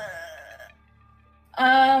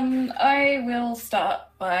 I will start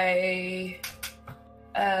by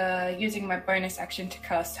using my bonus action to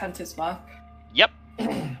cast Hunter's Mark. Yep.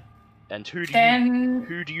 And who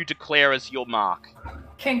do you declare as your mark?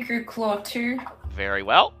 Kenku Claw 2. Very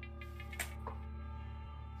well.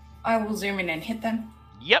 I will zoom in and hit them.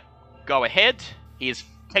 Yep. Go ahead.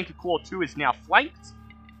 Kenku Claw 2 is now flanked.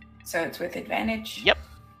 So it's with advantage. Yep.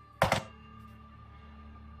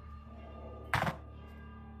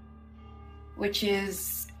 Which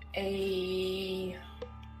is a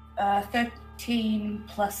 13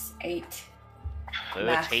 plus 8.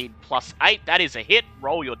 13 plus 8. That is a hit.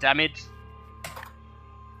 Roll your damage.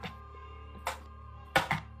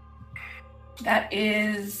 That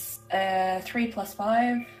is 3 plus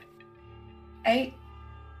 5. 8.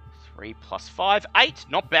 3 plus 5. 8.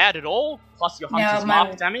 Not bad at all. Plus your Hunter's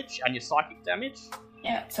Mark damage and your Psychic damage.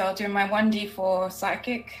 Yeah, so I'll do my 1d4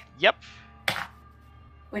 Psychic. Yep.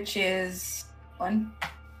 Which is 1.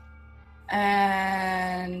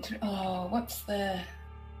 And, what's the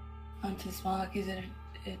Hunter's Mark? Is it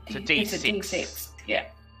it's a D6. It's a D6, yeah.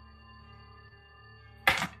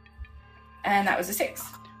 And that was a 6.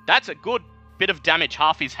 That's a good bit of damage.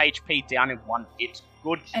 Half his HP down in one hit.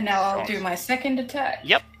 Good. And now I'll do my second attack.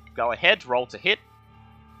 Yep. Go ahead. Roll to hit.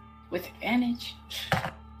 With advantage.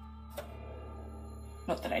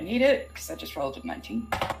 Not that I need it, because I just rolled a 19.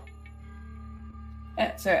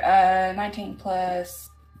 So, 19 plus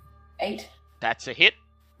 8. That's a hit.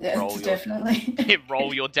 That's definitely.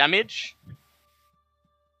 Roll your damage.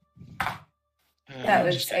 That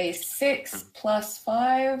was a 6 plus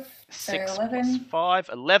 5. So 6 11. plus 5.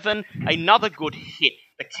 11. Another good hit.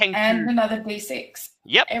 The Kenku. And another D6.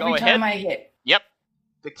 Yep, Every go time ahead. I hit. Yep.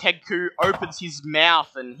 The Kenku opens his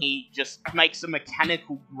mouth and he just makes a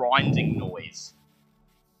mechanical grinding noise.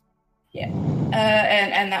 Yeah.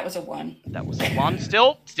 And that was a 1. That was a 1.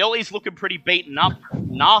 Still he's looking pretty beaten up.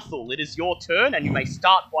 Nathal, it is your turn, and you may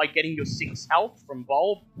start by getting your 6 health from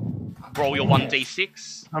Bulb. Roll your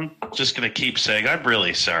 1d6. I'm just going to keep saying I'm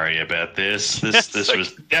really sorry about this. This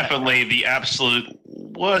was definitely the absolute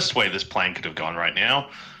worst way this plan could have gone right now.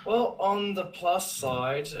 Well, on the plus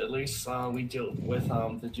side, at least we dealt with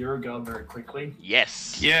the Duragard very quickly.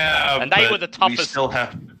 Yes. Yeah, and they were the toughest. We still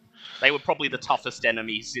have... They were probably the toughest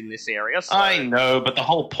enemies in this area. So. I know, but the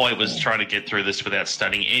whole point was trying to get through this without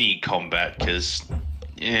studying any combat, because,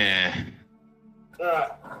 yeah.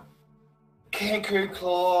 Kenku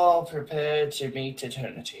Claw, prepared to meet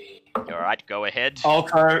eternity. Alright, go ahead.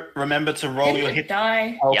 Also, remember to roll your hit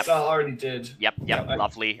die. Yep. I already did. Yep,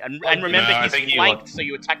 lovely. And remember, he's flanked, so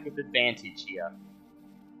you attack with advantage here.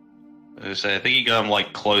 I think he got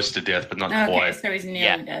him, close to death, but not quite. So he's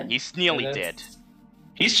nearly dead. He's nearly dead.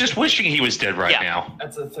 He's just wishing he was dead right now.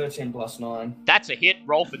 That's a 13 plus 9. That's a hit.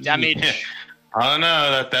 Roll for damage. Yeah. I don't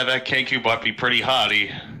know. That Kenku might be pretty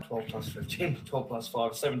hardy. 12 plus 15. 12 plus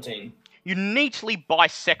 5. 17. You neatly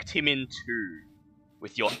bisect him in two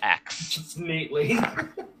with your axe. Just neatly.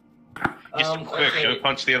 Just quick, go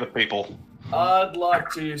punch the other people. I'd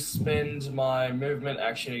like to spend my movement,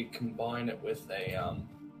 actually combine it with a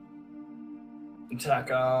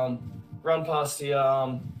attack. Run past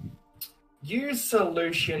the use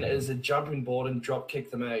solution as a jumping board and drop kick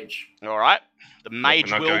the mage. All right, the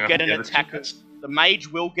mage will get an attack. The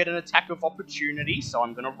mage will get an attack of opportunity, so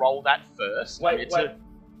I'm going to roll that first. Wait.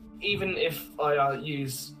 Even if I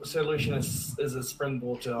use solution as a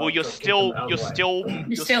springboard to, you're still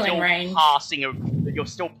in range. You're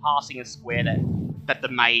still passing a square that the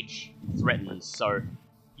mage threatens. So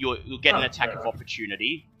you'll get an attack of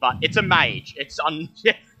opportunity, but it's a mage.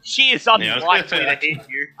 She is unlikely to hit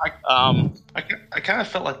you. I kind of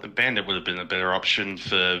felt like the bandit would have been a better option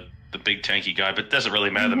for the big tanky guy, but it doesn't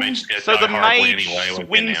really matter. The mage is so the mage anyway,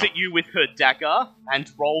 swings at you with her dagger and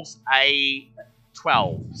rolls a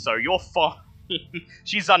 12. So you're fine.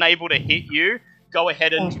 She's unable to hit you. Go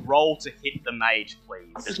ahead and roll to hit the mage,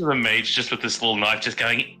 please. This is the mage just with this little knife, just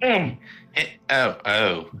going.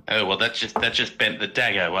 Oh! Well, that just bent the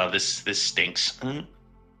dagger. Well, this stinks.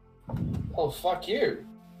 Oh, fuck you!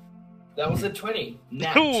 That was a 20.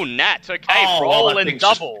 Nat. Ooh, nat. Okay, roll and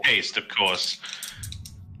double. Just paste, of course.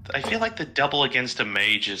 I feel like the double against a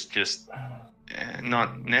mage is just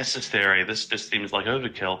not necessary. This just seems like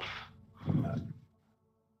overkill.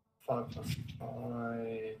 5 plus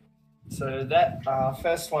 5. So that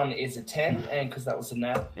first one is a 10, and because that was a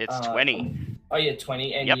nat. It's 20. Oh yeah,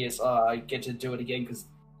 20, and yes, I get to do it again because.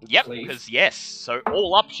 Yep, because yes. So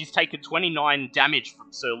all up, she's taken 29 damage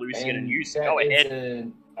from Sir Lucian and you. So go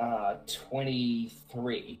ahead.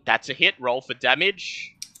 23. That's a hit. Roll for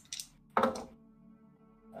damage.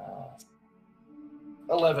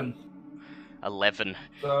 11. 11.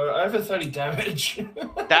 So over 30 damage.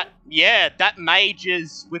 that mage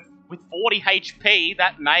is with 40 HP.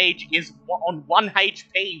 That mage is on 1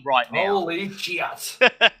 HP right now. Holy shit.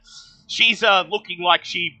 She's looking like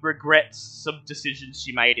she regrets some decisions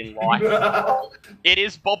she made in life. It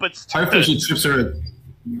is Bobbitt's turn. Hopefully she trips her.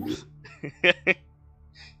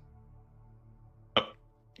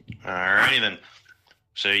 Alrighty then.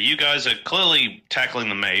 So you guys are clearly tackling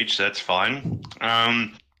the mage, so that's fine.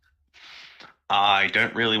 I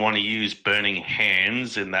don't really want to use burning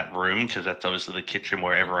hands in that room because that's obviously the kitchen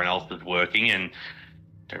where everyone else is working, and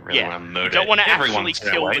don't really want to murder everyone. Don't want to actually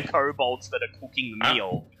kill the kobolds that are cooking the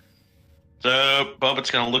meal. So Bobbitt's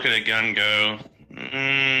going to look at her gun and go,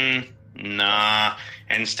 nah.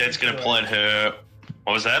 And instead's going to pull out her...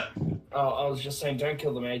 What was that? Oh, I was just saying, don't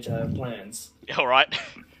kill the mage. I have plans. All right.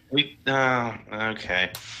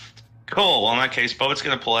 Okay. Cool. Well, in that case, Bobbitt's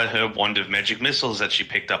going to pull out her wand of magic missiles that she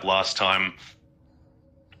picked up last time.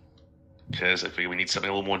 Because I figure we need something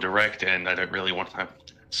a little more direct, and I don't really want to...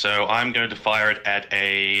 So I'm going to fire it at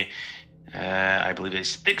a... I believe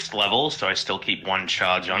it's 6th level, so I still keep 1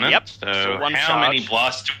 charge on it. Yep. So how charge. many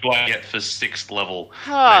blasts do I get for 6th level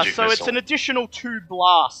so magic missile? It's an additional 2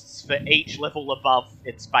 blasts for each level above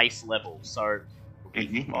its base level. So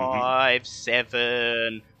 5,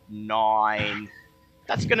 7, 9.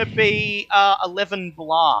 That's going to be 11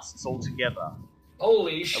 blasts altogether.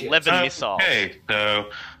 Holy shit. 11 missiles. Okay,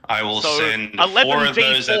 so I will send 11 4 of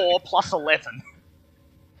those. 11d4 plus 11.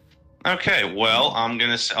 Okay, well, I'm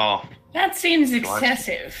going to... Oh. That seems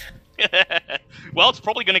excessive. Well, it's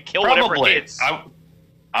probably going to kill whatever it hits. I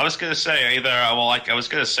was going to say I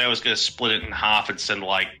was going to split it in half and send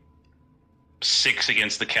 6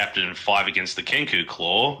 against the captain and 5 against the Kenku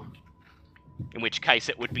Claw. In which case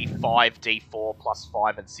it would be 5d4 plus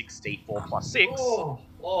 5 and 6d4 plus 6.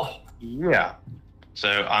 Oh. Yeah. So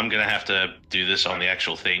I'm going to have to do this on the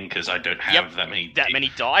actual thing because I don't have that many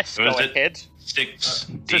dice. Go ahead.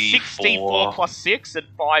 6d4. So 6d4 plus 6 and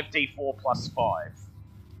 5d4 plus 5.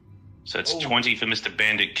 So it's 20 for Mr.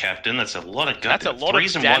 Bandit Captain. That's a lot of That's a lot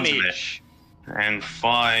of damage. And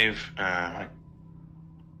 5...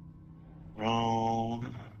 roll...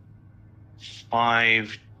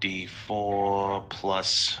 5d4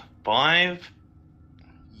 plus 5.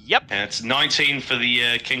 Yep. And it's 19 for the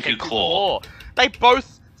Kenku Claw. They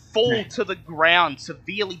both fall to the ground,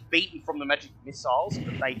 severely beaten from the magic missiles,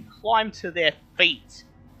 but they climb to their feet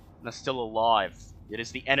and are still alive. It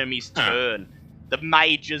is the enemy's turn. The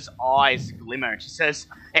mage's eyes glimmer. She says,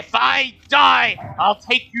 "If I die, I'll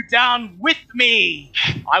take you down with me."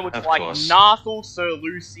 I would like Nathal, Sir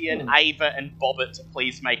Lucian, Ava, and Bobbitt to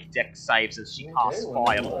please make dex saves as she casts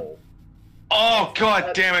Fireball. Oh,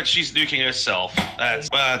 god damn it, she's nuking herself.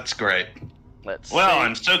 That's great. Let's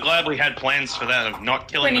I'm so glad we had plans for that of not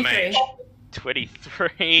killing 23. the mage.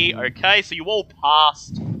 23. Okay, so you all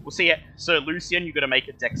passed. We'll see it. Sir Lucian, you've got to make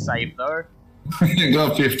a dex save, though.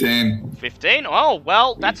 Got 15. 15? Oh,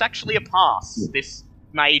 well, that's actually a pass. This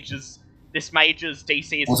mage's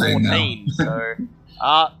DC is 14. So,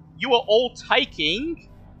 you are all taking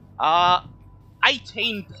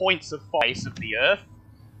 18 points of face of the earth.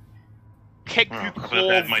 Kenku Claw.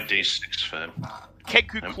 I've had my D6 for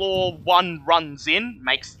Kenku Claw 1 runs in,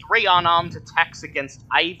 makes 3 unarmed attacks against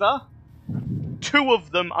Ava. 2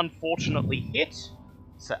 of them unfortunately hit.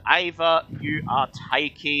 So Ava, you are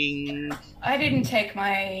taking... I didn't take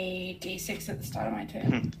my D6 at the start of my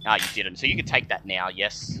turn. You didn't. So you can take that now,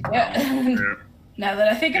 yes. Yeah. Now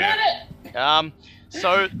that I think about it.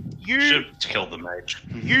 So you... should kill the mage.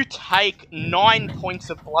 You take 9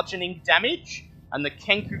 points of bludgeoning damage, and the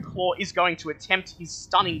Kenku Claw is going to attempt his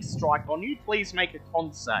stunning strike on you. Please make a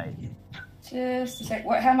con save. Just a sec.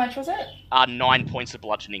 How much was it? 9 points of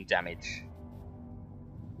bludgeoning damage.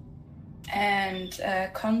 And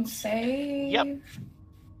con save? Yep.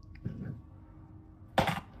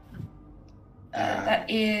 That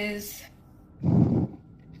is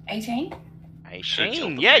 18.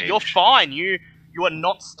 18? Yeah, you're fine. You are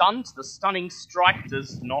not stunned. The stunning strike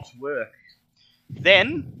does not work.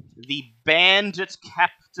 Then, the bandit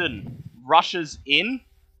captain rushes in,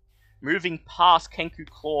 moving past Kenku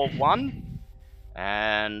Claw 1,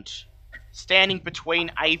 and standing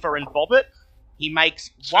between Ava and Bobbitt. He makes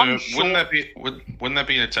one shot. Wouldn't that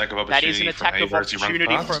be an attack of opportunity? That is an attack of opportunity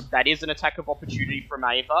that is an attack of opportunity from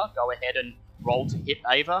Ava. Go ahead and roll to hit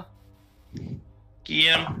Ava.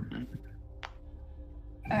 Yeah.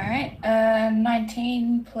 Alright,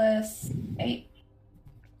 19 plus 8.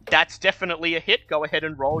 That's definitely a hit. Go ahead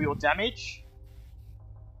and roll your damage.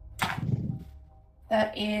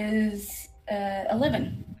 That is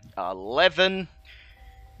 11. 11.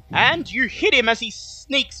 And you hit him as he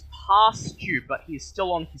sneaks past you, but he's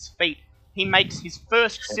still on his feet. He makes his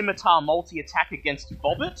first scimitar multi-attack against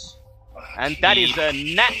Bobbit, and that is a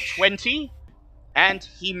nat 20. And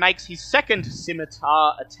he makes his second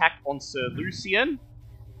scimitar attack on Sir Lucian.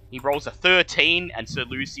 He rolls a 13, and Sir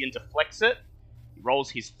Lucian deflects it. He rolls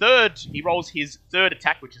his third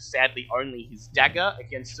attack, which is sadly only his dagger,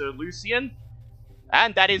 against Sir Lucian.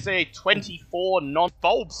 And that is a 24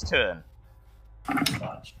 non-Bulb's turn.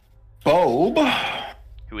 Bulb?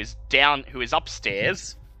 Who is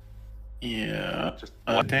upstairs. Yeah.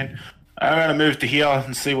 Then I'm going to move to here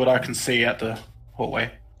and see what I can see out the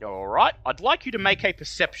hallway. Alright, I'd like you to make a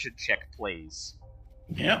perception check, please.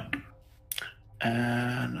 Yep.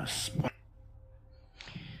 And a spot.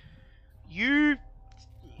 Yep.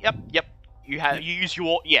 You use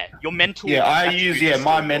your mental. Yeah, I use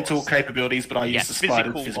my mental capabilities, but I use the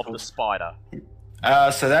spider physical of the spider.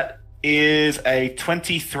 So that is a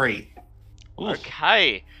 23. Oof.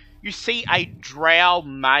 Okay. You see a drow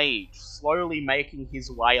mage slowly making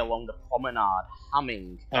his way along the promenade,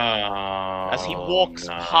 humming. As he walks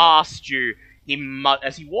past you, he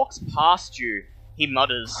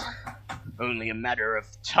mutters, "Only a matter of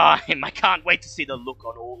time. I can't wait to see the look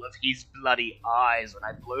on all of his bloody eyes when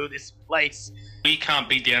I blow this place." We can't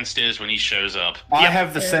be downstairs when he shows up. I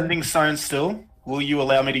have the sending stone still. Will you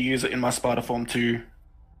allow me to use it in my spider form to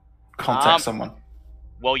contact someone?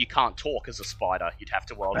 Well, you can't talk as a spider. You'd have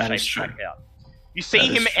to shape back out. You see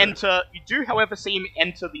him enter. You do, however, see him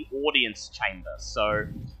enter the audience chamber. So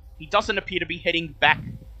he doesn't appear to be heading back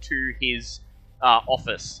to his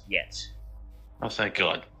office yet. Oh, thank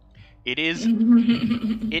God. It is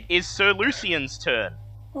Sir Lucian's turn.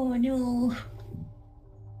 Oh no.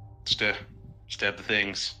 Stab the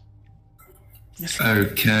things.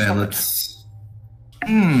 Okay, let's...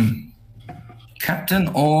 Captain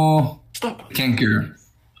or Kenku?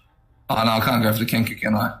 Oh, no, I can't go for the Kenku,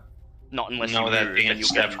 can I? Not unless you move, being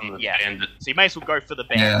stabbed from the bandit. So you may as well go for the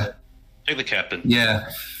bandit. Yeah. Take the captain. Yeah.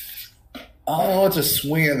 Oh, it's a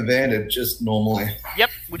swing at the bandit, just normally.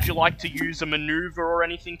 Yep. Would you like to use a maneuver or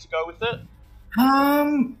anything to go with it?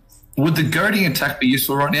 Would the goading attack be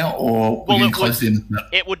useful right now, or well, it close in?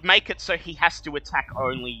 It would make it so he has to attack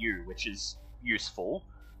only you, which is useful.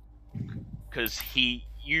 Because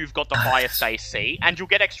you've got the highest AC, and you'll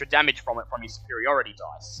get extra damage from it from your superiority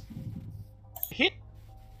dice. Hit.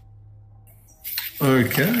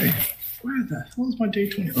 Okay. Where the hell is my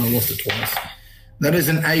D20? Oh, I lost it twice. That is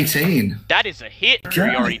an 18. That is a hit.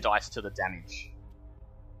 Superiority dice to the damage.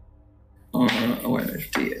 Oh, wait,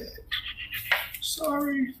 D8.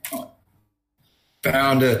 Sorry. Oh.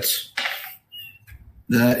 Found it.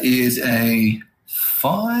 That is a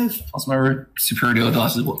 5 plus my superiority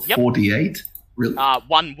dice is what? 4d8. Really?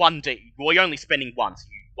 1d. Well, you're only spending one, so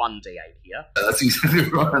you 1d8 here. That's exactly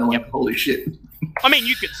right. I'm like, holy shit. I mean,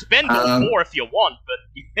 you could spend all 4 if you want, but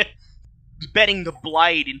betting the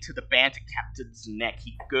blade into the bandit captain's neck,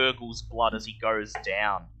 he gurgles blood as he goes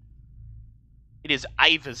down. It is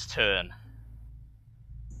Ava's turn.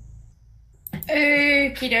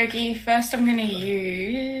 Okie dokie. First, I'm going to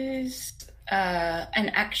use an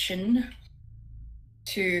action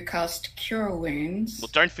to cast Cure Wounds. Well,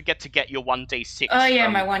 don't forget to get your 1d6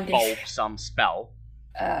 my 1d6. Bulb some spell.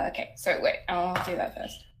 Okay, so wait, I'll do that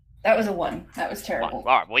first. That was a 1. That was terrible.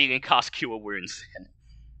 Alright, well, you can cast Cure Wounds then.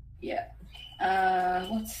 Yeah.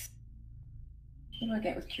 What do I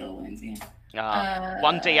get with Cure Wounds again?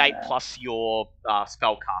 1d8 plus your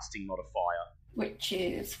spell casting modifier. Which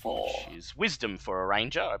is 4. Which is Wisdom for a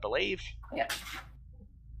ranger, I believe. Yep.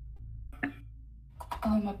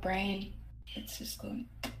 Oh, my brain. It's just going.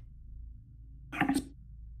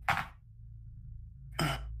 So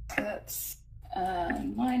that's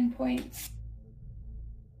 9 points.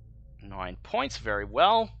 9 points, very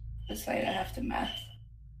well. Just so I don't have to math.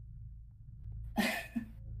 Let's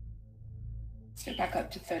go back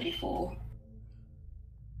up to 34.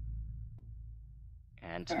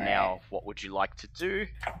 And now, what would you like to do?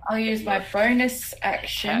 I'll use my bonus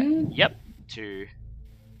action. Yep. To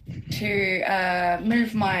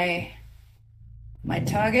move my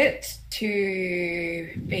target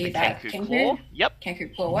to be that Kenku Claw. Yep.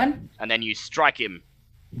 Kenku Claw 1. And then you strike him.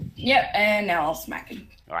 Yep, and now I'll smack him.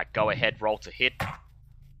 Alright, go ahead, roll to hit.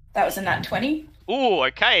 That was a nat 20. Ooh,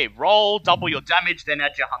 okay. Roll, double your damage, then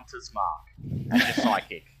add your hunter's mark. And your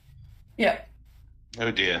psychic. Yep.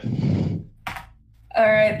 Oh dear.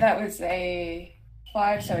 Alright, that was a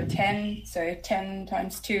 5, so 10. So 10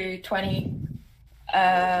 times 2, 20.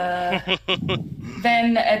 Then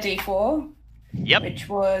a D4. Yep. Which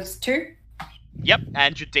was 2. Yep,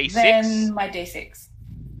 and your D6. Then my D6,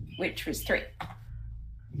 which was 3.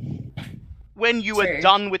 When you are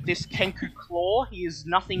done with this Kenku claw, he is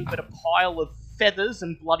nothing but a pile of feathers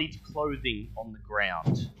and bloodied clothing on the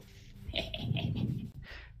ground.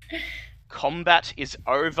 Combat is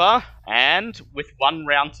over, and with 1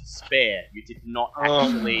 round to spare, you did not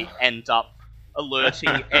actually end up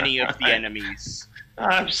alerting any of the enemies.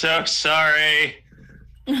 I'm so sorry.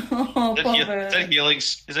 Oh, is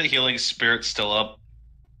that healing spirit still up?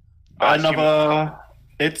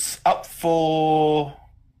 It's up for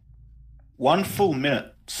 1 full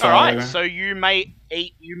minute. So... Alright, so you may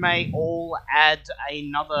all add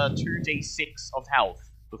another 2d6 of health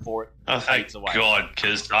before it fades away. Oh, thank God,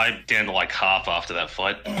 because I'm down to like half after that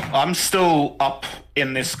fight. I'm still up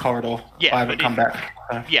in this corridor. Yeah, I haven't come back.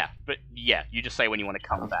 So. Yeah, but you just say when you want to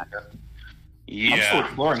come back. Yeah. I'm still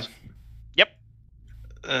exploring.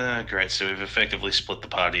 Yep. Great, so we've effectively split the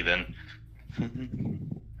party then.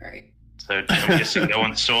 Right. So I'm guessing no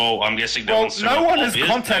one saw. No one has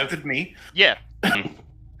contacted me. Yeah.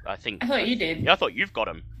 I thought you did. Yeah, I thought you've got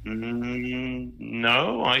him.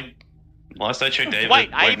 No, last I checked,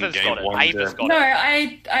 Ava's got it. Ava's got it. No,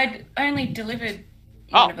 I only delivered.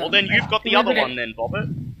 Oh, well then you've got the other one then,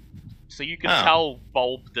 Bobbit. So you can tell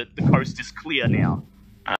Bulb that the coast is clear now.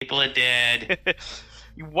 People are dead.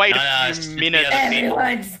 You wait a few minutes.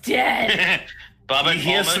 Everyone's dead. Bobbit, you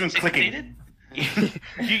hear some clicking.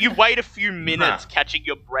 You wait a few minutes, catching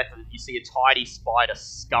your breath, and you see a tiny spider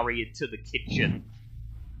scurry into the kitchen.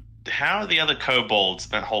 How are the other kobolds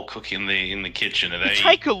that whole cook in the kitchen? Are they... You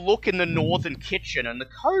take a look in the northern kitchen, and the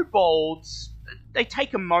kobolds, they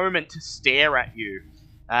take a moment to stare at you.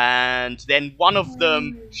 And then one of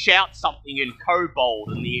them shouts something in kobold,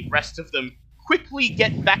 and the rest of them quickly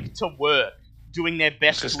get back to work, doing their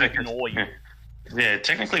best to ignore you. Yeah,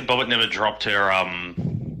 technically Bobbit never dropped her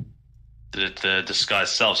the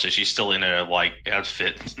disguised self, so she's still in her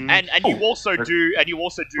outfit. And you also do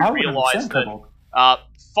realise that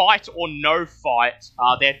fight or no fight,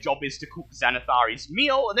 their job is to cook Xanathari's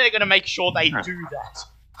meal, and they're going to make sure they do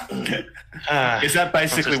that. Is that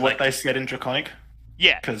basically what they said in Draconic?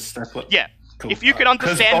 Yeah. Because that's what... Yeah. Cool. If you can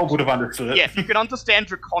understand... Because Bob would have understood it. Yeah, if you can understand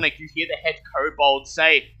Draconic, you hear the head kobold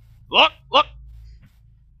say, Look!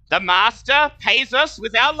 The master pays us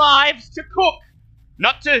with our lives to cook,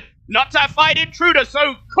 not to fight intruders,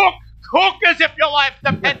 so cook as if your life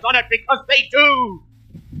depends on it, because they do!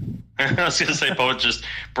 I was going to say, Bobbit just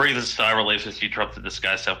breathed a sigh of relief as you dropped the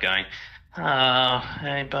disguise self going,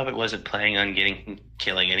 Bobbit wasn't planning on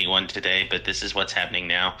killing anyone today, but this is what's happening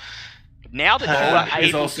now. Now that you are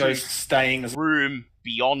able also to staying as room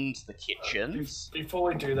beyond the kitchens... Before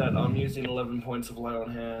we do that, I'm using 11 points of lay on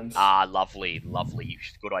hands. Ah, lovely.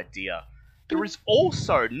 Good idea. There is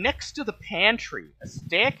also, next to the pantry, a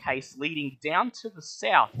staircase leading down to the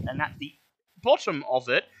south, and at the bottom of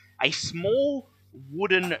it, a small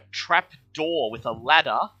wooden trap door with a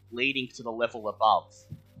ladder leading to the level above.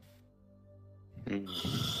 You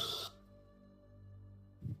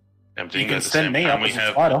can send me up as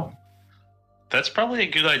a spider. That's probably a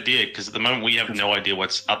good idea, because at the moment we have no idea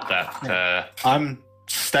what's up that... I'm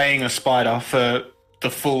staying a spider for the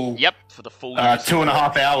full... Yep, for the full...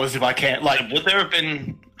 2.5 hours if I can. Would there have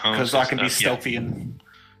been... Because I can be stealthy and...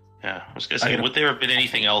 Yeah, I was going to say, would there have been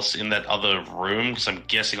anything else in that other room? Because I'm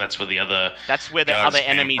guessing that's where the other... That's where the other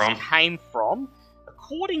enemies came from.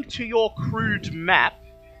 According to your crude map,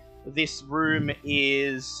 this room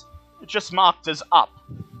is just marked as up.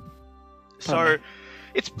 So...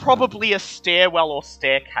 It's probably a stairwell or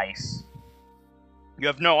staircase. You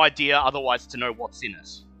have no idea otherwise to know what's in it.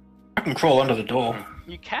 I can crawl under the door.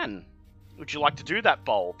 You can. Would you like to do that,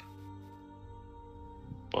 Bulb?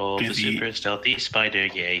 Bulb, the super stealthy spider,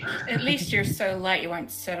 yay. At least you're so light you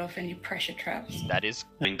won't set off any pressure traps. That is...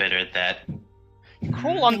 Doing better at that. You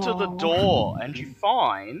crawl onto the door and you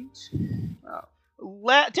find...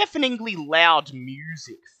 deafeningly loud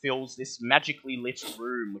music fills this magically lit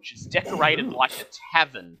room, which is decorated like a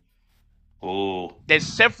tavern. Ooh. There's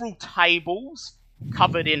several tables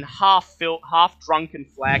covered in half-drunken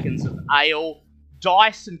flagons of ale.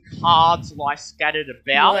 Dice and cards lie scattered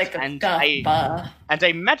about, like and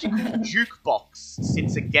a magical jukebox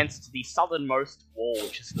sits against the southernmost wall,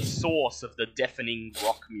 which is the source of the deafening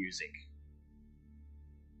rock music.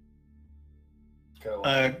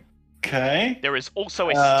 Okay. There is also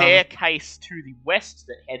a staircase to the west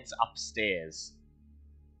that heads upstairs.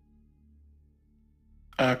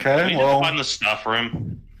 Okay, find the staff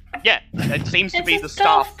room. Yeah, it seems to be the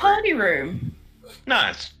staff staff party room.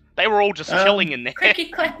 Nice. They were all just chilling in there.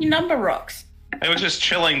 Cricky clacky number rocks. They were just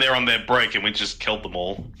chilling there on their break, and we just killed them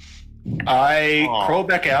all. I crawl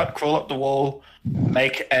back out, crawl up the wall,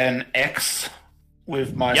 make an X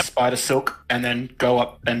with my spider silk, and then go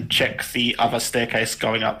up and check the other staircase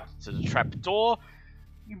going up. To the trap door.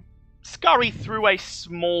 You scurry through a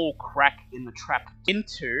small crack in the trap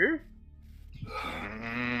into...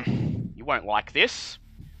 You won't like this.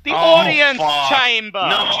 The audience chamber!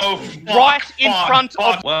 No, right in front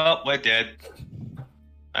of... Well, we're dead.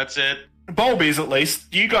 That's it. Bulbies, at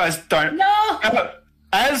least. You guys don't... No!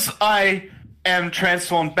 As I am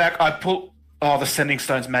transformed back, I pull... Oh, the sending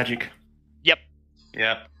stone's magic.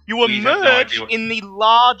 Yep. You emerge in the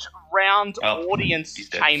large, round audience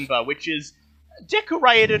chamber, which is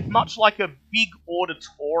decorated much like a big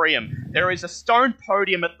auditorium. There is a stone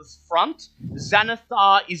podium at the front.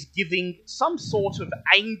 Xanathar is giving some sort of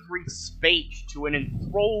angry speech to an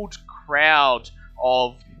enthralled crowd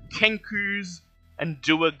of Kenkus and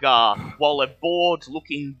Duergar, while a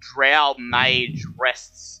bored-looking drow mage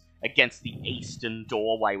rests against the eastern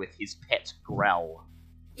doorway with his pet Grell.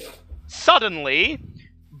 Suddenly,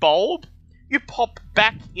 Bulb, you pop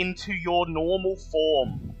back into your normal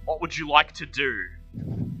form. What would you like to do?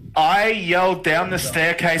 I yell down the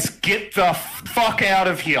staircase, get the fuck out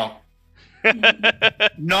of here.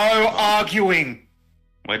 No arguing.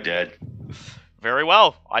 We're dead. Very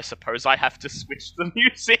well. I suppose I have to switch the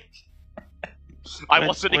music. I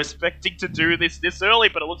wasn't expecting to do this early,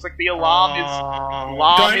 but it looks like the alarm is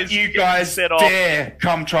Don't you guys dare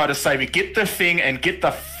come try to save me. Get the thing and get the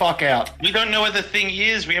fuck out. We don't know where the thing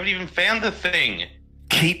is. We haven't even found the thing.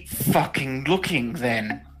 Keep fucking looking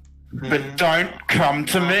then. But don't come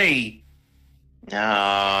to me.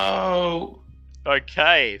 No.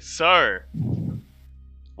 Okay, so...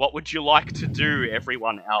 what would you like to do,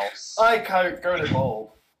 everyone else? I go to Bulb.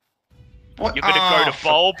 What? You're gonna go to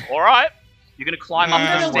Bulb, alright? You're gonna climb up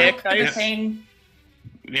the staircase?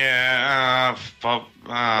 Yeah,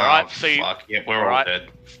 alright, so fuck. Yeah, we're all dead.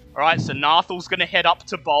 Alright, so Nathal's gonna head up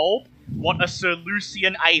to Bulb. What are Sir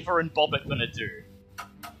Lucian, Ava, and Bobbit gonna do?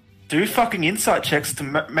 Do fucking insight checks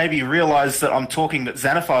to maybe realise that I'm talking that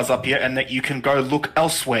Xanathar's up here and that you can go look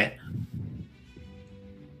elsewhere.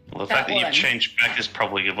 Well, the fact that you've changed back is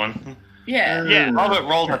probably a good one. Yeah. Robert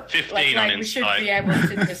rolled a 15 on insight. We should be able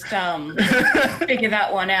to just figure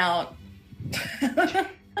that one out.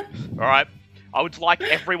 Alright. I would like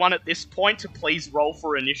everyone at this point to please roll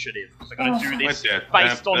for initiative. We're going to do this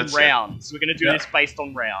based on rounds. We're going to do this based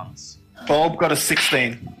on rounds. Bulb got a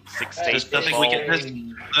 16. 16. I think we get this.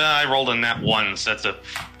 I rolled a nat 1, so that's a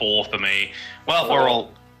 4 for me. Well, we're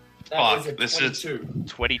all... Fuck, this is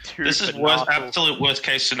 22. This is absolute worst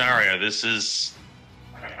case scenario. This is...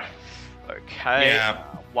 Okay. Yeah.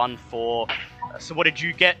 1-4. So what did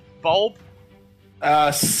you get, Bulb?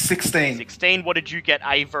 16. 16. What did you get,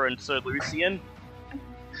 Ava and Sir Lucian?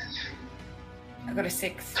 I got a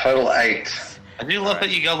 6. Total 8. I do love that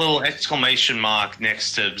you got a little exclamation mark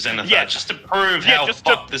next to Xanathar, just to prove how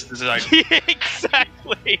fucked this is. Yeah,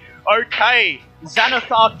 exactly. Okay,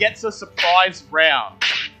 Xanathar gets a surprise round.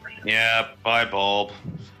 Yeah, bye, Bulb.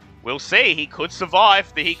 We'll see. He could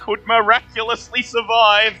survive. He could miraculously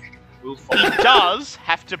survive. He does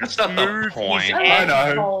have to move his... I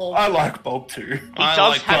know. I like Bulb too. He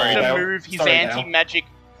does have to move his anti-magic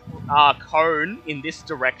cone in this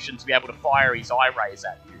direction to be able to fire his eye rays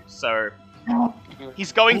at you. So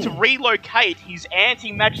he's going to relocate his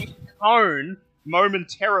anti-magic cone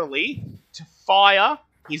momentarily to fire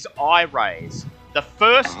his eye rays. The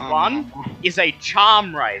first one is a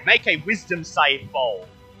charm ray. Make a wisdom save, Bulb.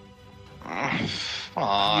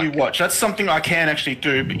 You watch. That's something I can actually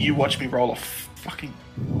do, but you watch me roll a fucking...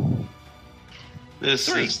 This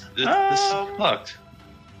is fucked.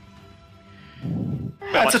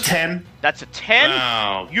 That's a 10. That's a 10?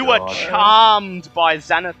 Oh, you are charmed by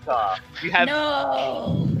Xanathar. You have...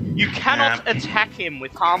 No! You cannot attack him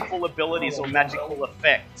with harmful abilities or magical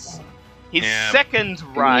effects. His second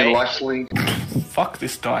ray... Fuck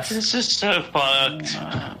this dice. This is so fucked.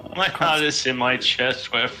 My heart is in my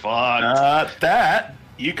chest. We're fucked. That,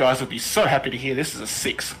 you guys would be so happy to hear. This is a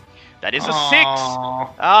 6. That is a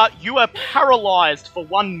 6. You are paralyzed for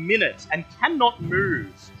 1 minute and cannot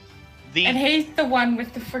move. And he's the one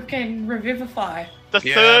with the freaking revivify. The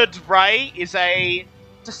third ray is a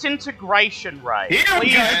disintegration ray.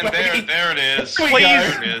 There it is.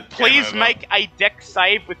 Please make a dex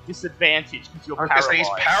save with disadvantage because you're paralyzed. He's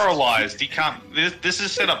paralyzed. He can't. This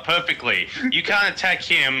is set up perfectly. You can't attack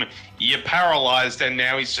him. You're paralyzed, and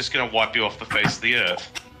now he's just going to wipe you off the face of the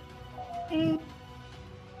earth.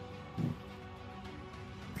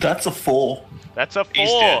 That's a 4. That's a 4.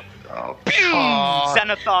 He's dead. Oh,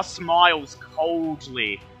 Xanathar smiles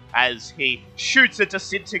coldly as he shoots a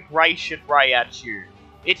disintegration ray at you.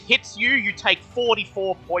 It hits you, you take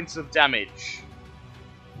 44 points of damage.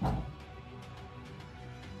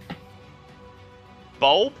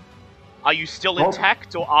 Bulb, are you still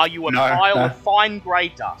intact, or are you a pile of fine grey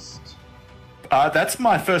dust? That's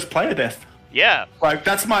my first player death. Yeah. Like,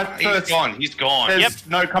 that's my first... He's gone. There's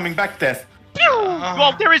no coming back death.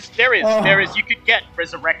 Well, there is. You could get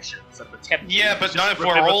resurrections at the temple. Yeah, but not if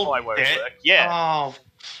we're all dead. Yeah. Oh,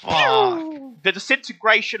 fuck. The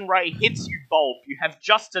disintegration ray hits you, Bulb. You have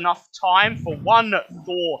just enough time for one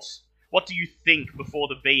thought. What do you think before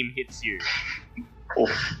the beam hits you?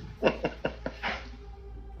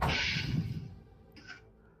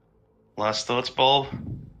 Last thoughts, Bulb?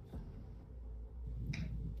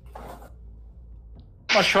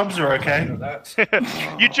 My shrubs are okay.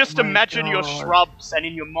 You just imagine your shrubs, and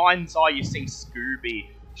in your mind's eye you see Scooby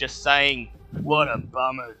just saying, "What a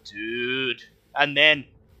bummer, dude." And then,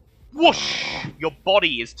 whoosh! Your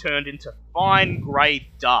body is turned into fine grey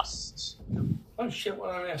dust. Oh shit, what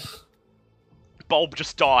I miss? Bulb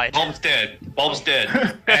just died. Bulb's dead.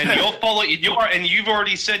 And you've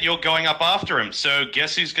already said you're going up after him, so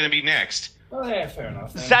guess who's going to be next? Oh yeah, fair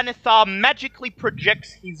enough. Xanathar magically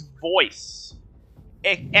projects his voice.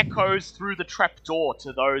 Echoes through the trapdoor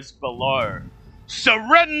to those below.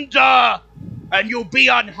 Surrender, and you'll be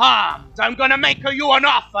unharmed. I'm gonna make you an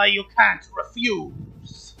offer you can't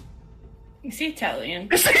refuse. Is he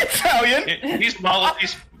Italian? Is he Italian? He's Don't do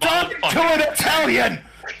it, Italian!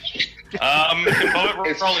 Can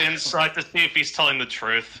Bullet roll insight to see if he's telling the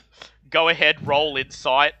truth? Go ahead, roll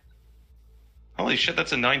insight. Holy shit,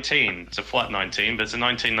 that's a 19. It's a flat 19, but it's a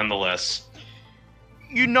 19 nonetheless.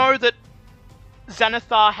 You know that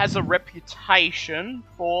Xanathar has a reputation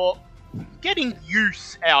for getting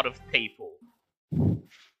use out of people.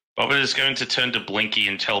 Bobbit is going to turn to Blinky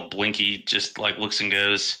and tell Blinky, just like looks and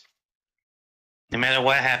goes, "No matter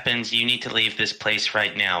what happens, you need to leave this place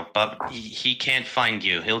right now. But he can't find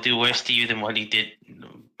you. He'll do worse to you than what he did.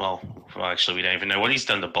 Well, actually, we don't even know what he's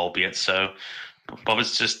done to Bulb yet. So,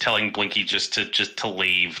 Bobbit's just telling Blinky just to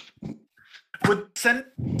leave." Would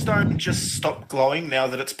Sandstone just stop glowing now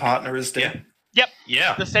that its partner is dead? Yep.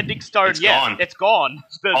 Yeah. The sending stone. It's gone. It's gone.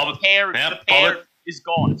 The pair Bobbit is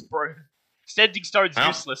gone. It's broken. Sending stone's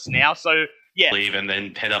useless now. So yeah. Leave and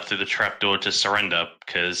then head up to the trapdoor to surrender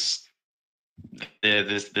because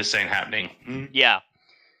this ain't happening. Yeah.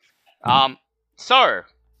 So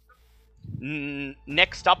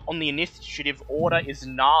next up on the initiative order is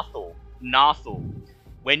Nathal. Nathal,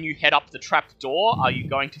 when you head up the trapdoor, are you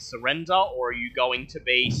going to surrender or are you going to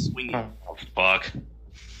be swinging? Oh fuck.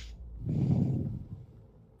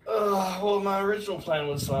 Well, my original plan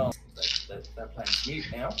was that plan's mute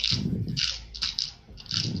now.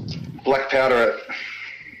 Black powder it.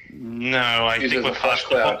 No, I Use think it as we're a flash past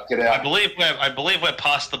cloud. Get out. I believe we're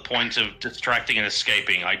past the point of distracting and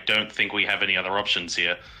escaping. I don't think we have any other options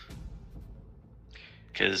here.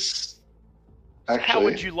 Because how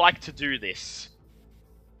would you like to do this?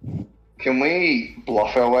 Can we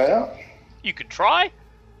bluff our way out? You could try.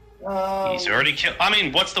 He's already killed. I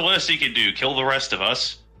mean, what's the worst he could do? Kill the rest of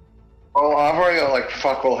us? Oh, I've already got like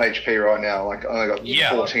fuck all HP right now. Like I only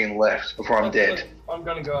got 14 left before I'm dead. I'm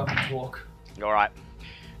gonna go up and talk. All right,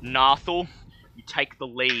 Nathal, you take the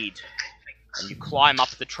lead and you climb up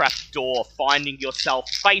the trapdoor, finding yourself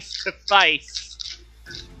face to face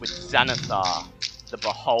with Xanathar, the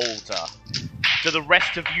Beholder. Do the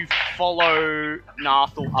rest of you follow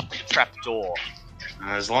Nathal up the trapdoor?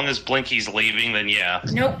 As long as Blinky's leaving, then yeah.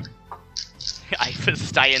 Nope. Ava's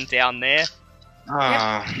staying down there.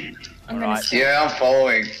 Alright. Yeah, I'm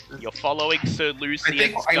following. You're following Sir Lucian's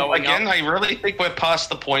I going up. I really think we're past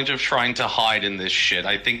the point of trying to hide in this shit.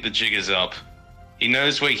 I think the jig is up. He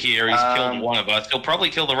knows we're here. He's killed one of us. He'll probably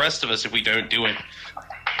kill the rest of us if we don't do it.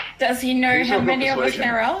 Does he know how many of us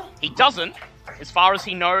there are? He doesn't. As far as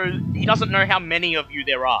he knows, he doesn't know how many of you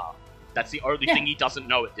there are. That's the only thing he doesn't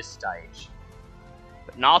know at this stage.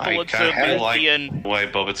 But Nathal and Sir Lucian... the way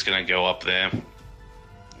Bobbit's gonna go up there.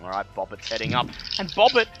 Alright, Bobbit's heading up. And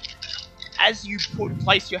Bobbit, as you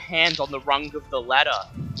place your hand on the rung of the ladder,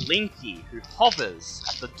 Blinky, who hovers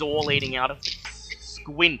at the door leading out of the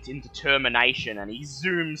squint in determination, and he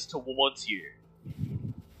zooms towards you.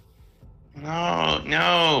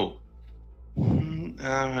 No.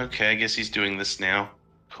 Okay, I guess he's doing this now.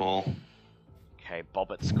 Cool. Okay,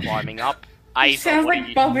 Bobbit's climbing up. Ava, sounds like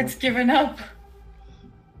Bobbit's given up.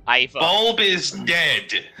 Ava. Bulb is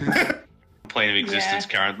dead. plane of existence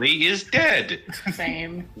currently is dead.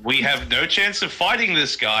 Same. We have no chance of fighting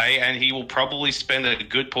this guy, and he will probably spend a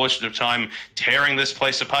good portion of time tearing this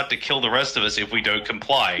place apart to kill the rest of us if we don't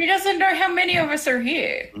comply. He doesn't know how many of us are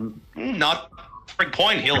here. Not a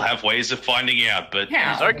point. He'll have ways of finding out, but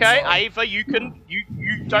it's okay, Ava. You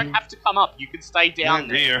don't have to come up. You can stay down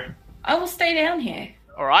there. I will stay down here.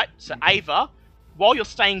 All right. So Ava, while you're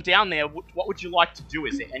staying down there, what would you like to do?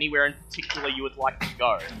 Is there anywhere in particular you would like to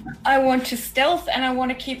go? I want to stealth, and I want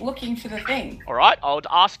to keep looking for the thing. All right. I would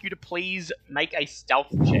ask you to please make a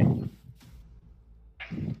stealth check.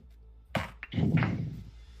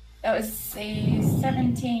 That was a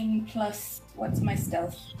 17 plus. What's my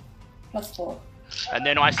stealth? Plus 4. And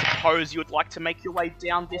then I suppose you would like to make your way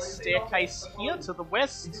down this staircase here to the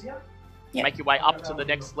west? Yep. Make your way up to the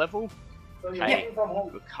next level? Okay. Yep.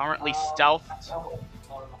 You're currently stealthed.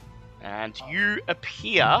 And you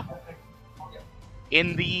appear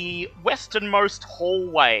in the westernmost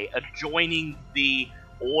hallway adjoining the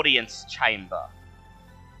audience chamber.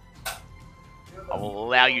 I will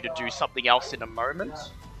allow you to do something else in a moment.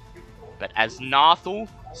 But as Nathal,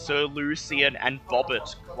 Sir Lucian, and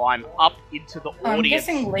Bobbit climb up into the audience... I'm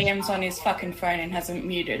guessing Liam's on his fucking phone and hasn't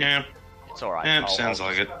muted. Yeah. It's alright. Yeah, sounds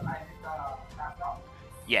like it.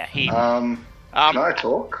 Yeah, he... Can I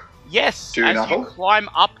talk? Yes, as you climb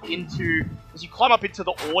up into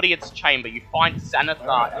the audience chamber, you find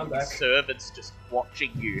Xanathar and his servants just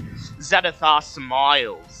watching you. Xanathar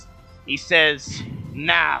smiles. He says,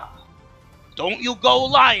 "Now, don't you go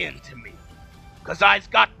lying to me, 'cause I've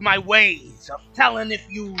got my ways of telling if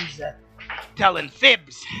you's telling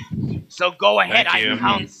fibs. So go ahead,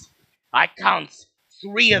 I count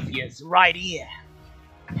 3 of yous right here.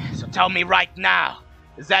 So tell me right now,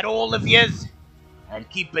 is that all of yous? And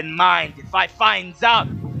keep in mind, if I finds out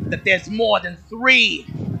that there's more than 3,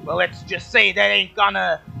 well, let's just say that ain't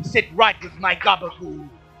gonna sit right with my gabagoo."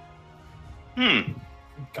 I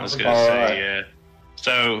was gonna say,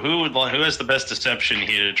 so who has the best deception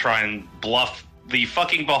here to try and bluff the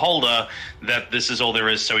fucking beholder that this is all there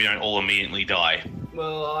is, so we don't all immediately die?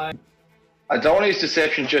 Well, I don't want to use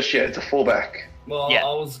deception just yet. It's a fallback. Well, Yeah.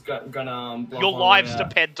 I was gonna. Your lives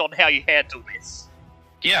depend on how you handle this.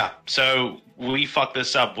 Yeah, so we fuck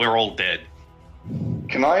this up, we're all dead.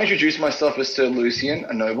 Can I introduce myself as Sir Lucian,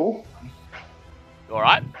 a noble?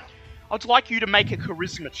 Alright. I'd like you to make a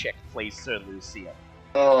charisma check, please, Sir Lucian.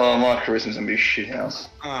 Oh, my charisma's gonna be a shithouse.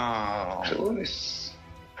 Oh.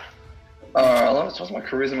 What's my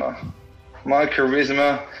charisma? My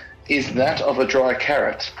charisma is that of a dry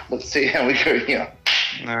carrot. Let's see how we go here.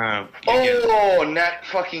 No. Nat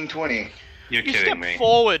fucking 20. You're You kidding step me.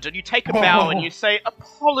 forward and you take a bow and you say,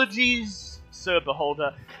 "Apologies, Sir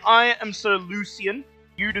Beholder. I am Sir Lucian."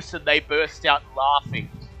 Unison, they burst out laughing.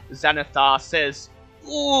 Xanathar says,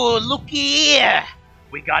 "Ooh, looky here.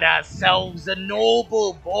 We got ourselves a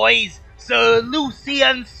noble, boys. Sir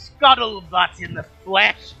Lucian Scuttlebutt in the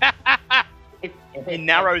flesh." He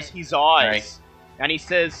narrows his eyes and he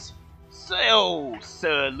says, "So,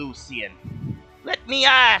 Sir Lucian, let me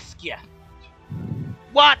ask you,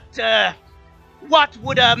 what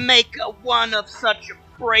would make one of such a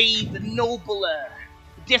brave and noble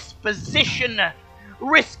disposition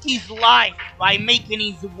risk his life by making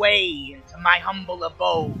his way into my humble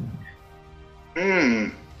abode?"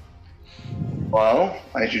 Well,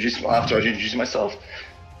 after I introduce myself,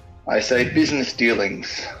 I say business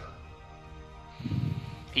dealings.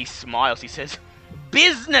 He smiles, he says,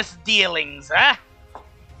 "Business dealings, eh?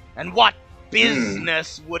 And what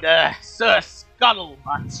business would Sir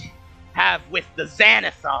Scuttlebutt have with the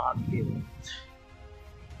Xanathar Guild?"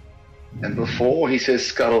 And before he says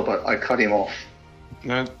Scuttlebutt, I cut him off.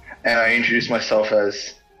 No. And I introduce myself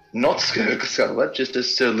as not Scuttlebutt, just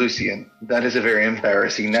as Sir Lucian. That is a very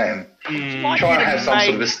embarrassing name. Like Trying to you have some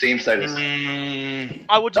sort of esteem status.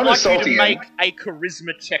 I would Not like you to assaulting make him. a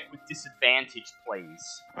charisma check with disadvantage,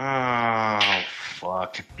 please. Oh,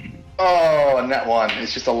 fuck. Oh, and that one.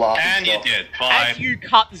 It's just a laugh. And you did. Bye. As you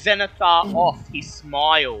cut Xanathar off, he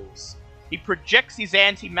smiles. He projects his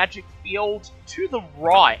anti-magic field to the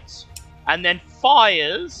right, and then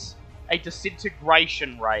fires a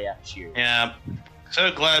disintegration ray at you. Yeah. So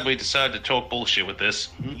glad we decided to talk bullshit with this.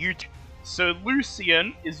 Sir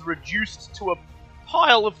Lucian is reduced to a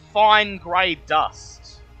pile of fine grey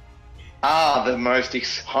dust. The most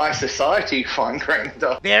high society fine grained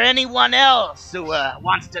stuff. There anyone else who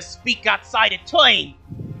wants to speak outside of time?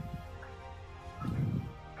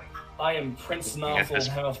 I am Prince Nathal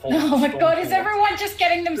Hammerfall. Oh my god, is everyone just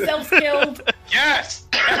getting themselves killed? Yes!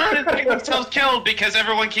 Everyone's getting themselves killed because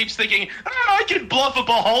everyone keeps thinking, I can bluff a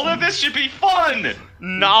beholder, this should be fun!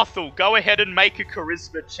 Nathal, go ahead and make a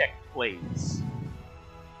charisma check, please.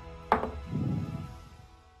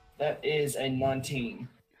 That is a 19.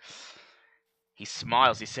 He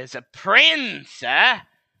smiles, he says, a prince,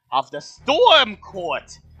 of the Storm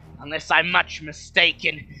Court, unless I'm much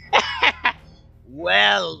mistaken.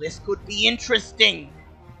 Well, this could be interesting.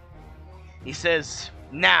 He says,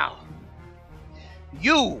 now,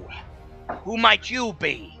 you, who might you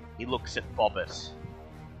be? He looks at Bobbert.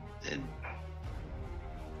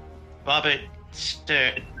 Bobbert,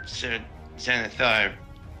 Sir Xanathar.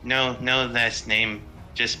 No last name,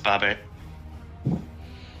 just Bobbert.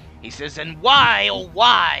 He says, and why, oh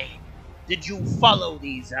why, did you follow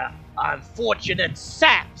these unfortunate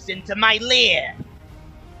saps into my lair?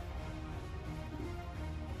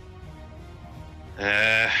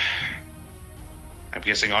 I'm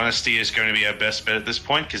guessing honesty is going to be our best bet at this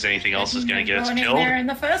point, because anything else is going to get us killed. There in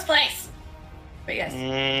the first place. But yes.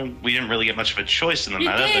 We didn't really get much of a choice in the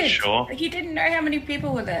matter, but sure. You didn't know how many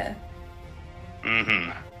people were there.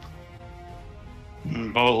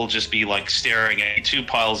 Bolt will just be like staring at two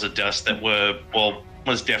piles of dust that were, well,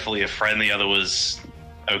 was definitely a friend, the other was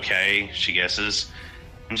okay, she guesses,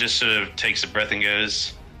 and just sort of takes a breath and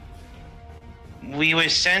goes, we were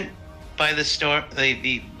sent by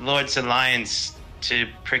the Lord's Alliance to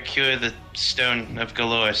procure the Stone of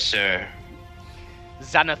Galore, sir.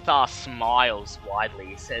 Xanathar smiles widely.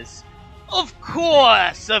 He says, of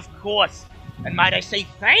course, and might I say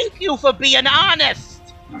thank you for being honest,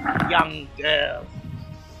 young girl.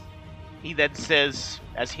 He then says,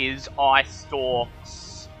 as his eye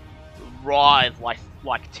stalks writhe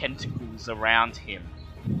like tentacles around him,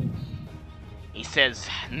 he says,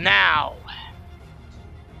 now,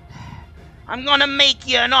 I'm gonna make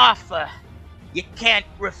you an offer you can't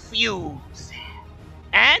refuse.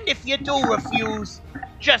 And if you do refuse,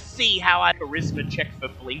 just see how I charisma check for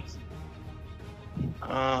Blinky.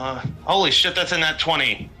 Holy shit, that's a nat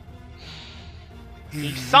 20.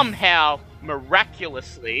 He somehow,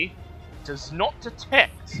 miraculously, does not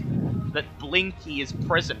detect that Blinky is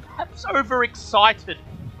present, perhaps overexcited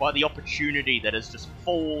by the opportunity that has just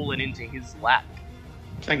fallen into his lap.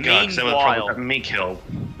 Thank God, because that would probably have me killed.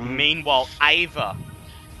 Meanwhile, Ava,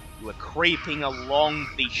 you are creeping along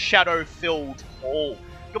the shadow-filled hall.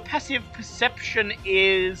 Your passive perception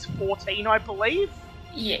is 14, I believe?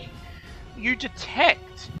 Yeah. You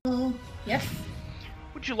detect. Yes.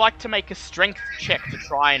 Would you like to make a strength check to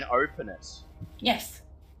try and open it? Yes.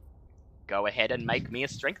 Go ahead and make me a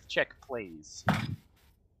strength check, please.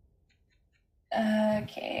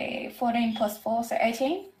 Okay, 14 plus 4, so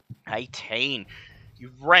 18. 18.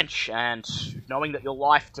 You wrench, and knowing that your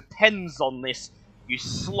life depends on this, you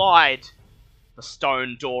slide the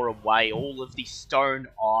stone door away. All of the stone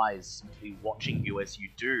eyes will be watching you as you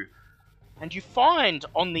do. And you find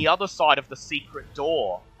on the other side of the secret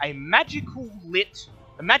door a magically lit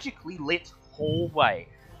hallway.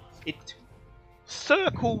 It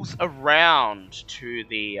circles around to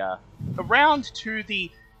the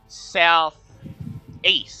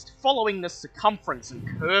southeast, following the circumference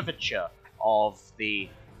and curvature of the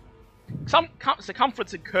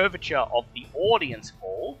audience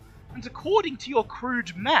hall, and according to your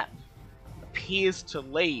crude map, appears to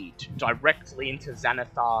lead directly into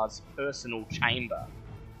Xanathar's personal chamber.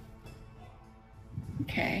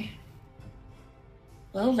 Okay.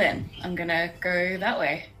 Well then, I'm gonna go that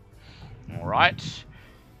way. Alright.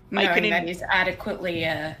 Knowing that he's adequately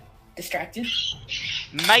distracted.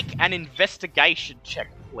 Make an investigation check,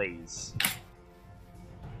 please.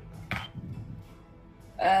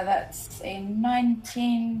 That's a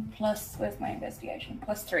 19 plus, where's my investigation?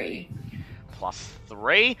 Plus 3. Plus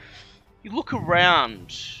 3. You look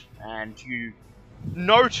around and you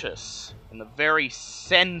notice in the very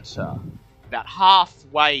center, about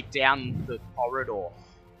halfway down the corridor,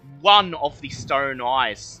 one of the stone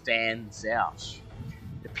eyes stands out.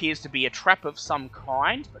 It appears to be a trap of some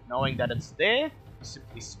kind, but knowing that it's there, you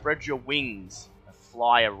simply spread your wings and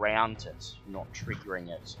fly around it, not triggering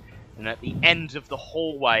it. And at the end of the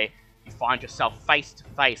hallway, you find yourself face to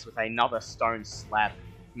face with another stone slab.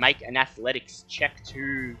 Make an athletics check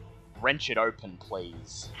to wrench it open,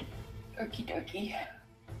 please. Okie dokie.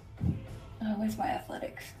 Where's my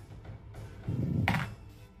athletics?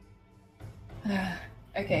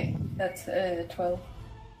 Okay, that's 12.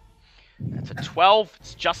 That's a 12.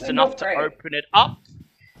 It's just enough to open it up.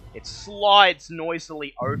 It slides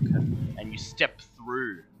noisily open, and you step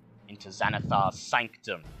through into Xanathar's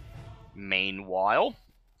sanctum. Meanwhile,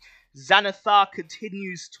 Xanathar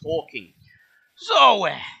continues talking. So,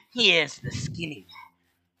 here's the skinny.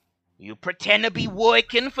 You pretend to be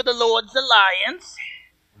working for the Lord's Alliance,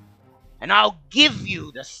 and I'll give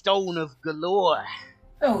you the Stone of Galore.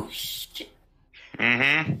 Oh, shit.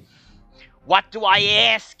 Mm-hmm. What do I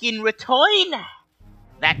ask in return?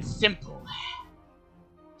 That's simple.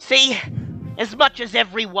 See, as much as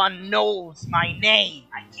everyone knows my name,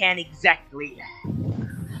 I can't exactly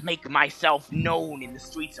make myself known in the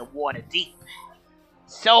streets of Waterdeep.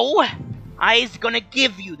 So, I's gonna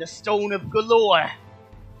give you the Stone of Galore.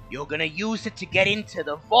 You're gonna use it to get into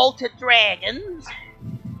the Vault of Dragons,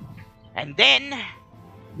 and then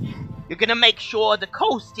you're gonna make sure the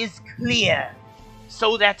coast is clear,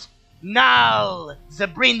 so that Nal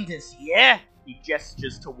Zabrindis here, he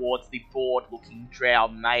gestures towards the bored-looking drow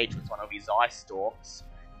mage with one of his eye stalks,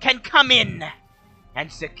 can come in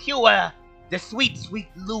and secure the sweet, sweet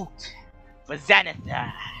loot for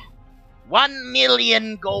Xanathar.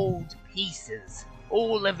 1,000,000 gold pieces.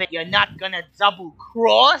 All of it you're not gonna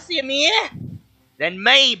double-cross him here? Then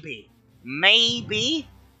maybe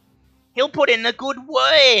he'll put in a good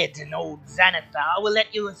word, and old Xanathar will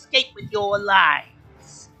let you escape with your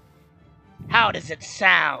lives. How does it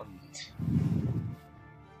sound?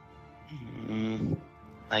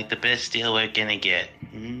 Like the best deal we're gonna get.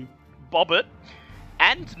 Bobbit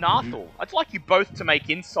and Nathal, I'd like you both to make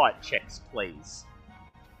insight checks, please.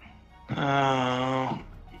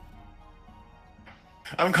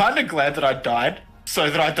 I'm kind of glad that I died, so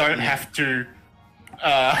that I don't have to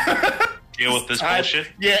deal with this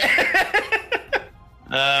bullshit. Yeah.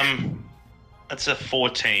 That's a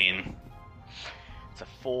 14. It's a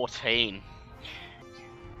 14.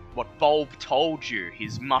 What Bulb told you,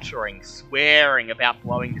 his muttering, swearing about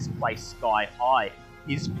blowing this place sky high,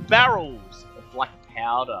 his barrels of black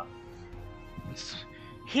powder. It's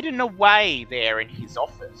hidden away there in his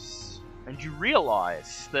office, and you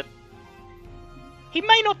realise that he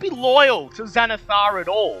may not be loyal to Xanathar at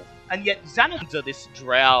all, and yet Xanathar this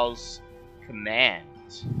drow's command.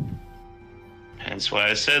 That's why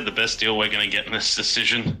I said the best deal we're going to get in this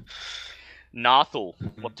decision. Nathal,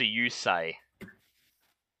 what do you say?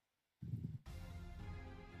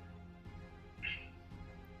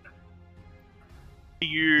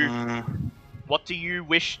 What do you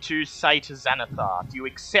wish to say to Xanathar? Do you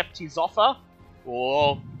accept his offer,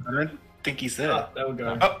 or I don't think he's there. There we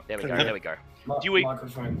go. Oh, there we go. There we go. Do we?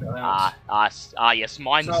 Microphone. Yes,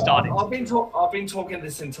 mine So, started. I've been talking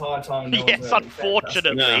this entire time. And Yes,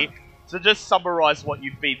 unfortunately. No. So just summarise what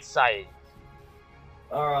you've been saying.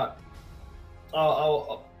 All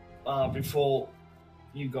right. Before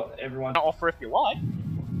you got everyone. Offer if you like.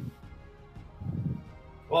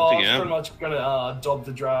 Well, I was pretty much gonna dob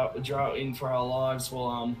the drow in for our lives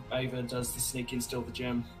while Ava does the sneak and steal the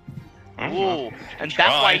gem. Ooh, and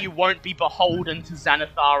that way you won't be beholden to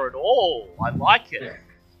Xanathar at all. I like it. Yeah.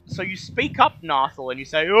 So you speak up, Nathal, and you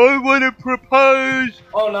say, I want to propose!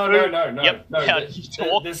 Oh, no. Yep. No, Yeah,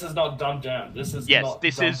 this is not dumbed down. This is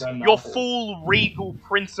your full regal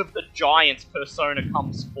Prince of the Giants persona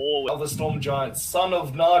comes forward. Of the Storm Giants, son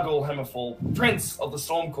of Nargol Hammerfall, Prince of the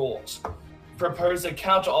Storm Court, propose a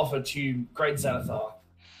counter-offer to Great Xanathar.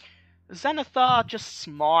 Xanathar just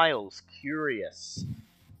smiles, curious.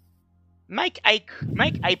 Make a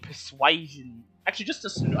persuasion... Actually, just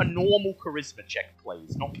a normal charisma check,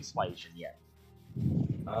 please. Not persuasion yet.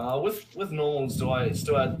 With normals, do I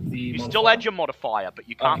still add the You modifier? still add your modifier, but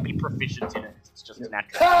you can't be proficient in it. It's just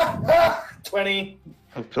natural. 20.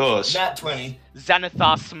 Of course. Nat 20.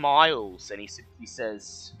 Xanathar smiles, and he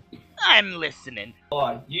says, I'm listening.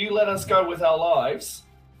 Alright, you let us go with our lives,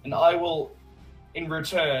 and I will, in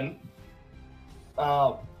return,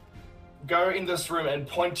 go in this room and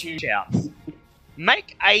point to you. Shouts.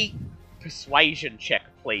 Make a persuasion check,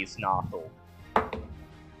 please, Nathal.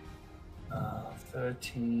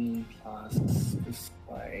 13 plus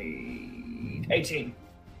persuade. 18.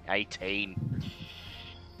 18.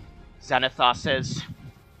 Xanathar says,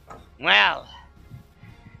 well,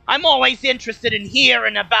 I'm always interested in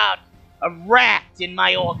hearing about a rat in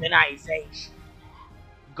my organization.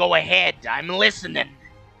 Go ahead, I'm listening.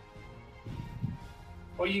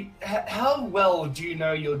 Well, how well do you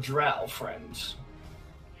know your drow friend?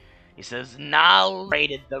 He says, Nal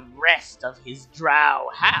raided the rest of his drow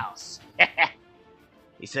house.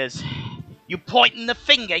 He says, you pointing the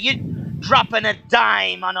finger, you dropping a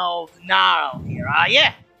dime on old Nal here, are you?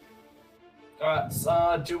 Alright,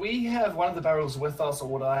 so do we have one of the barrels with us, or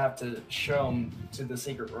would I have to show them to the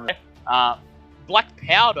secret room? Black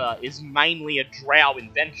powder is mainly a drow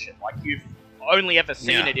invention. Like, you've only ever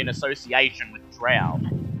seen it in association with drow.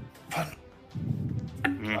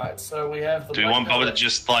 Alright, so we have the Do we want Bubba to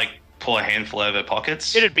just, like, pull a handful out of their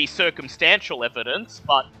pockets? It'd be circumstantial evidence,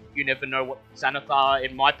 but you never know what Xanathar,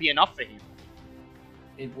 it might be enough for him.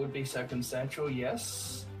 It would be circumstantial,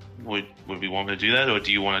 yes. Would we want to do that, or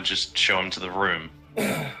do you want to just show him to the room?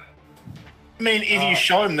 I mean, if you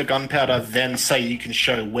show him the gunpowder, then say you can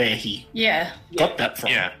show where he got that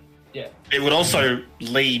from. Yeah. It would also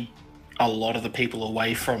lead a lot of the people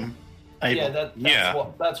away from Abel.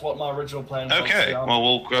 That's what my original plan was. Okay,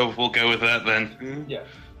 well, we'll go with that then. Yeah.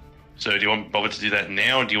 So do you want Bobber to do that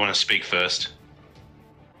now, or do you want to speak first?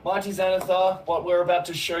 Mighty Xanathar, what we're about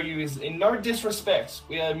to show you is, in no disrespect,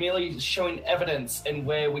 we are merely showing evidence and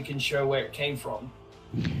where we can show where it came from.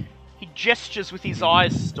 He gestures with his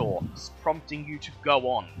eyes stalks, prompting you to go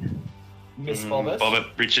on. Miss Bobbert?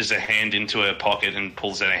 Bobbert reaches a hand into her pocket and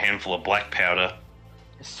pulls out a handful of black powder.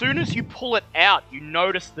 As soon as you pull it out, you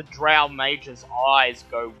notice the Drow Mage's eyes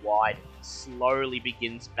go wide and slowly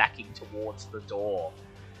begins backing towards the door.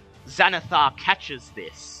 Xanathar catches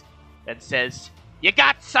this and says, "You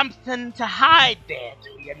got something to hide there,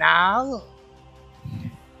 do you, Nal?"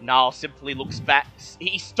 Nal simply looks back.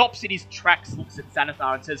 He stops in his tracks, looks at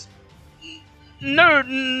Xanathar and says, No,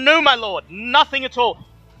 my lord, nothing at all.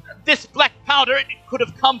 This black powder, it could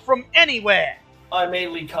have come from anywhere." I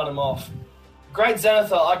immediately cut him off. Great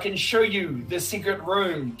Xanathar, I can show you the secret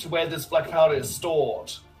room to where this black powder is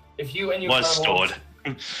stored. If you and your was stored.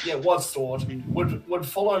 Was stored. Would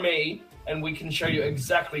follow me, and we can show you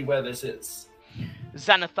exactly where this is.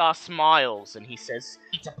 Xanathar smiles and he says,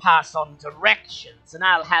 "Need to pass on directions, and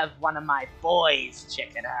I'll have one of my boys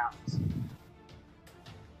check it out."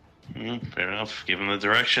 Fair enough. Give him the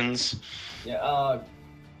directions. Yeah.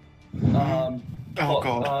 God.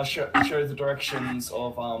 Show the directions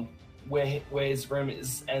of where his room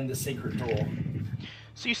is and the secret door.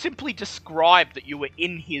 So you simply describe that you were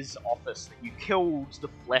in his office, that you killed the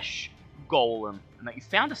flesh golem, and that you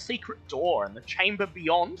found a secret door, and the chamber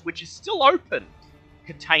beyond, which is still open,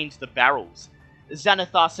 contains the barrels.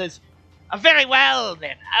 Xanathar says, "Very well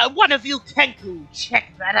then, one of you Kenku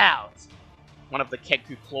check that out." One of the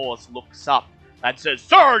Kenku claws looks up and says,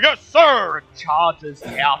 "Sir, yes sir," and charges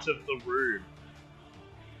out of the room.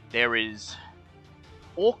 There is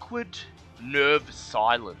awkward, nervous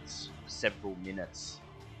silence for several minutes.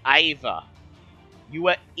 Ava, you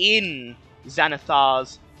are in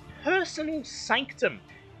Xanathar's personal sanctum.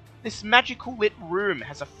 This magical lit room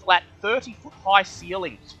has a flat 30-foot high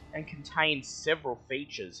ceiling and contains several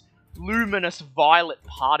features. Luminous violet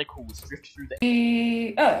particles drift through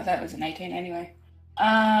the... Oh, that was an 18 anyway.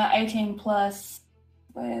 18 plus...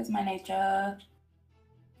 Where's my nature?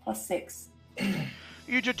 Plus 6.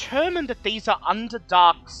 You determine that these are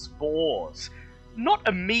underdark spores. Not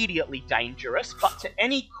immediately dangerous, but to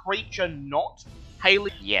any creature not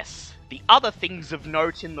hailing... Yes. The other things of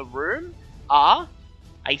note in the room are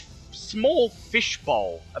a small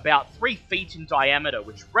fishbowl, about 3 feet in diameter,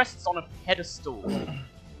 which rests on a pedestal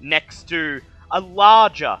next to a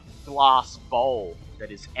larger glass bowl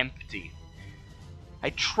that is empty.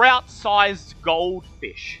 A trout-sized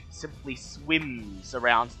goldfish simply swims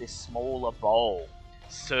around this smaller bowl,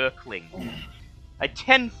 circling. A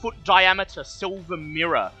 10-foot diameter silver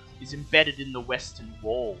mirror is embedded in the western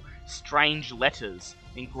wall, strange letters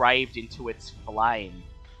engraved into its flame.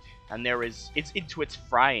 It's into its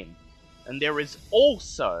frame. And there is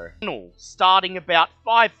also a tunnel starting about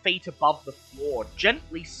 5 feet above the floor,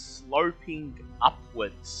 gently sloping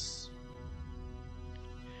upwards.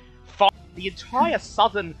 The entire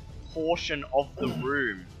southern portion of the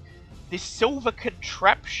room. This silver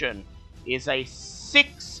contraption is a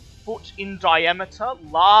 6-foot in diameter,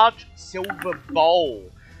 large silver bowl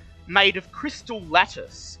made of crystal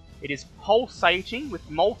lattice. It is pulsating with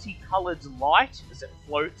multicolored light as it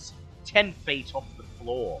floats 10 feet off the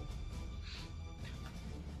floor.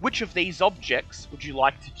 Which of these objects would you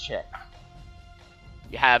like to check?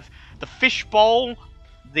 You have the fishbowl,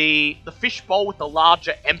 the fishbowl with the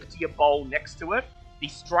larger, emptier bowl next to it, the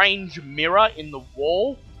strange mirror in the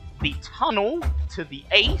wall, the tunnel to the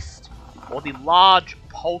east, or the large,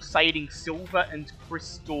 pulsating silver and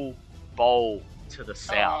crystal bowl to the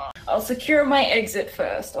south. I'll secure my exit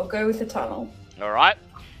first. I'll go with the tunnel. Alright.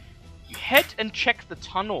 You head and check the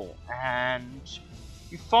tunnel, and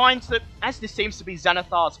you find that, as this seems to be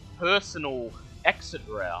Xanathar's personal exit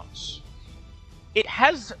route, it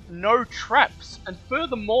has no traps, and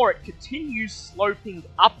furthermore it continues sloping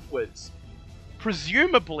upwards,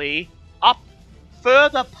 presumably up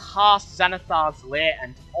further past Xanathar's lair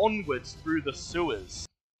and onwards through the sewers,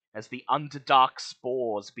 as the underdark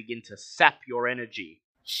spores begin to sap your energy.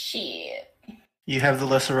 Shit. You have the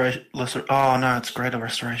lesser... Oh no, it's greater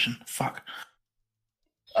restoration. Fuck.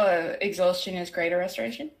 Exhaustion is greater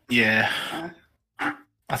restoration? Yeah.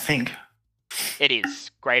 I think. It is.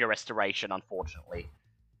 Greater Restoration, unfortunately.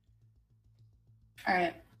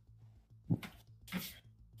 Alright.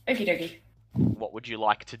 Okie dokie. What would you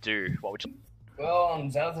like to do? What would you... Well,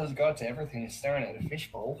 Xanathar's got to everything. He's staring at a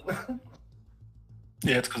fishbowl.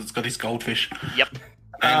 Yeah, it's because it's got his goldfish. Yep.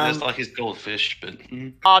 And just like his goldfish, but...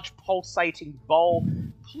 Large pulsating bowl.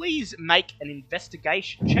 Please make an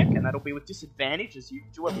investigation check, and that'll be with disadvantage, as you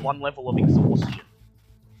do have 1 level of exhaustion.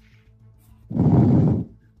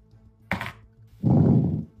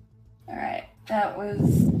 Alright, that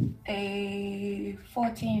was a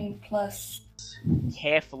 14 plus...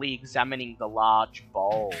 Carefully examining the large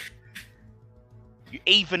bowl. You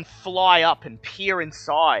even fly up and peer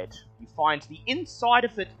inside. You find the inside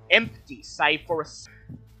of it empty, save for a...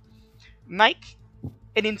 Make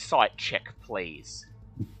an insight check, please.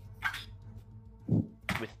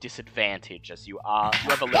 With disadvantage, as you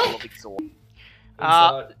have a level of exhaustion.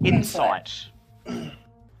 Insight.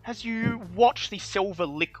 As you watch the silver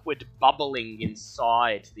liquid bubbling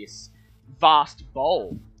inside this vast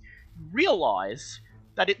bowl, you realise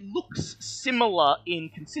that it looks similar in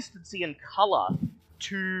consistency and colour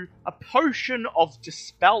to a potion of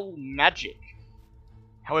Dispel Magic.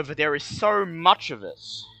 However, there is so much of it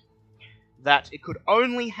that it could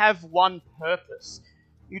only have one purpose.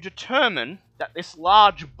 You determine that this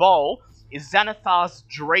large bowl is Xanathar's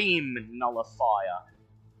Dream Nullifier.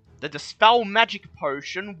 The Dispel Magic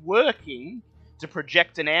potion working to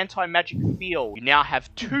project an anti-magic field. You now have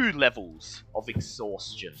 2 levels of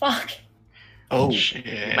exhaustion. Fuck. Oh, shit.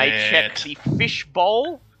 You may check the fish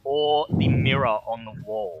bowl or the mirror on the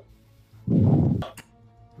wall.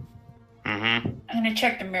 I'm gonna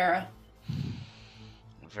check the mirror.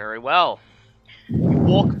 Very well. You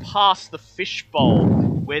walk past the fish bowl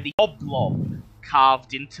where the oblong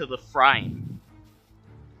carved into the frame.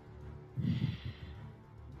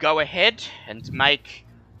 Go ahead and make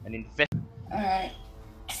an investigation. Alright,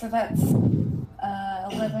 so that's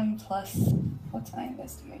 11 plus... What's my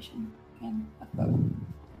investigation? Again, I've got...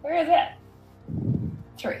 Where is it?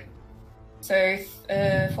 3. So,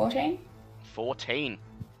 14? 14.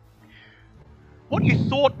 What you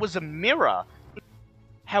thought was a mirror.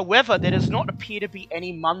 However, there does not appear to be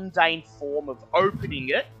any mundane form of opening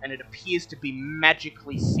it, and it appears to be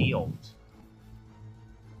magically sealed.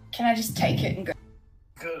 Can I just take it and go?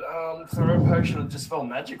 Could throw a potion of Dispel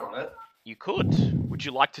Magic on it. You could. Would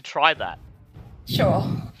you like to try that? Sure.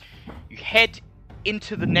 You head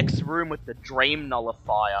into the next room with the Dream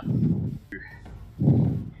Nullifier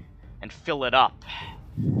and fill it up.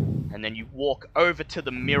 And then you walk over to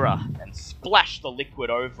the mirror and splash the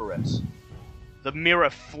liquid over it. The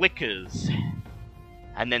mirror flickers,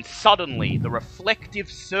 and then suddenly the reflective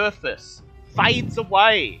surface fades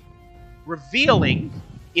away, revealing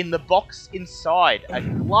in the box inside a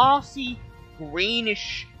glassy,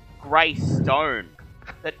 greenish grey stone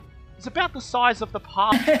that is about the size of the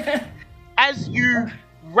palm. As you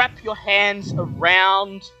wrap your hands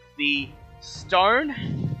around the stone,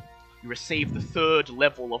 you receive the 3rd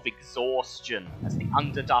level of exhaustion as the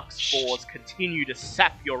Underdark spores continue to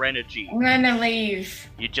sap your energy. I'm gonna leave.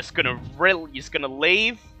 You're just gonna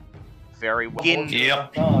leave? Very well.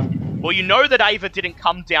 Yep. Well, you know that Ava didn't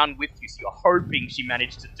come down with you, so you're hoping she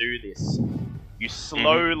managed to do this. You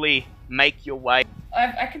slowly make your way.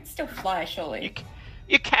 I can still fly, surely.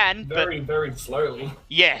 You can, very, but... very slowly.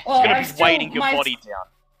 Yeah, it's Well, gonna be weighting your body down.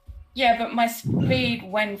 Yeah, but my speed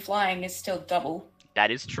when flying is still double. That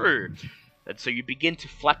is true. And so you begin to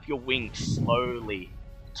flap your wings slowly,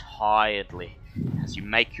 tiredly, as you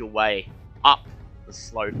make your way up the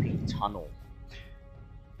sloping tunnel.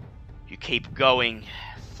 You keep going,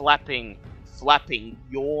 flapping,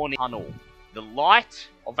 yawning tunnel. The light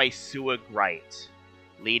of a sewer grate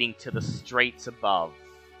leading to the streets above.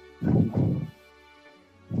 Cool.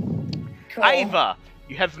 Ava,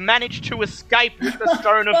 you have managed to escape with the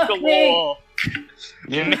Stone of Galore.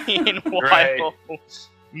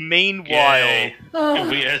 Meanwhile,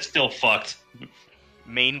 we are still fucked.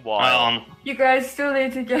 Meanwhile, you guys still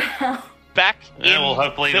need to get out. Back in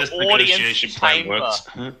hopefully the this audience negotiation plan chamber, works.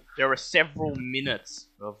 there are several minutes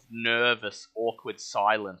of nervous, awkward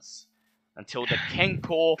silence until the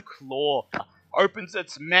Kenkor Claw opens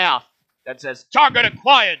its mouth that says, "Target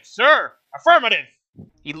acquired, sir! Affirmative!"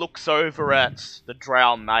 He looks over at the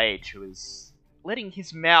Drow Mage, who is letting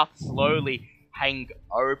his mouth slowly hang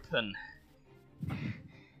open.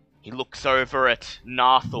 He looks over at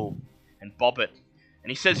Nathal and Bobbit, and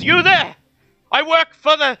he says, "You there! I work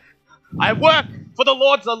for the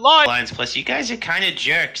Lord's Alliance." Plus, you guys are kind of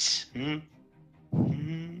jerks.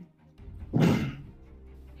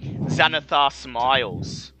 Xanathar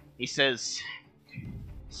smiles. He says,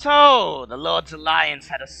 So, the Lord's Alliance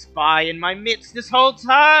had a spy in my midst this whole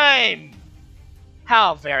time!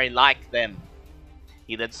 How very like them.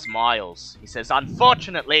 He then smiles. He says,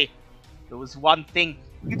 unfortunately, there was one thing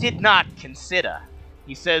you did not consider.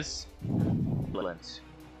 He says,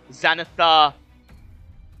 Xanathar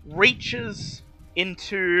reaches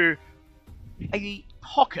into a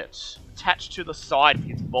pocket attached to the side of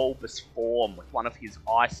his bulbous form with one of his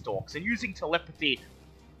eye stalks, and using telepathy,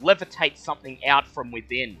 levitates something out from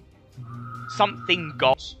within. Something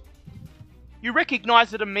got. You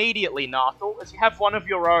recognize it immediately, Nathal, as you have one of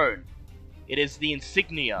your own. It is the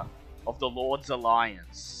insignia of the Lord's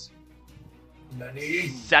Alliance.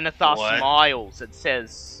 Xanathar smiles and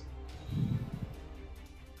says,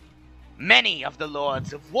 many of the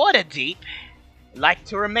Lords of Waterdeep like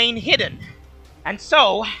to remain hidden, and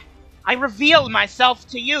so I reveal myself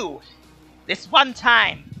to you this one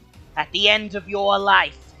time at the end of your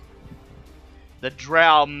life. The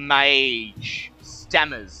Drow Mage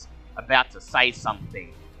stammers, about to say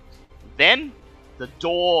something. Then, the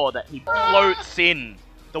door that he floats in,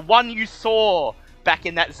 the one you saw back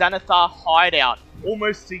in that Xanathar hideout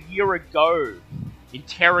almost a year ago,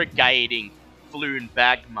 interrogating Floon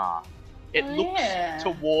Bagmar. It looks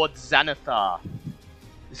towards Xanathar.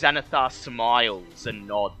 Xanathar smiles and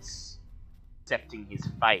nods, accepting his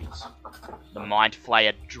fate. The Mind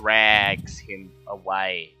Flayer drags him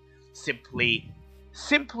away, simply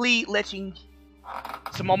letting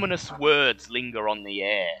some ominous words linger on the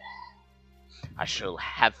air. I shall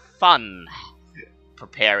have fun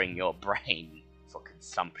preparing your brain for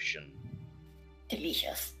consumption.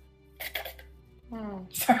 Delicious.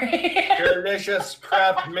 Sorry. Delicious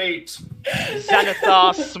crab meat.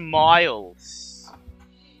 Xanathar smiles.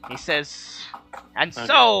 He says, and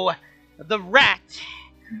so the rat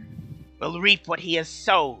will reap what he has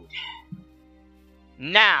sowed.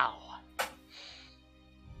 Now,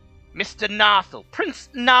 Mr. Nathal, Prince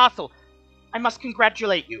Nathal, I must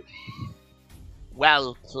congratulate you.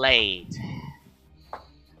 Well played.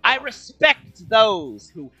 I respect those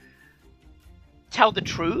who tell the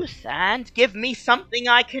truth and give me something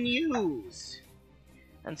I can use.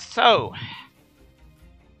 And so,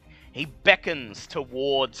 he beckons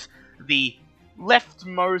towards the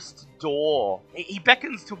leftmost door. He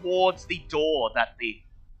beckons towards the door that the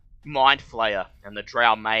Mind Flayer and the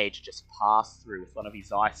Drow Mage just passed through with one of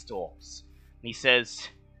his eye stalks. And he says,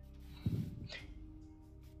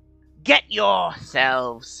 get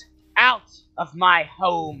yourselves out of my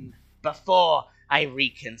home before I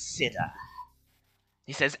reconsider.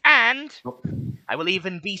 He says, and I will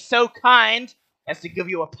even be so kind as to give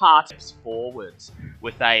you a part forwards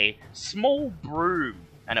with a small broom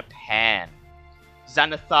and a pan.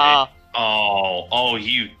 Xanathar... Oh,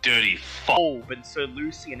 you dirty fuck. And Sir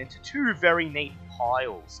Lucian into two very neat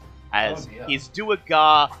piles as his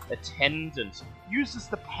Duergar attendant uses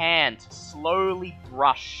the broom to slowly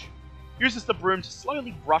brush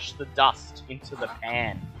the dust into the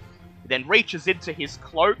pan. He then reaches into his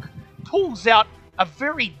cloak, pulls out a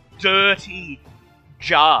very dirty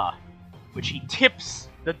jar, which he tips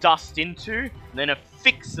the dust into, and then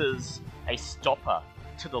affixes a stopper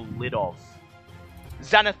to the lid of.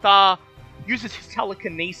 Xanathar uses his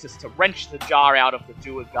telekinesis to wrench the jar out of the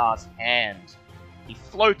Duergar's hand. He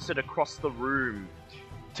floats it across the room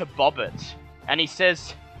to Bobbit, and he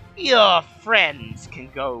says, your friends can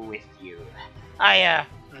go with you. I,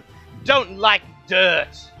 don't like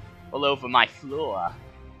dirt all over my floor.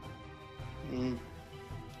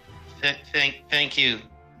 Thank you,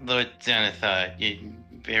 Lord Xanathar. You're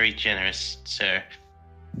very generous, sir.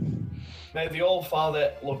 May the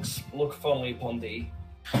All-Father look fondly upon thee.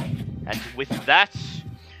 And with that,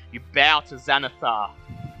 you bow to Xanathar,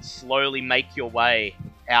 slowly make your way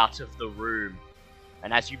out of the room.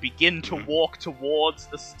 And as you begin to walk towards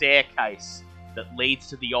the staircase that leads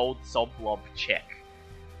to the old Zoblob check,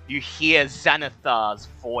 you hear Xanathar's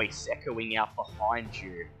voice echoing out behind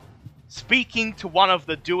you, speaking to one of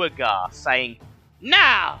the Duergar, saying,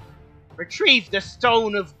 now, retrieve the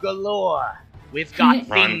Stone of Galore. We've got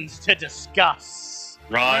things to discuss.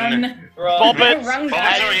 Run.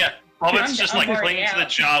 Bobbit's just clinging to the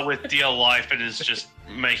jar with dear life and is just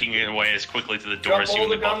making it away as quickly to the door as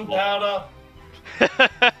humanly possible.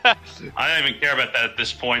 I don't even care about that at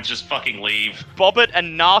this point, just fucking leave. Bobbit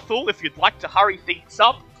and Nathal, if you'd like to hurry things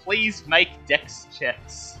up, please make dex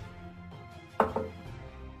checks.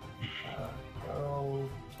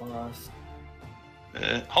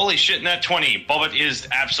 Holy shit, nat 20. Bobbit is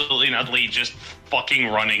absolutely and utterly just fucking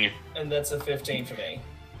running. And that's a 15 for me.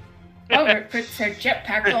 Bobbit puts her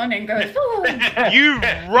jetpack on and goes, ooh. You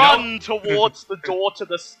run towards the door to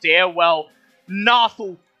the stairwell.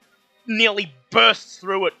 Nathal nearly bursts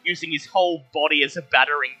through it using his whole body as a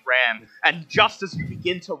battering ram, and just as you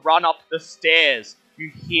begin to run up the stairs, you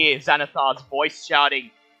hear Xanathar's voice shouting,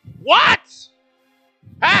 "What?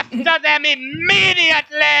 After them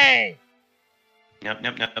immediately!" Nope.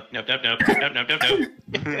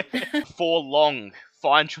 Before long,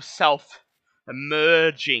 find yourself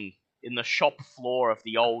emerging in the shop floor of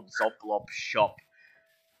the old Zoblob shop.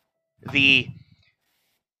 The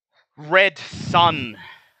red sun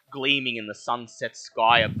gleaming in the sunset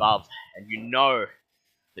sky above, and you know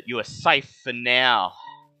that you are safe for now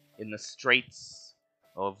in the streets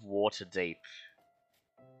of Waterdeep.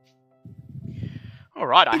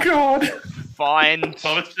 Alright, I have to find...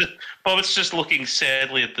 Bobbitt's just looking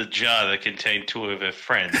sadly at the jar that contained two of her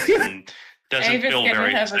friends and doesn't feel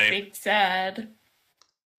very have safe. A big sad.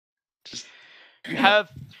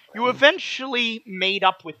 You eventually meet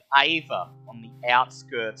up with Ava on the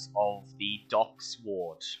outskirts of the docks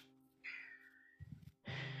ward.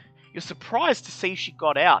 You're surprised to see she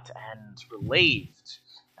got out and relieved,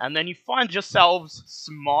 and then you find yourselves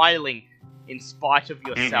smiling in spite of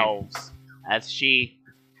yourselves as she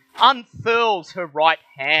unfurls her right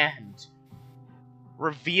hand,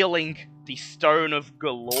 revealing the Stone of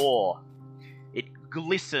Galore. It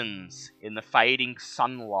glistens in the fading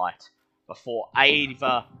sunlight before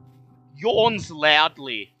Ava yawns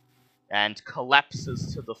loudly and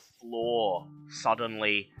collapses to the floor,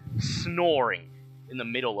 suddenly snoring in the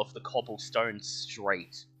middle of the cobblestone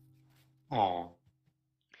street. Oh.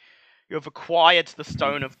 You have acquired the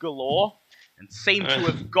Stone of Galore and seem to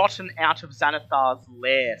have gotten out of Xanathar's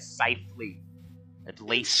lair safely, at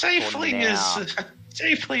least safely for now.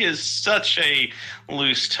 Safely is such a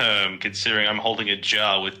loose term, considering I'm holding a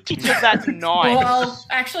jar with... that night. Well,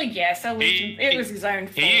 actually, yes, it was his own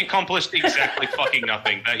fault. He accomplished exactly fucking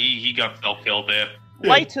nothing. He got self-killed there.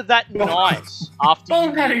 Later that night, after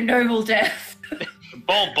Bob had a noble death.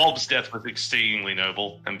 Bob's death was exceedingly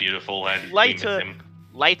noble and beautiful, and later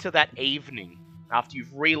that evening, after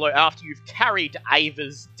you've carried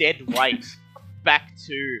Ava's dead weight back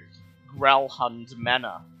to Grelhund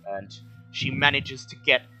Manor, and she manages to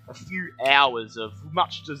get a few hours of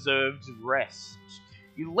much-deserved rest,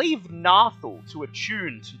 you leave Nathal to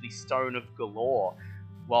attune to the Stone of Galore,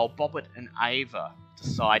 while Bobbit and Ava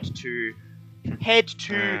decide to head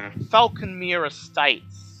to Falconmere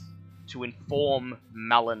Estates to inform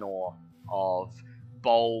Malinor of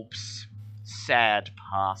Bulb's sad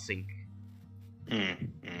passing.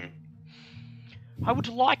 I would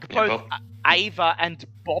like both Ava and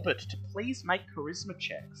Bobbit to please make charisma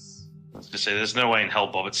checks. I was going to say, there's no way in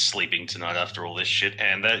hell Bobbitt's sleeping tonight after all this shit,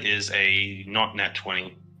 and that is a not nat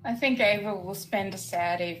 20. I think Ava will spend a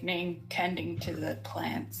sad evening tending to the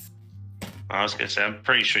plants. I was going to say, I'm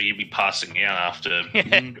pretty sure you'd be passing out after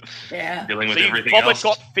dealing with everything Bobbit else.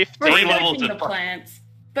 Got 15 3 levels of of plants.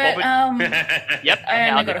 But, yep, I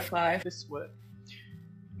only got a 5. This work.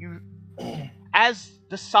 As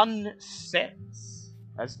the sun sets,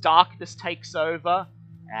 as darkness takes over,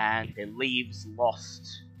 and their leaves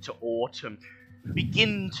lost to autumn,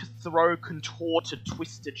 begin to throw contorted,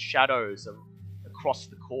 twisted shadows across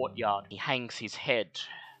the courtyard. He hangs his head,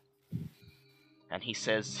 and he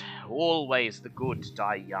says, "Always the good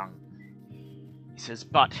die young." He says,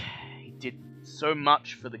 "But he did so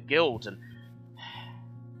much for the guild, and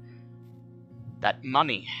that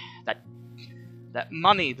money that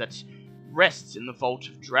rests in the Vault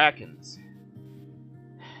of Dragons.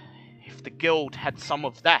 If the guild had some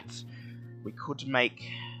of that, we could make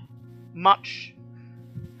much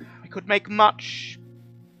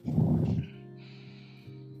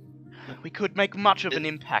of an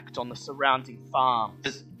impact on the surrounding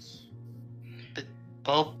farms." But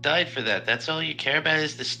Bulb died for that. That's all you care about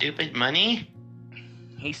is the stupid money?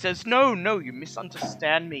 He says, No, you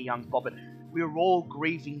misunderstand me, young Bobbit. We're all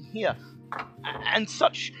grieving here. And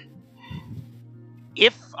such...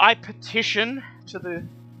 If I petition to the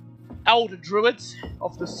Elder Druids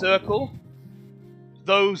of the Circle,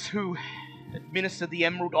 those who administer the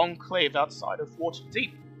Emerald Enclave outside of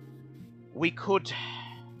Waterdeep, we could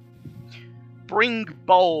bring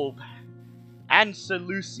Bulb and Sir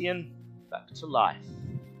Lucian back to life.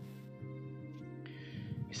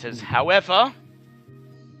 He says, however,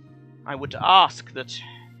 I would ask that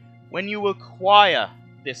when you acquire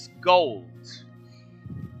this gold,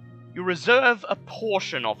 you reserve a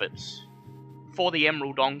portion of it for the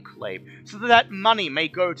Emerald Enclave, so that money may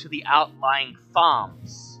go to the outlying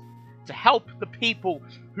farms, to help the people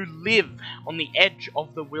who live on the edge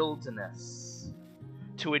of the wilderness,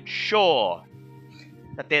 to ensure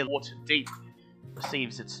that their Waterdeep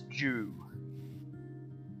receives its due.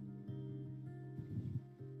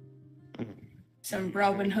 Some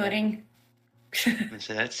Robin Hooding.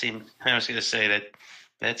 So that seemed. I was going to say that.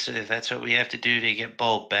 If that's what we have to do to get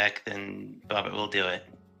Bulb back, then Bobbit will do it.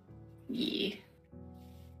 Yeah.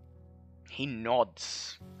 He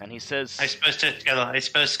nods and he says, I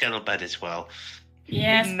suppose Scuttlebutt as well.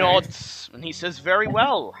 Yes. He nods and he says, very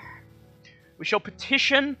well. We shall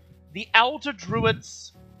petition the Elder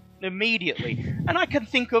Druids immediately, and I can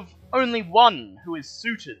think of only one who is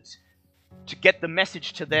suited to get the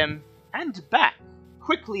message to them and back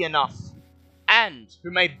quickly enough, and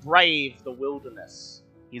who may brave the wilderness.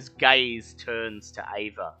 His gaze turns to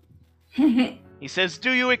Ava. He says,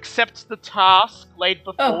 do you accept the task laid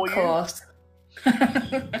before you? Of course.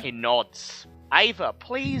 He nods. Ava,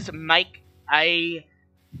 please make a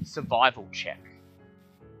survival check.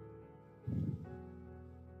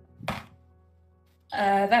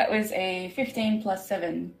 That was a 15 plus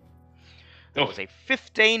 7. That was a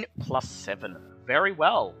 15 plus 7. Very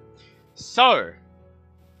well. So,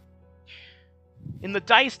 in the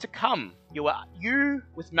days to come, you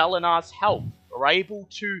with Melanar's help, are able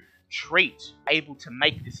to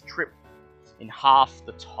make this trip in half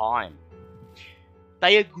the time.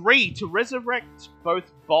 They agree to resurrect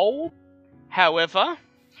both Bulb. However,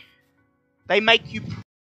 they make you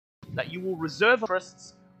that you will reserve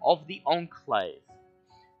interests of the Enclave.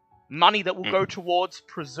 Money that will go towards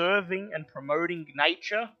preserving and promoting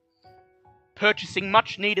nature, purchasing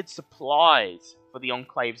much-needed supplies for the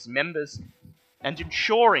Enclave's members, and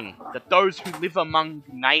ensuring that those who live among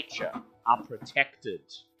nature are protected.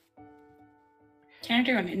 Can I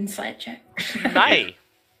do an insight check? You may.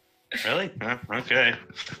 Really? Okay.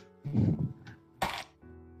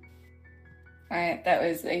 Alright, that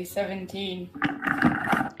was a 17.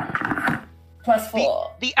 Plus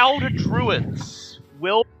 4. The Elder Druids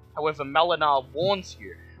will, however, Melanar warns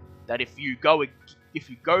you that if you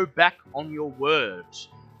go back on your word,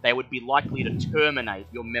 they would be likely to terminate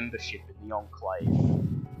your membership in the Enclave.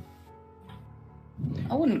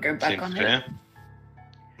 I wouldn't go back Seems on fair. it.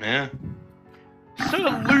 Yeah.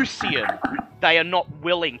 Sir Lucian, they are not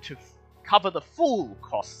willing to cover the full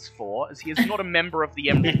costs for, as he is not a member of the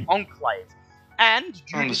Emerald Enclave. And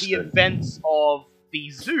due to the events of the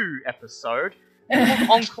zoo episode, the Emerald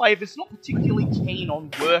Enclave is not particularly keen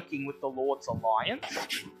on working with the Lord's Alliance,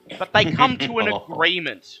 but they come to an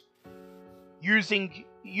agreement, using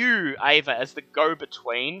you, Ava, as the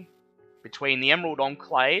go-between between the Emerald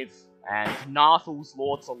Enclave and Narthal's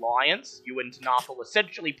Lord's Alliance. You and Narthal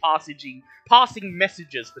essentially passing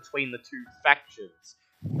messages between the two factions.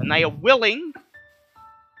 And they are willing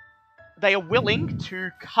to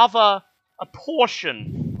cover a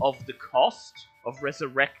portion of the cost of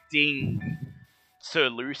resurrecting Sir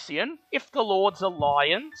Lucian if the Lord's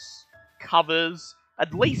Alliance covers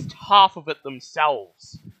at least half of it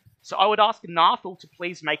themselves. So I would ask Narthal to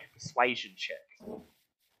please make a persuasion check.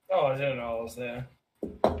 Oh, I didn't know I was there.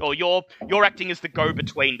 Or you're acting as the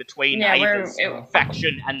go-between between Ava's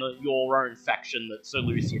faction and your own faction that Sir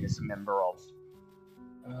Lucian is a member of.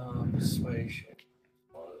 Persuasion.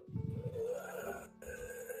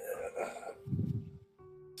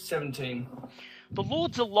 17. The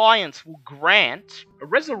Lord's Alliance will grant a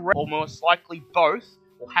resurrection, or most likely both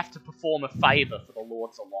will have to perform a favour for the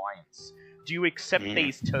Lord's Alliance. Do you accept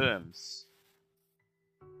these terms?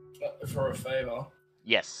 For a favour?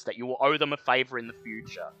 Yes, that you will owe them a favour in the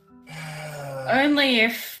future. Only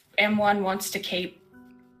if M1 wants to keep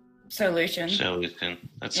Sir Lucian.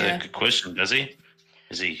 That's a good question, does he?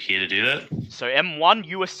 Is he here to do that? So M1,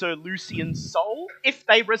 you are Sir Lucian's soul. If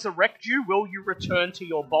they resurrect you, will you return to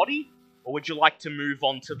your body? Or would you like to move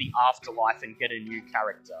on to the afterlife and get a new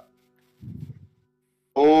character?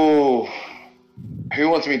 Oh, who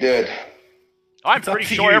wants me dead? I'm pretty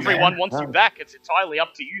sure everyone wants you back. It's entirely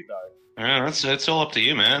up to you, though. Yeah, it's all up to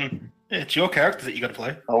you, man. Yeah, it's your character that you got to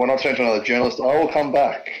play. I will not turn to another journalist. I will come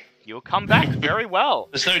back. You'll come back very well.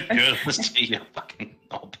 There's no journalist here, you fucking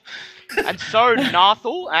knob. And so,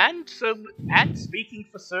 Narthal, and speaking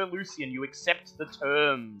for Sir Lucian, you accept the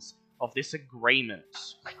terms of this agreement.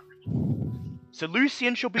 Sir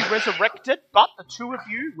Lucian shall be resurrected, but the two of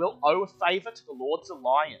you will owe a favour to the Lord's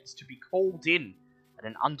Alliance to be called in at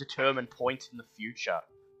an undetermined point in the future.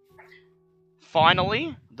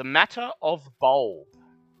 Finally, the matter of Bulb.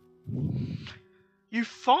 You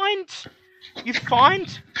find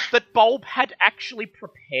that Bulb had actually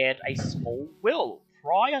prepared a small will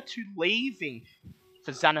prior to leaving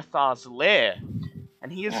for Xanathar's lair,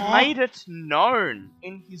 and he has made it known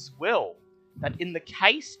in his will that in the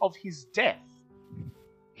case of his death,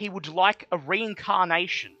 he would like a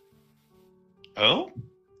reincarnation. Oh?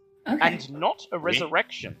 Okay. And not a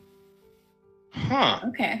resurrection. Huh.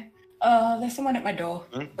 Okay. There's someone at my door.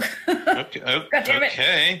 Okay. God damn it.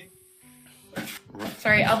 Okay.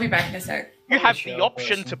 Sorry, I'll be back in a sec. You have the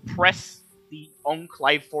option to press the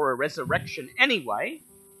Enclave for a resurrection anyway,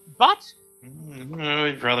 but...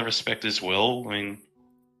 I'd rather respect his will. I mean,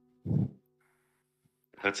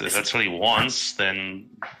 that's what he wants, then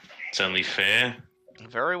it's only fair.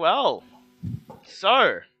 Very well.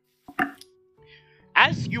 So,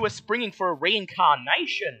 as you are springing for a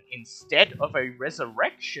reincarnation instead of a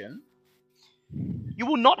resurrection, you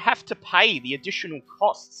will not have to pay the additional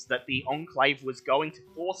costs that the Enclave was going to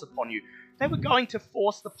force upon you. They were going to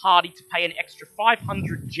force the party to pay an extra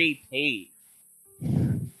 500 GP.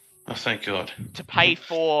 Oh, thank God. To pay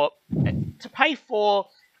for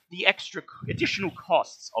the extra additional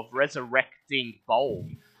costs of resurrecting Bulb.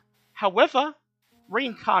 However,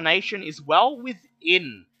 reincarnation is well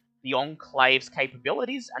within the Enclave's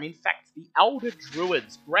capabilities, and in fact, the Elder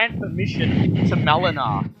Druids grant permission to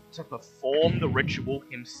Melinar to perform the ritual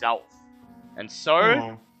himself. And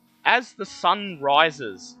so, as the sun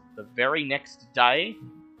rises the very next day,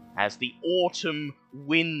 as the autumn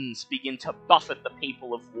winds begin to buffet the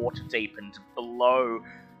people of Waterdeep and blow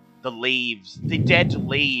the dead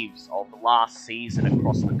leaves of the last season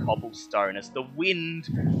across the cobblestone, as the wind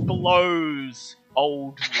blows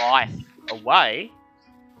old life away,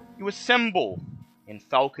 you assemble in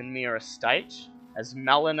Falconmere Estate as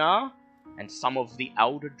Melinar and some of the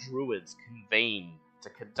Elder Druids convene to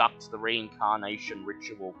conduct the reincarnation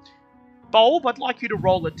ritual. Bulb, I'd like you to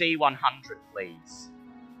roll a D100, please.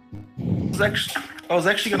 I was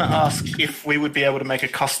actually going to ask if we would be able to make a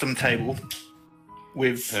custom table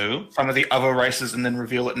with some of the other races and then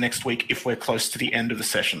reveal it next week if we're close to the end of the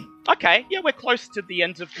session. Okay, yeah, we're close to the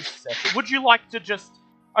end of this session. Would you like to just...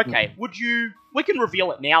 Okay, we can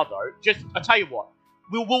reveal it now, though. I'll tell you what.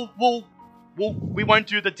 We won't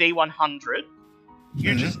do the D100.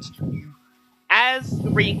 As the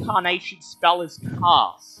reincarnation spell is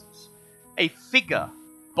cast, a figure,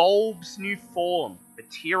 Bulb's new form,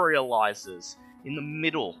 materializes in the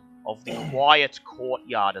middle of the quiet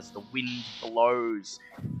courtyard as the wind blows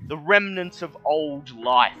the remnants of old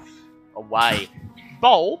life away.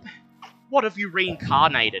 Bulb, what have you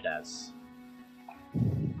reincarnated as?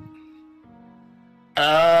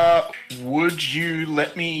 Would you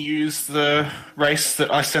let me use the race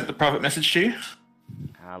that I sent the private message to you?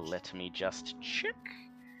 Let me just check.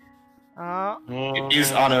 It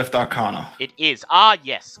is Unearthed Arcana. It is.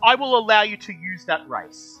 Yes. I will allow you to use that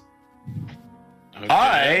race. Okay.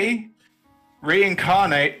 I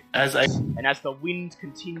reincarnate as a... And as the wind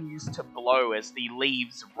continues to blow, as the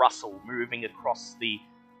leaves rustle, moving across the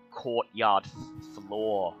courtyard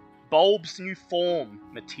floor, Bulb's new form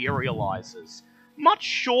materializes, much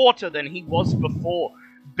shorter than he was before,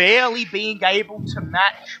 barely being able to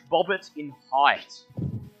match Bobbit in height.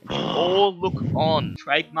 All look on.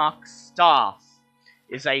 Trademark staff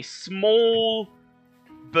is a small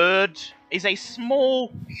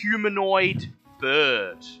humanoid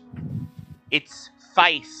bird. Its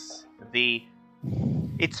face, the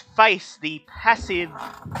passive,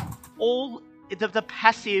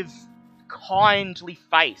 kindly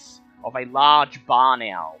face of a large barn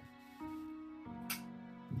owl.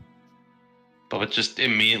 But it just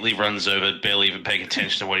immediately runs over, barely even paying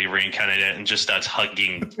attention to what he reincarnated at, and just starts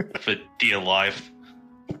hugging for dear life.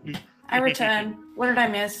 I return. What did I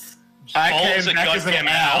miss? Bulb's a goddamn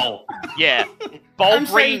owl. Yeah. I'm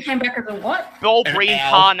sorry, you came back as a what? Bulb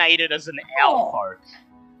reincarnated as an owl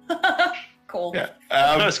folk. Cool. Yeah.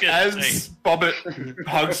 As Bobbit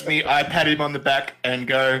hugs me, I pat him on the back and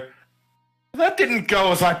go, that didn't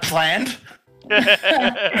go as I planned.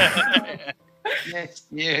 Yes,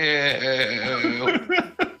 yeah.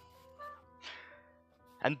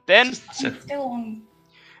 And then, still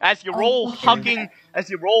as you're all hugging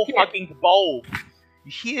Bulb,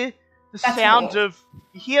 you hear the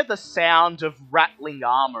sound of rattling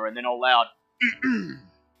armor, and then all loud,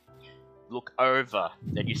 look over.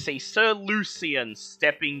 Then you see Sir Lucian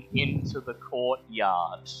stepping into the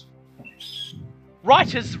courtyard.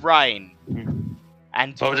 Right as rain.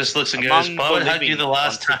 And Bobbit just looks and goes, Bobbit hugged you the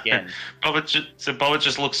last time. Bobbit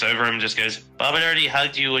just looks over him and just goes, Bobbit already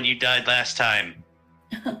hugged you when you died last time.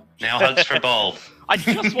 Now hugs for Bulb. I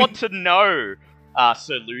just want to know,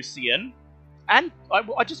 Sir Lucian, and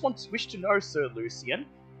I just wish to know, Sir Lucian,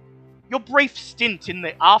 your brief stint in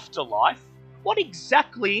the afterlife, what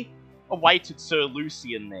exactly awaited Sir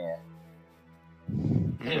Lucian there?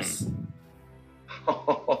 Yes.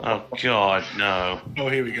 Oh God, no! Oh,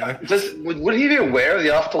 here we go. Would he be aware of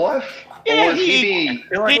the afterlife? Yeah, or would he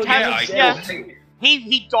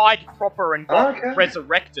he died proper and got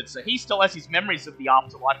resurrected, so he still has his memories of the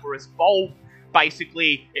afterlife. Whereas Bulb,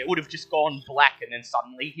 basically, it would have just gone black, and then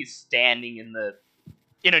suddenly he's standing in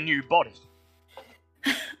a new body.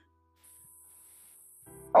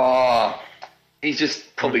 Oh, he's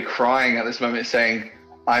just probably crying at this moment, saying,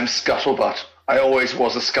 "I'm Scuttlebutt. I always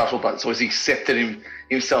was a Scuttlebutt." So he's accepted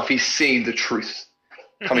himself. He's seen the truth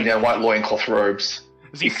coming down white loincloth robes.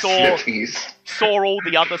 He saw all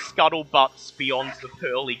the other scuttlebutts beyond the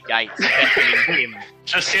pearly gates beckoning him.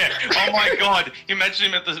 Just, yeah. Oh my god. Imagine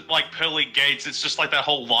him at the, pearly gates. It's just like that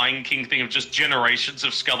whole Lion King thing of just generations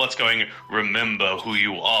of scuttlebutts going, "Remember who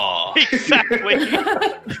you are." Exactly.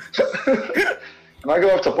 Can I go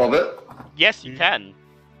up to Bobbit? Yes, you can.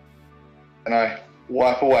 And I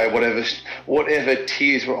wipe away whatever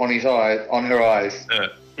tears were on her eyes.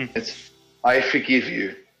 It's, "I forgive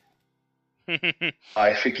you.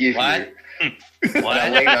 I forgive you." And I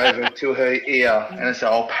lean over to her ear and I say,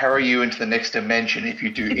 "I'll parry you into the next dimension if you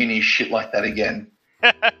do any shit like that again."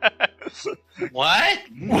 What?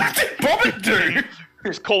 What did Bobbit do?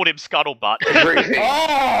 Just called him Scuttlebutt.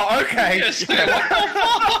 Oh, okay. Yes, what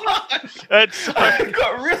the fuck? I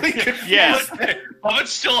got really confused. Yeah. Bobbit's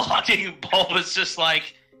still hugging Bobbit's just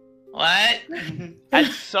like, what? And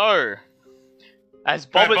so, as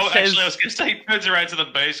Bobbit says... Actually, I was going to say, he turns around to the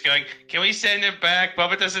base going, "Can we send him back?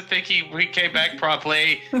 Bobbit doesn't think he came back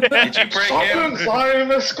properly. Did you break him?" I'm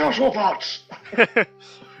a Scuttlebutt.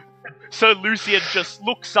 So Lucian just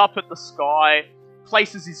looks up at the sky,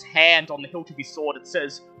 places his hand on the hilt of his sword and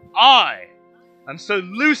says, "I am Sir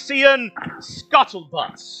Lucian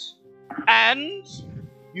Scuttlebutt, and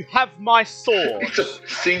you have my sword." It's a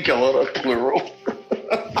singular, not plural.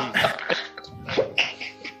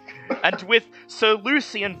 And with Sir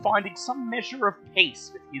Lucian finding some measure of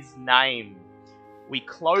peace with his name, we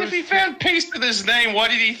close... If he found peace with his name, why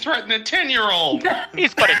did he threaten a 10-year-old?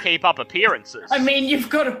 He's got to keep up appearances. I mean, you've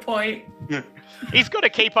got a point. He's got to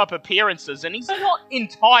keep up appearances, and he's not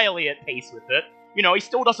entirely at peace with it. You know, he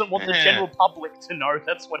still doesn't want the general public to know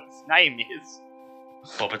that's what his name is.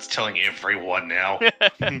 Bobbit's telling everyone now.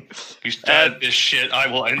 You started this shit, I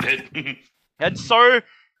will end it. And so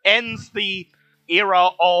ends the era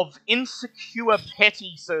of insecure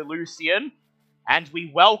petty Sir Lucian, and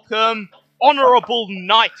we welcome Honourable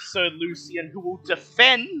Knight Sir Lucian, who will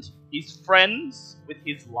defend his friends with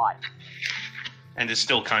his life. And is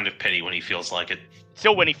still kind of petty when he feels like it.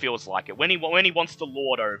 Still when he feels like it, when he wants to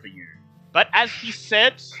lord over you. But as he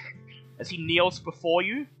said, as he kneels before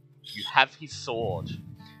you, you have his sword.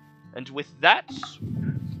 And with that,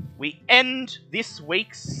 we end this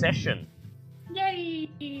week's session. Yay!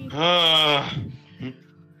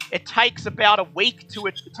 It takes about a week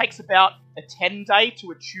it takes about a 10-day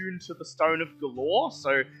to attune to the Stone of Galore,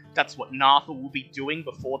 so that's what Nathal will be doing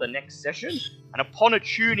before the next session. And upon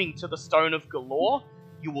attuning to the Stone of Galore,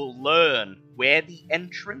 you will learn where the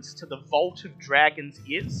entrance to the Vault of Dragons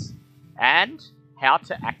is, and how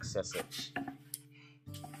to access it.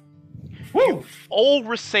 Woo! You all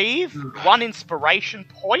receive 1 inspiration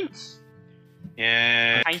point.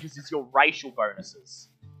 Yeah. Changes is your racial bonuses.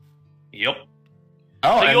 Yep.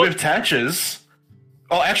 Oh, So and with Tatches...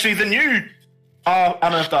 Oh, actually, the new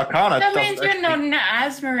Unearthed Arcana... That means you're not an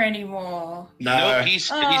asthma anymore. No, he's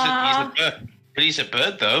a bird. But he's a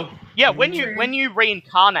bird, though. Yeah, when you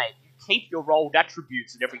reincarnate, you keep your rolled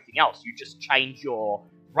attributes and everything else. You just change your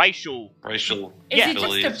racial... Is it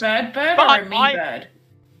just a bird or a me bird?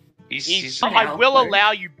 I will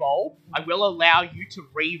allow you, Bowl. I will allow you to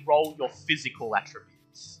re-roll your physical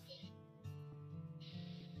attributes.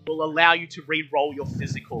 Will allow you to re-roll your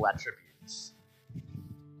physical attributes.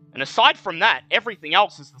 And aside from that, everything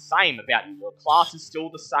else is the same about you. Your class is still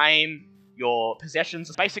the same. Your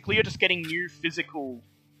possessions, basically, you're just getting new physical.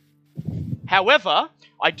 However,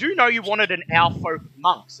 I do know you wanted an Owl-folk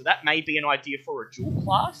monk, so that may be an idea for a dual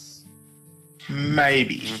class.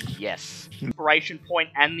 Maybe. Yes. Inspiration point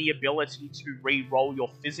and the ability to re-roll your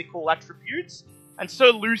physical attributes. And Sir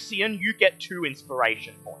Lucian, you get 2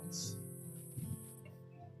 inspiration points.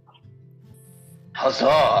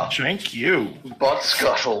 Huzzah! Thank you. Bot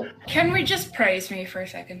Scuttle. Can we just praise me for a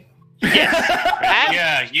second?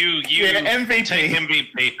 Yeah, you MVP. Take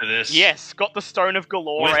MVP for this. Yes, got the Stone of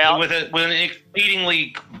Galore out. With an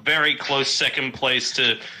exceedingly very close second place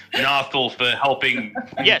to Nathal for helping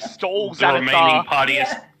stall the remaining party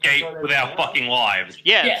escape with our fucking lives.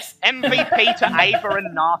 Yes. MVP to Ava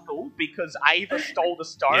and Nathal, because Ava stole the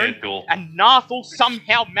stone, cool. and Nathal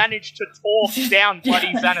somehow managed to talk down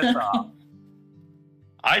bloody Xanathar.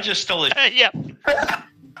 I just stole it. Yep.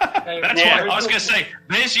 That's why I was going to say,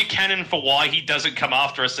 there's your canon for why he doesn't come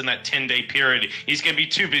after us in that 10-day period. He's going to be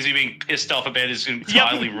too busy being pissed off about his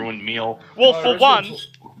entirely ruined meal. Well, for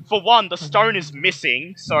one, the stone is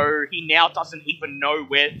missing, so he now doesn't even know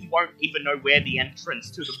he won't even know where the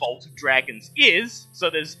entrance to the Vault of Dragons is,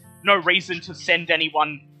 so there's no reason to send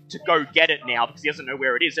anyone to go get it now because he doesn't know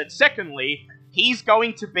where it is. And secondly, he's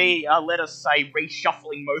going to be, let us say,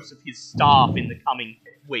 reshuffling most of his staff in the coming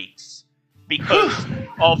weeks because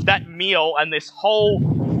of that meal and this whole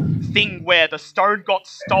thing where the stone got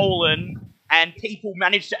stolen and people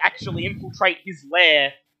managed to actually infiltrate his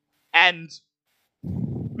lair and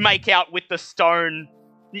make out with the stone,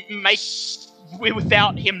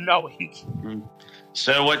 without him knowing.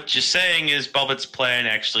 So what you're saying is Bobbitt's plan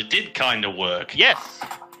actually did kind of work. Yes.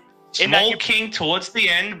 Small king towards the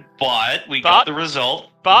end, but we got the result.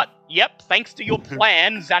 But, yep, thanks to your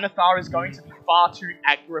plan, Xanathar is going to be far too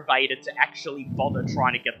aggravated to actually bother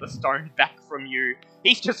trying to get the stone back from you.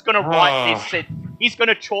 He's just going to write this, he's going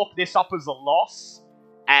to chalk this up as a loss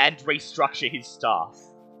and restructure his staff.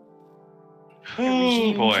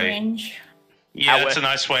 Oh, boy. Yeah, that's a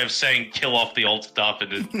nice way of saying kill off the old stuff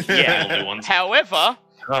and the new ones. However,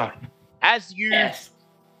 as you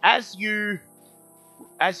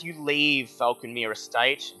leave Falconmere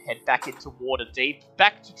Estate and head back into Waterdeep,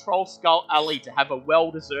 back to Trollskull Alley to have a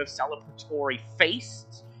well-deserved celebratory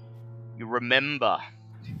feast, you remember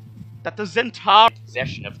that the Xanathar in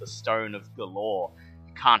possession of the Stone of Galore.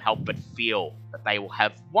 You can't help but feel that they will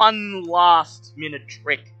have one last-minute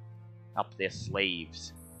trick up their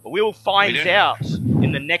sleeves. But we will find out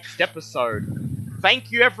in the next episode.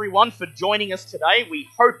 Thank you everyone for joining us today. We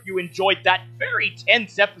hope you enjoyed that very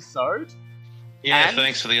tense episode. Yeah, and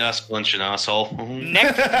thanks for the Ask Luncheon, asshole.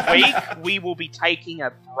 Next week, we will be taking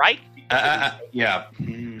a break.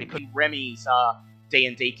 Because Remy's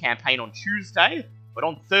D&D campaign on Tuesday. But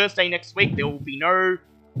on Thursday next week, there will be no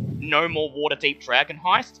more Waterdeep Dragon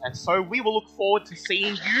Heist. And so we will look forward to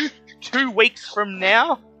seeing you 2 weeks from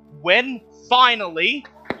now when, finally,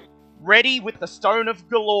 ready with the Stone of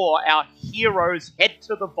Galore, our heroes head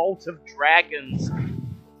to the Vault of Dragons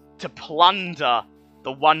to plunder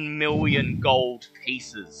the 1 million gold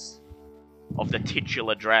pieces of the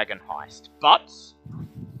titular dragon heist. But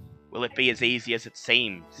will it be as easy as it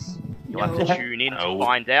seems? You'll have to tune in to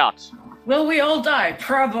find out. Will we all die?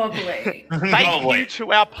 Probably. Thank you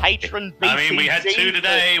to our patron BCG. I mean, we had 2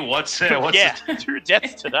 today. What's 2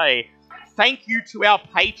 deaths today. Thank you to our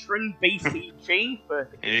patron BCG for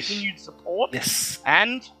the continued support. Yes.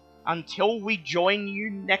 And until we join you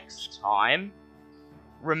next time,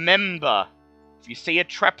 remember, if you see a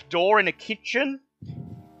trapdoor in a kitchen,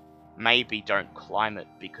 maybe don't climb it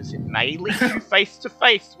because it may lead you face to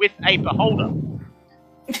face with a beholder.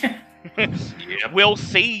 We'll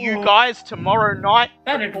see you guys tomorrow night.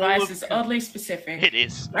 That advice is oddly specific. It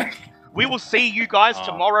is. We will see you guys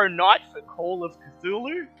tomorrow night for Call of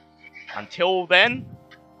Cthulhu. Until then,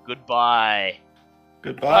 goodbye.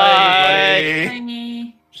 Goodbye.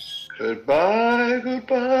 Bye. Goodbye.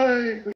 Goodbye.